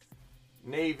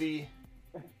Navy,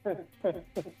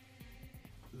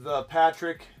 the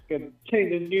Patrick. Could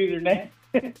change his username.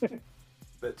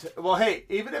 Well, hey,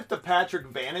 even if the Patrick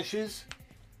vanishes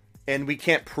and we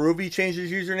can't prove he changed his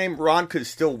username, Ron could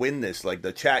still win this. Like,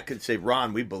 the chat could say,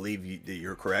 Ron, we believe that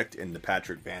you're correct, and the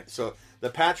Patrick vanished. So the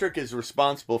Patrick is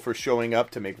responsible for showing up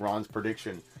to make Ron's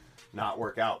prediction not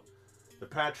work out. The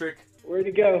Patrick, where'd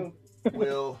he go?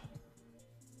 will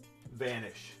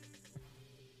vanish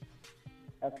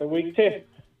after week 2.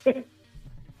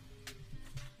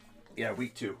 Yeah,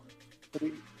 week 2.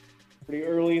 Pretty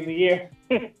early in the year.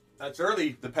 That's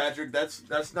early. The Patrick.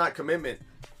 That's not commitment.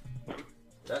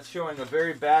 That's showing a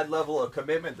very bad level of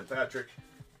commitment to Patrick.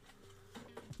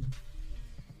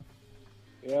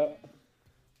 Yeah.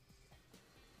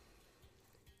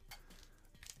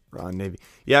 Ron Navy.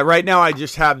 Yeah, right now I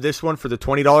just have this one for the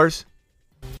 $20.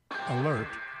 Alert.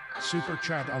 Super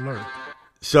chat alert.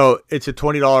 So it's a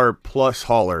 $20 plus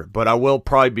hauler, but I will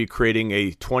probably be creating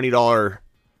a $20,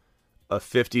 a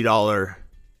 $50,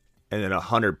 and then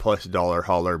 $100+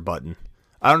 hauler button.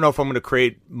 I don't know if I'm going to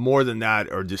create more than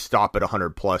that or just stop at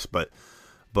 100 plus, but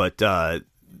they'll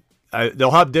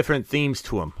have different themes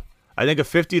to them. I think a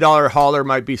 $50 hauler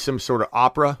might be some sort of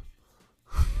opera.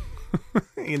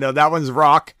 That one's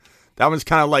rock. That one's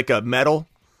kind of like a metal,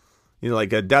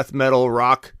 like a death metal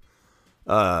rock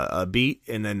a beat,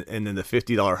 and then the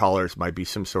 $50 haulers might be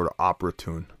some sort of opera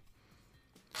tune.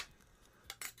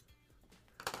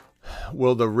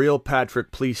 Will the real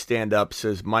Patrick please stand up?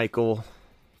 Says Michael.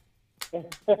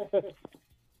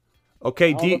 Okay,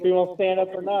 I don't know if you want to stand up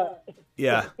or not.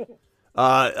 Yeah.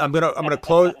 I'm gonna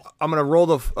close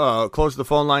the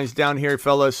phone lines down here,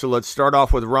 fellas. So let's start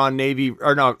off with Ron Navy.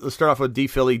 Let's start off with D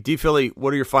Philly. D Philly,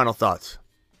 what are your final thoughts?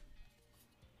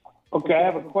 Okay, I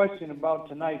have a question about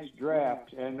tonight's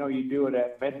draft. I know you do it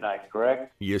at midnight,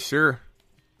 correct? Yes, sir.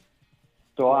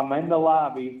 So I'm in the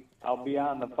lobby. I'll be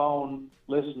on the phone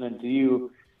listening to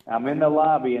you. I'm in the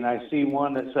lobby, and I see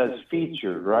one that says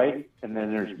featured, right? And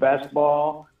then there's best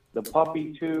ball, the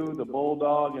puppy 2, the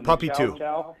bulldog, and puppy the 2.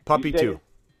 chow. Puppy 2.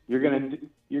 You're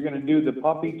gonna do the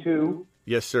puppy 2.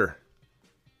 Yes, sir.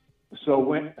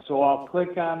 So I'll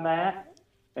click on that,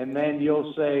 and then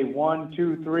you'll say 1,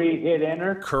 2, 3, hit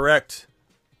enter. Correct.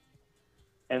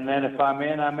 And then if I'm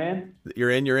in, I'm in.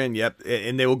 You're in. Yep.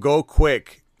 And they will go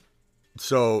quick.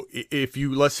 So if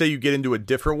let's say you get into a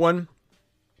different one,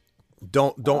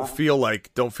 don't feel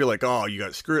like oh, you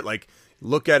got screwed. Like,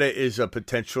 look at it as a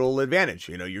potential advantage.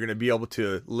 You're going to be able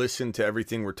to listen to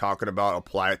everything we're talking about,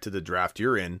 apply it to the draft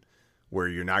you're in, where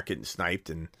you're not getting sniped.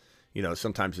 And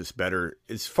sometimes it's better.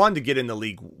 It's fun to get in the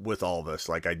league with all of us.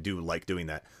 Like, I do like doing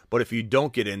that. But if you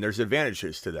don't get in, there's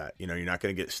advantages to that. You're not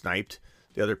going to get sniped.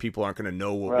 The other people aren't going to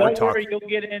know what we're talking. You'll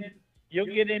get in. You'll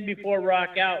get in before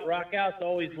Rock Out. Rock Out's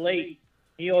always late.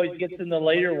 He always gets in the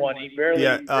later one. He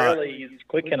barely he's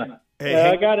quick enough. Hey,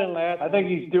 I got in last. I think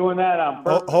he's doing that on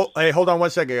purpose. Hold on 1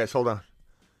 second, guys. Hold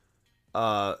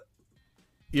on.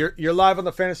 You're live on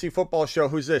the Fantasy Football Show.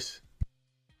 Who's this?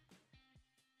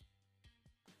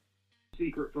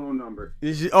 Secret phone number.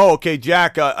 Okay,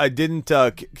 Jack. I didn't.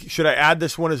 Should I add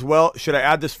this one as well? Should I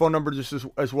add this phone number just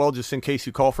as well, just in case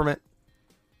you call from it?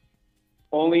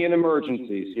 Only in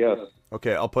emergencies, yes.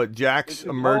 Okay, I'll put Jack's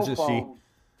emergency.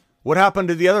 What happened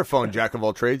to the other phone, Jack of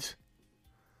all trades?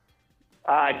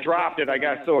 I dropped it. I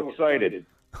got so excited.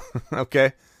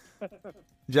 Okay.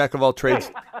 Jack of all trades,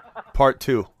 part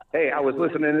 2. Hey, I was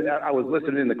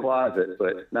listening in the closet,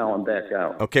 but now I'm back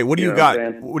out. Okay, what do you got?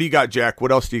 What do you got, Jack?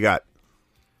 What else do you got?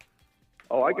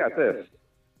 Oh, I got this.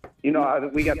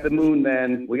 We got the Moon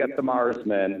Men, we got the Mars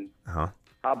Men. Uh-huh.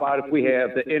 How about if we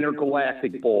have the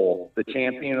Intergalactic Bowl? The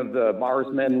champion of the Mars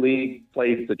Men League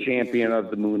plays the champion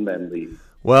of the Moon Men League.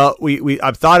 Well,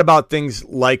 I've thought about things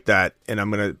like that, and I'm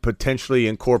going to potentially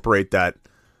incorporate that,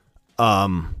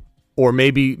 or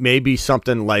maybe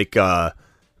something like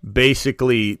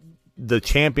basically the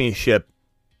championship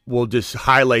will just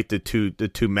highlight the two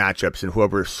matchups, and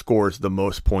whoever scores the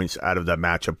most points out of that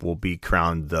matchup will be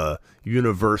crowned the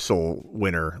universal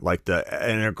winner, like the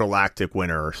intergalactic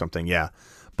winner or something. Yeah.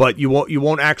 But you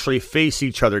won't actually face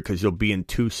each other because you'll be in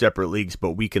two separate leagues.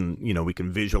 But we can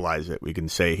visualize it. We can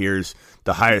say, here's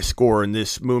the highest score in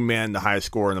this Moon Man, the highest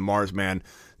score in the Mars Man.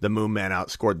 The Moon Man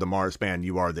outscored the Mars Man.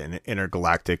 You are the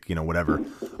intergalactic, whatever.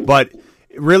 But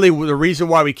really, the reason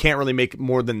why we can't really make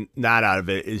more than that out of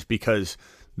it is because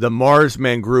the Mars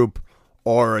Man group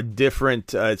are a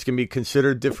different. It's going to be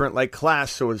considered different, like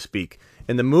class, so to speak.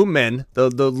 And the Moon Men, the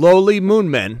lowly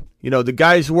Moon Men. The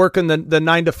guys working the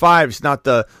 9-to-5s, not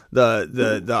the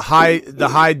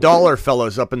high dollar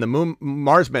fellows up in the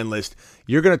Marsman list.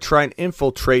 You're going to try and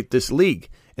infiltrate this league,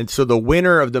 and so the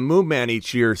winner of the Moon Man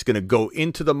each year is going to go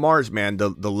into the Marsman.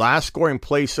 The last scoring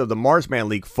place of the Marsman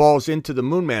League falls into the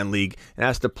Moon Man League and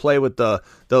has to play with the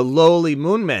lowly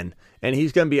Moon Men, and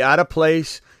he's going to be out of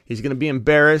place. He's going to be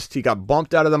embarrassed. He got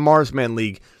bumped out of the Marsman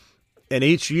League. And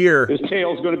each year, his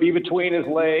tail's going to be between his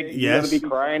legs. Yes. He's going to be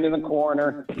crying in the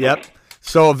corner. Yep.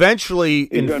 So eventually,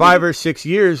 in 5 or 6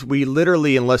 years, we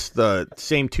literally, unless the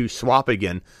same two swap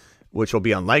again, which will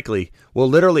be unlikely, we'll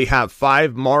literally have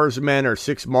 5 Marsmen or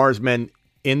 6 Marsmen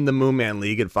in the Moon Man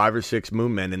League and 5 or 6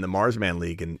 Moon Men in the Marsman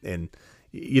League. And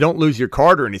you don't lose your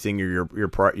card or anything, or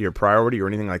your priority or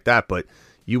anything like that, but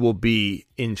you will be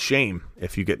in shame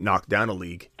if you get knocked down a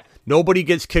league. Nobody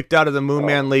gets kicked out of the Moon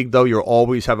Man League, though. You'll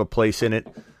always have a place in it,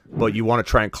 but you want to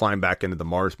try and climb back into the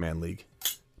Mars Man League.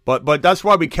 But that's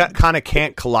why we kind of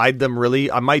can't collide them,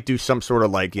 really. I might do some sort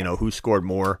of who scored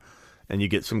more, and you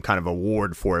get some kind of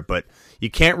award for it. But you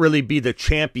can't really be the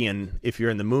champion if you're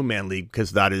in the Moon Man League,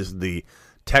 because that is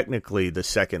technically the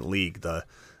second league, the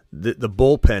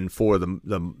bullpen for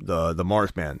the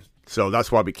Mars Man. So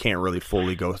that's why we can't really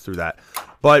fully go through that.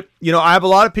 But, I have a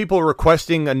lot of people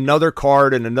requesting another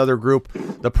card and another group.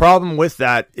 The problem with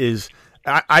that is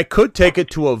I could take it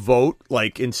to a vote,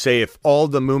 and say if all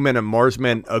the Moon Men and Mars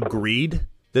Men agreed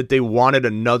that they wanted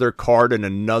another card and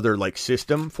another,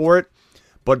 system for it.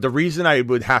 But the reason I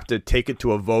would have to take it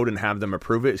to a vote and have them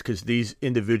approve it is because these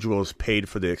individuals paid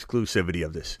for the exclusivity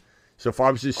of this. So if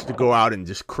I was just to go out and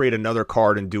just create another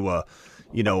card and do a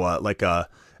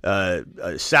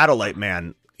Satellite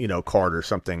Man, card or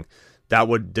something, that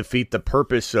would defeat the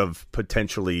purpose of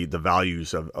potentially the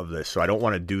values of this. So I don't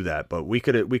want to do that, but we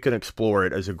could explore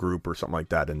it as a group or something like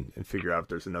that and figure out if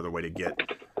there's another way to get.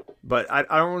 But I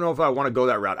don't know if I want to go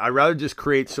that route. I'd rather just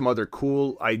create some other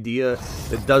cool idea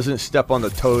that doesn't step on the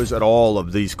toes at all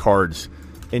of these cards.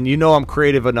 And I'm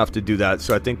creative enough to do that,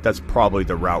 so I think that's probably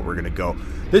the route we're going to go.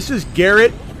 This is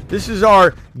Garrett.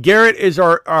 Garrett is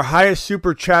our highest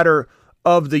super chatter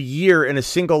of the year in a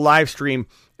single live stream.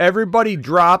 Everybody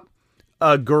drop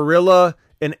a gorilla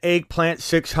and eggplant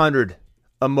 600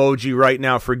 emoji right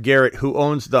now for Garrett, who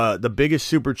owns the biggest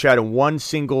super chat in one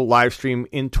single live stream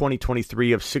in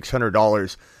 2023 of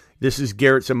 $600. This is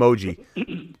Garrett's emoji.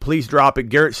 Please drop it.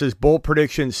 Garrett says, bold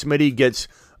prediction, Smitty gets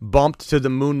bumped to the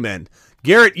Moon Men.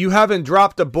 Garrett, you haven't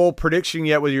dropped a bold prediction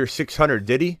yet with your 600,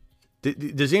 did he?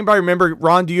 Does anybody remember?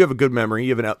 Ron, do you have a good memory?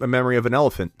 You have a memory of an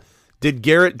elephant. Did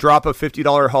Garrett drop a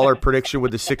 $50 hauler prediction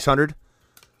with the 600?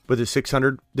 With the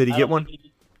 600, did he get one?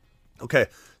 Okay,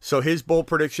 so his bold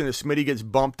prediction is Smitty gets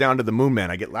bumped down to the Moon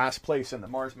Man. I get last place in the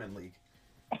Marsman League.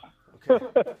 Okay,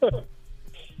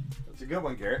 that's a good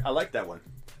one, Garrett. I like that one.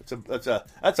 That's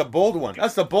a bold one.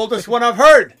 That's the boldest one I've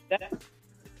heard.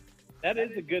 That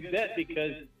is a good bet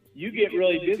because you get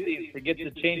really busy and forget to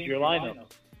change your lineup.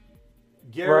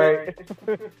 Garrett.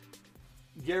 Right.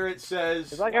 Garrett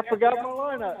says, it's like I forgot my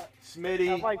lineup.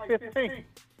 Smitty. I'm like 15.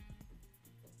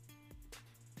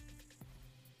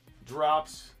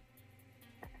 Drops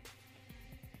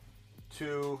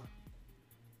to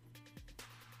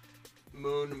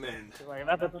Moon Men. Like,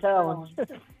 that's a challenge.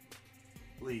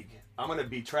 League. I'm going to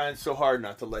be trying so hard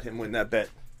not to let him win that bet.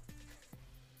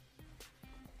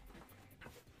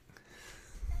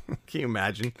 Can you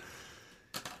imagine?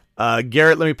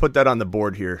 Garrett, let me put that on the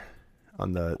board here.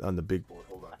 On the big board.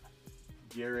 Hold on.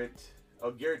 Garrett.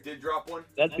 Oh, Garrett did drop one?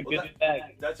 That's a good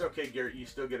bag. That's okay, Garrett. You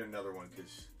still get another one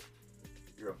because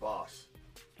you're a boss.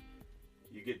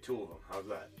 You get 2 of them. How's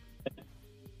that?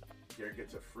 Garrett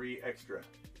gets a free extra.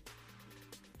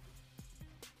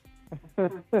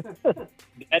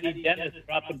 Daddy Dennis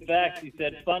dropping facts. He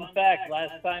said, fun fact,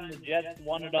 last time the Jets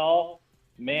won it all,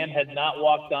 man had not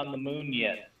walked on the moon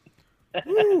yet.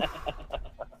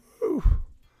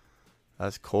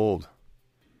 That's cold.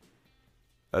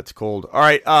 That's cold. All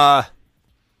right.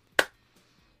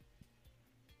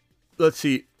 Let's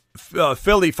see.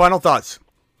 Philly, final thoughts.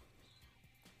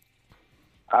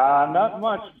 Not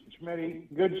much, Schmitty.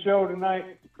 Good show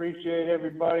tonight. Appreciate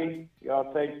everybody.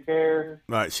 Y'all take care.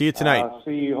 All right. See you tonight.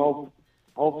 See you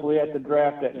hopefully at the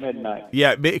draft at midnight.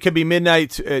 Yeah, it could be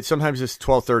midnight. Sometimes it's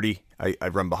 12:30. I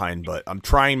run behind, but I'm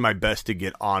trying my best to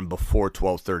get on before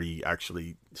 12:30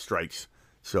 actually strikes.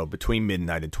 So between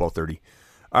midnight and 12:30.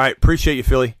 All right. Appreciate you,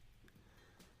 Philly.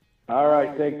 All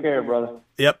right. Take care, brother.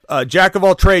 Yep. Jack of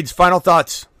all trades. Final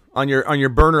thoughts on your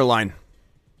burner line.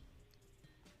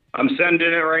 I'm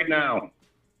sending it right now.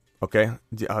 Okay.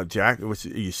 Jack, are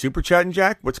you super chatting,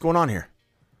 Jack? What's going on here?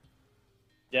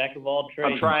 Jack of all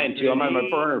trades. I'm trying to. I'm on my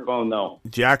burner phone though.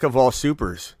 Jack of all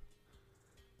supers.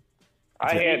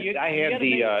 I had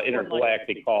the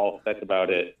intergalactic call. That's about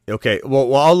it. Okay.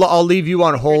 Well, I'll leave you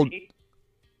on hold.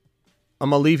 I'm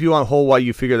gonna leave you on hold while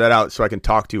you figure that out, so I can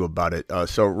talk to you about it.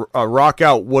 So, rock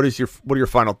out. What are your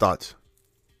final thoughts?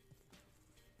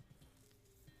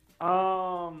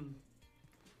 I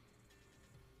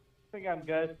think I'm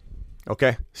good.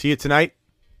 Okay. See you tonight.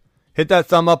 Hit that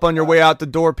thumb up on your way out the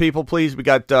door, people. Please. We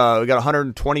got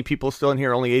 120 people still in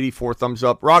here. Only 84 thumbs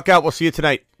up. Rock out. We'll see you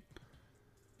tonight.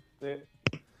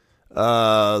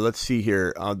 Let's see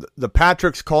here. The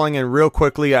Patrick's calling in real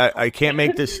quickly. I can't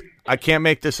make this. I can't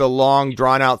make this a long,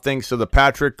 drawn-out thing. So, the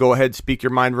Patrick, go ahead, speak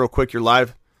your mind real quick. You're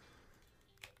live.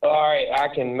 All right, I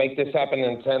can make this happen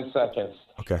in 10 seconds.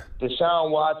 Okay.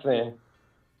 Deshaun Watson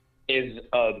is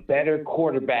a better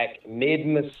quarterback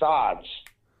mid-massage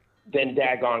than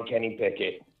daggone Kenny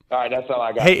Pickett. All right, that's all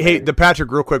I got. Hey, the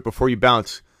Patrick, real quick before you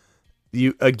bounce.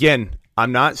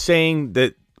 I'm not saying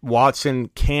that Watson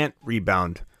can't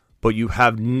rebound, but you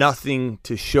have nothing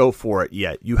to show for it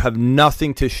yet. He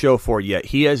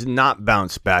has not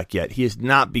bounced back yet. He has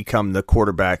not become the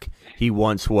quarterback he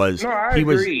once was. No, I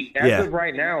agree. As of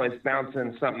right now, it's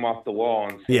bouncing something off the wall.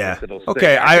 And it'll stick.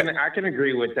 Okay. I can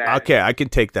agree with that. Okay, I can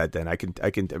take that then. I can.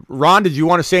 Ron, did you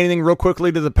want to say anything real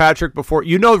quickly to the Patrick before?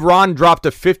 Ron dropped a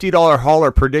 $50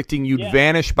 hauler predicting you'd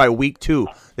vanish by week 2.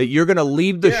 That you're going to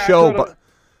leave the show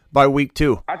by week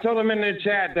 2. I told him in the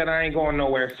chat that I ain't going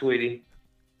nowhere, sweetie.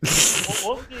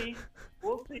 We'll see.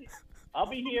 I'll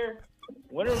be here,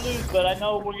 win or lose, but I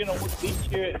know we're going to beat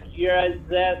your ass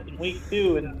in week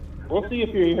 2, and we'll see if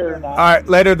you're here or not. All right,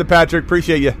 later, the Patrick.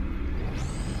 Appreciate you.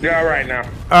 Yeah, all right now.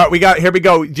 All right, here we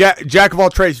go. Jack of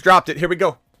all trades dropped it. Here we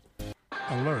go.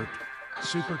 Alert.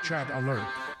 Super chat alert.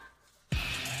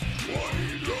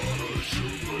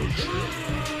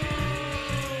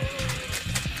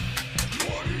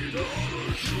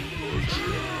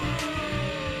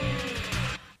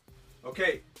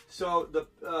 Okay, so the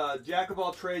Jack of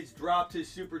all trades dropped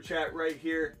his super chat right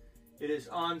here. It is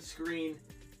on screen.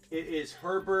 It is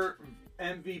Herbert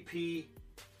MVP.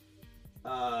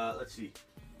 Let's see.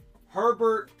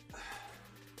 Herbert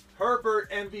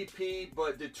MVP,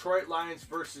 but Detroit Lions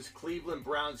versus Cleveland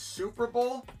Browns Super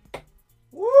Bowl.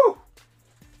 Woo!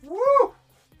 Woo!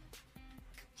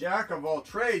 Jack of all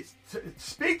trades.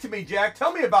 Speak to me, Jack.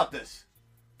 Tell me about this.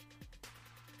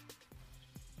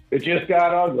 It just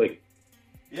got ugly.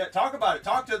 Yeah, talk about it.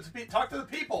 Talk to the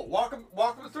people. Walk them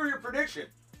through your prediction.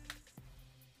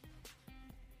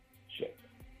 Shit.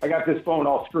 I got this phone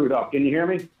all screwed up. Can you hear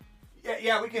me?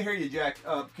 Yeah, we can hear you, Jack.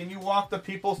 Can you walk the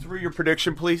people through your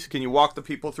prediction, please? Can you walk the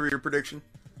people through your prediction?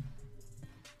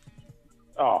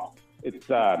 Oh, it's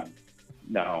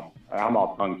no. I'm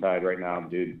all tongue-tied right now,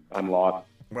 dude. I'm lost.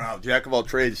 Wow, Jack of all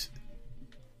trades,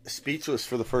 speechless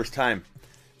for the first time.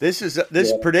 This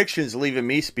prediction is leaving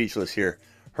me speechless here.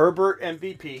 Herbert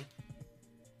MVP.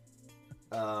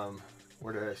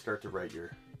 Where did I start to write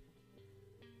your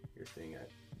thing at?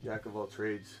 Jack of all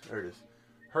trades. There it is.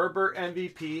 Herbert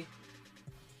MVP.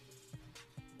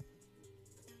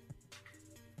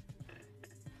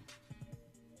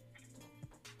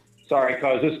 Sorry,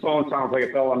 cuz this phone sounds like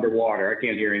it fell underwater. I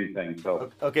can't hear anything.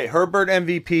 So okay, Herbert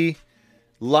MVP.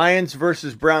 Lions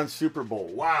versus Browns Super Bowl.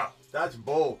 Wow, that's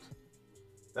bold.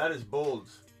 That is bold.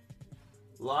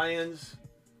 Lions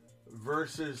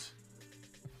versus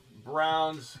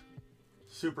Browns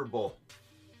Super Bowl.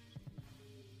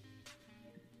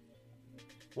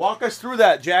 Walk us through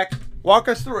that, Jack. Walk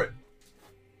us through it.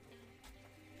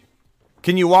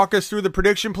 Can you walk us through the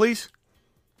prediction, please?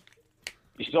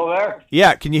 You still there?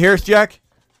 Yeah. Can you hear us, Jack?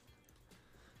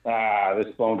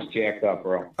 This phone's jacked up,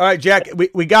 bro. All right, Jack.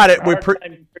 We got it.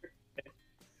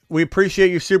 We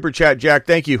appreciate your super chat, Jack.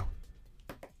 Thank you.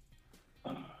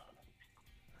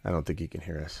 I don't think he can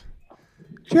hear us.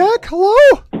 Jack,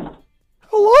 hello?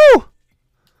 Hello?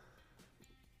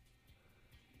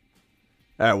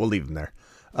 All right, we'll leave him there.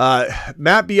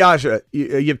 Matt Biaggia,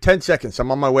 you have 10 seconds.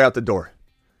 I'm on my way out the door.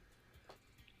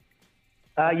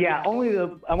 I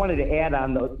wanted to add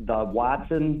on the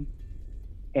Watson,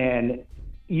 and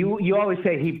you always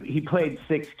say he played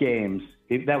 6 games.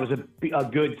 That was a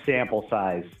good sample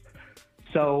size.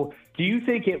 So do you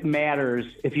think it matters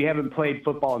if you haven't played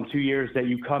football in 2 years that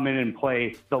you come in and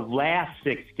play the last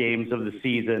 6 games of the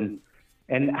season,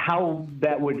 and how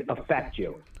that would affect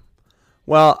you?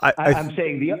 Well, I'm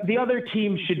saying the other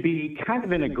team should be kind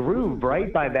of in a groove,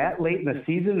 right, by that late in the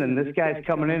season, and this guy's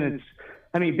coming in.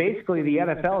 Basically the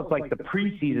NFL is like the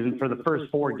preseason for the first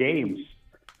 4 games.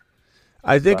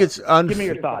 I think give me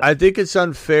your thoughts. I think it's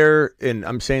unfair, and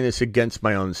I'm saying this against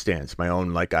my own stance.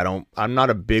 I'm not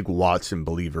a big Watson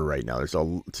believer right now. It's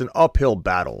an uphill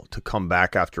battle to come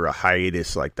back after a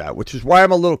hiatus like that, which is why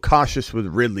I'm a little cautious with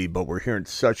Ridley, but we're hearing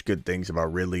such good things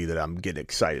about Ridley that I'm getting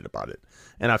excited about it.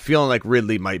 And I'm feeling like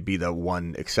Ridley might be the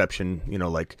one exception,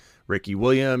 like Ricky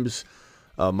Williams,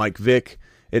 Mike Vick.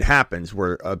 It happens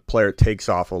where a player takes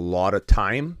off a lot of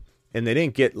time, and they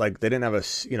didn't have a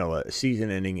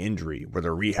season-ending injury where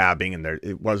they're rehabbing and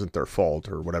it wasn't their fault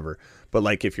or whatever. But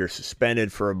like if you're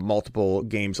suspended for multiple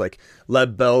games, like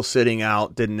Lev Bell sitting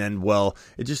out didn't end well.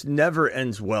 It just never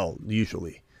ends well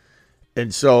usually.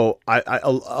 And so I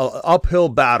uphill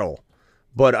battle,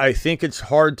 but I think it's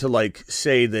hard to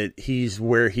say that he's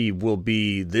where he will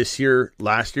be this year.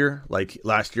 Last year,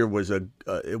 last year was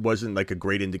it wasn't like a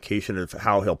great indication of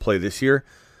how he'll play this year,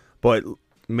 but.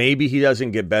 Maybe he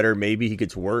doesn't get better. Maybe he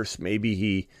gets worse. Maybe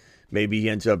he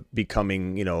ends up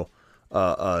becoming,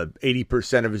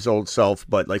 80% of his old self.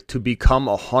 But to become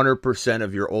 100%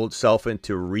 of your old self and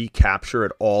to recapture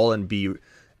it all and be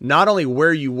not only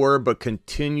where you were, but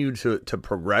continue to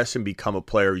progress and become a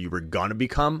player you were gonna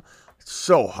become,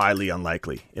 so highly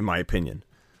unlikely, in my opinion.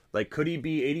 Could he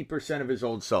be 80% of his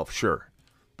old self? Sure.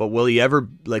 But will he ever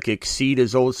exceed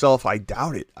his old self? I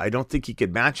doubt it. I don't think he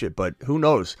could match it. But who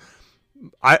knows?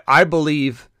 I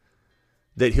believe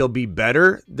that he'll be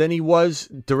better than he was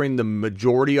during the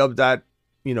majority of that,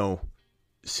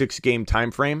 6-game time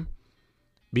frame,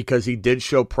 because he did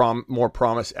show more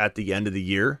promise at the end of the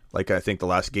year. I think the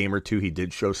last game or two, he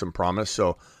did show some promise.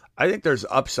 So I think there's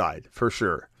upside for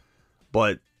sure.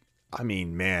 But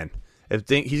man,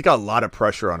 he's got a lot of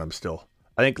pressure on him still.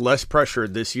 I think less pressure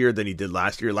this year than he did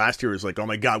last year. Last year was oh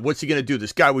my God, what's he going to do?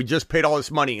 This guy, we just paid all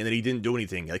this money and then he didn't do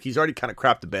anything. He's already kind of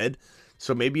crapped the bed.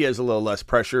 So maybe he has a little less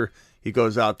pressure. He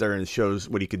goes out there and shows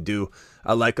what he could do.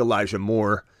 I like Elijah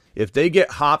Moore. If they get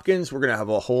Hopkins, we're going to have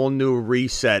a whole new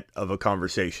reset of a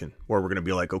conversation where we're going to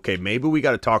be okay, maybe we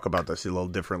got to talk about this a little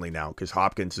differently now because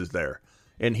Hopkins is there.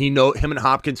 And him and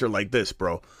Hopkins are like this,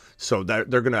 bro. So they're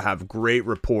going to have great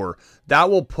rapport.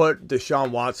 That will put Deshaun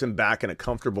Watson back in a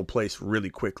comfortable place really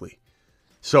quickly.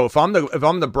 So if I'm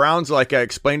the Browns, like I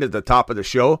explained at the top of the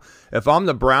show, if I'm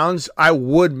the Browns, I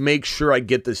would make sure I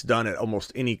get this done at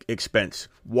almost any expense.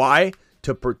 Why?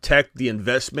 To protect the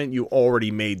investment you already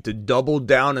made, to double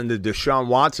down in the Deshaun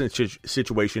Watson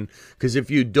situation. Because if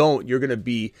you don't, you're going to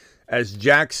be, as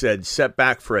Jack said, set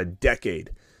back for a decade.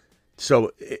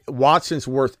 So Watson's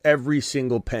worth every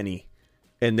single penny,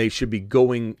 and they should be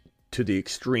going to the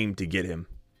extreme to get him.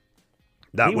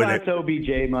 He wants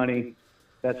OBJ money.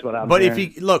 That's what I'm But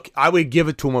hearing. I would give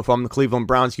it to him if I'm the Cleveland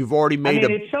Browns. You've already made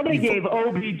if somebody gave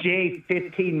OBJ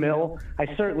 $15 million, I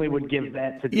certainly would give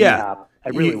that to D-Hop. Yeah,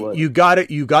 I really would. You got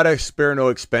to spare no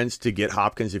expense to get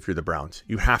Hopkins if you're the Browns.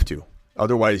 You have to.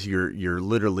 Otherwise, you're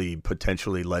literally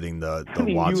potentially letting the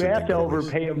Watson. You have to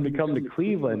overpay him to come to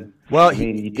Cleveland. Well,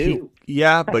 you do.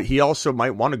 But he also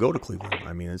might want to go to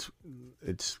Cleveland.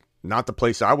 It's not the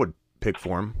place I would pick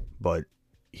for him, but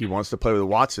he wants to play with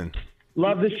Watson.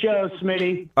 Love the show,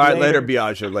 Smitty. All right, later,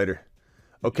 Biaggia, later.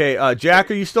 Okay, Jack,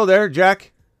 are you still there,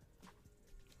 Jack?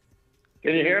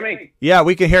 Can you hear me? Yeah,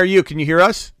 we can hear you. Can you hear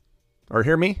us? Or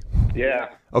hear me? Yeah.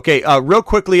 Okay, real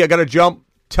quickly, I got to jump.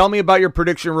 Tell me about your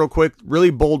prediction real quick. Really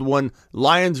bold one.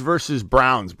 Lions versus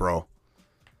Browns, bro.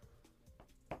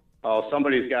 Oh,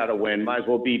 somebody's got to win. Might as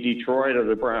well be Detroit or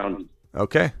the Browns.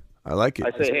 Okay, I like it.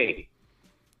 I say,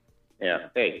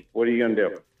 hey, what are you going to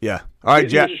do? Yeah. All right,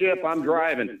 Jack. Ship, I'm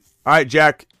driving. All right,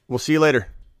 Jack. We'll see you later.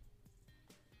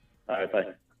 All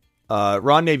right, bye.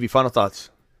 Ron Navy, final thoughts.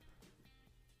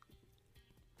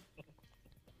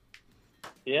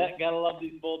 Yeah, gotta love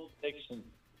these bold predictions.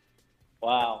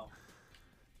 Wow.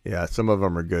 Yeah, some of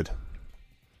them are good.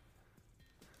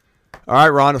 All right,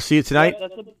 Ron. I'll see you tonight. Yeah,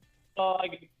 that's all I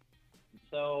get.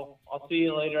 So I'll see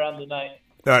you later on tonight.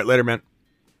 All right, later, man.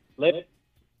 Later.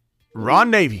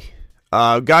 Ron Navy.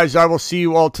 Guys, I will see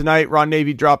you all tonight. Ron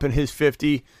Navy dropping his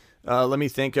 50. Let me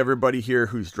thank everybody here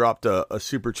who's dropped a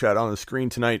super chat on the screen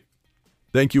tonight.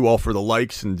 Thank you all for the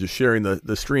likes and just sharing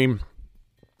the stream.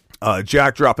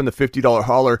 Jack dropping the $50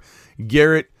 holler.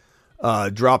 Garrett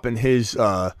dropping his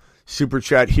super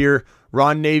chat here.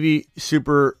 Ron Navy,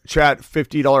 super chat,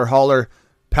 $50 holler.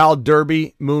 Pal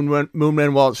Derby,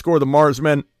 Moonman while it scored the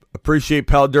Marsmen. Appreciate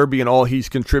Pal Derby and all he's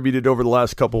contributed over the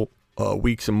last couple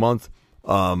weeks and month.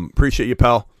 Appreciate you,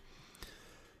 pal.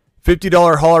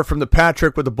 $50 holler from the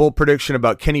Patrick with a bold prediction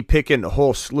about Kenny Pickett and a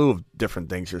whole slew of different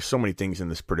things. There's so many things in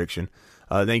this prediction.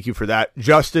 Thank you for that.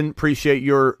 Justin, appreciate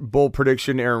your bold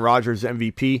prediction. Aaron Rodgers,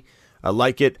 MVP. I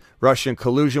like it. Russian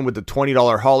Collusion with the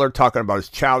 $20 holler, talking about his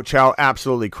chow.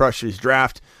 Absolutely crushed his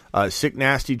draft. Sick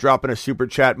Nasty dropping a super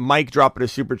chat. Mike dropping a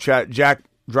super chat. Jack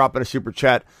dropping a super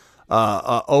chat.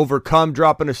 Overcome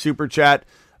dropping a super chat.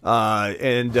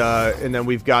 And then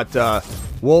we've got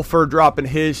Wolfer dropping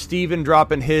his. Steven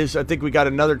dropping his. I think we got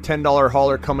another $10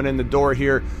 holler coming in the door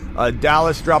here.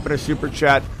 Dallas dropping a super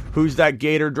chat. Who's That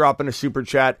Gator dropping a super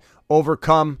chat.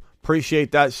 Overcome,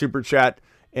 appreciate that super chat.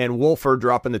 And Wolfer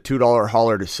dropping the $2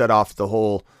 holler to set off the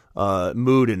whole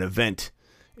mood and event.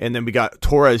 And then we got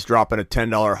Torres dropping a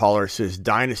 $10 holler, says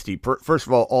Dynasty. First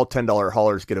of all $10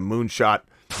 hollers get a moonshot.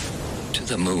 To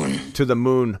the moon. To the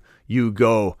moon you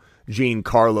go,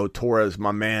 Giancarlo Torres,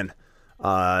 my man.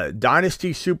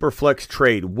 Dynasty Superflex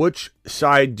trade. Which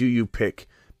side do you pick?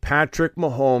 Patrick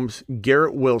Mahomes,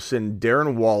 Garrett Wilson,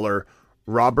 Darren Waller,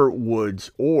 Robert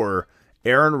Woods, or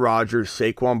Aaron Rodgers,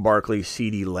 Saquon Barkley,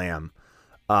 CeeDee Lamb?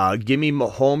 Give me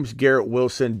Mahomes, Garrett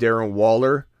Wilson, Darren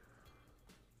Waller.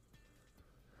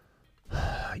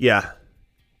 Yeah,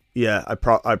 I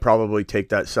probably take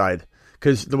that side.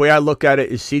 Because the way I look at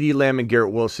it is CeeDee Lamb and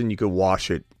Garrett Wilson, you could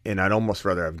wash it. And I'd almost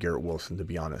rather have Garrett Wilson, to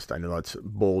be honest. I know that's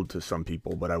bold to some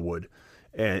people, but I would.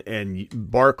 And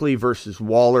Barkley versus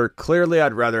Waller. Clearly,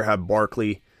 I'd rather have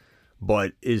Barkley.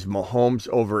 But is Mahomes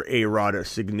over A-Rod a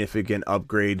significant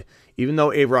upgrade? Even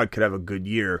though A-Rod could have a good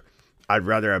year, I'd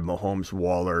rather have Mahomes,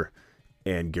 Waller,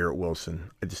 and Garrett Wilson.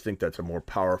 I just think that's a more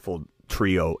powerful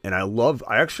trio. And I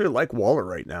actually like Waller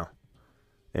right now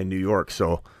in New York.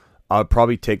 So I'd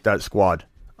probably take that squad.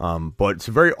 But it's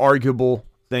a very arguable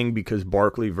thing because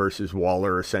Barkley versus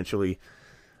Waller, essentially.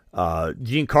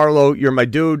 Giancarlo, you're my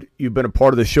dude. You've been a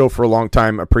part of the show for a long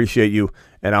time. I appreciate you.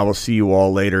 And I will see you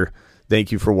all later.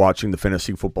 Thank you for watching the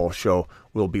Fantasy Football Show.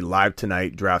 We'll be live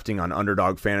tonight drafting on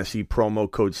Underdog Fantasy.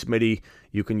 Promo code Smitty.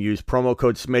 You can use promo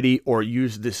code Smitty or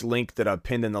use this link that I've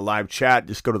pinned in the live chat.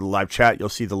 Just go to the live chat. You'll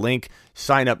see the link.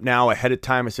 Sign up now ahead of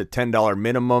time. It's a $10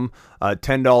 minimum.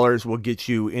 $10 will get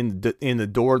you in the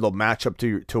door. They'll match up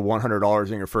to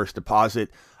 $100 in your first deposit.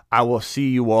 I will see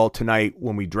you all tonight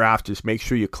when we draft. Just make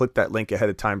sure you click that link ahead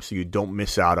of time so you don't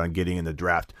miss out on getting in the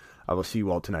draft. I will see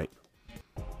you all tonight.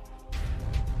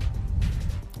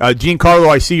 Giancarlo,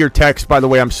 I see your text. By the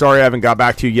way, I'm sorry I haven't got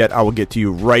back to you yet. I will get to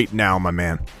you right now, my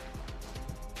man.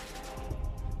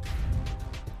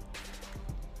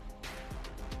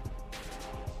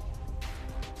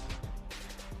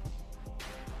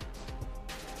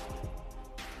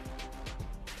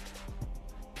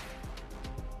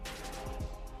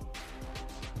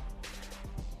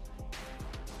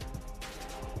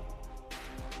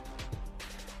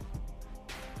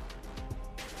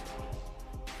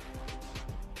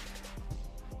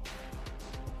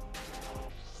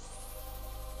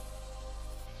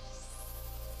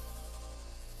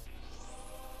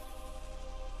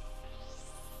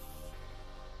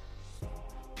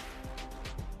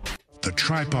 The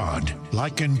tripod,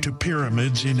 likened to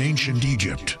pyramids in ancient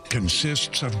Egypt,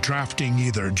 consists of drafting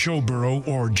either Joe Burrow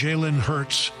or Jalen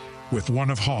Hurts with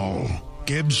one of Hall,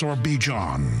 Gibbs or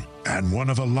Bijan, and one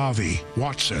of Olavi,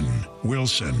 Watson,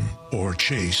 Wilson, or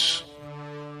Chase.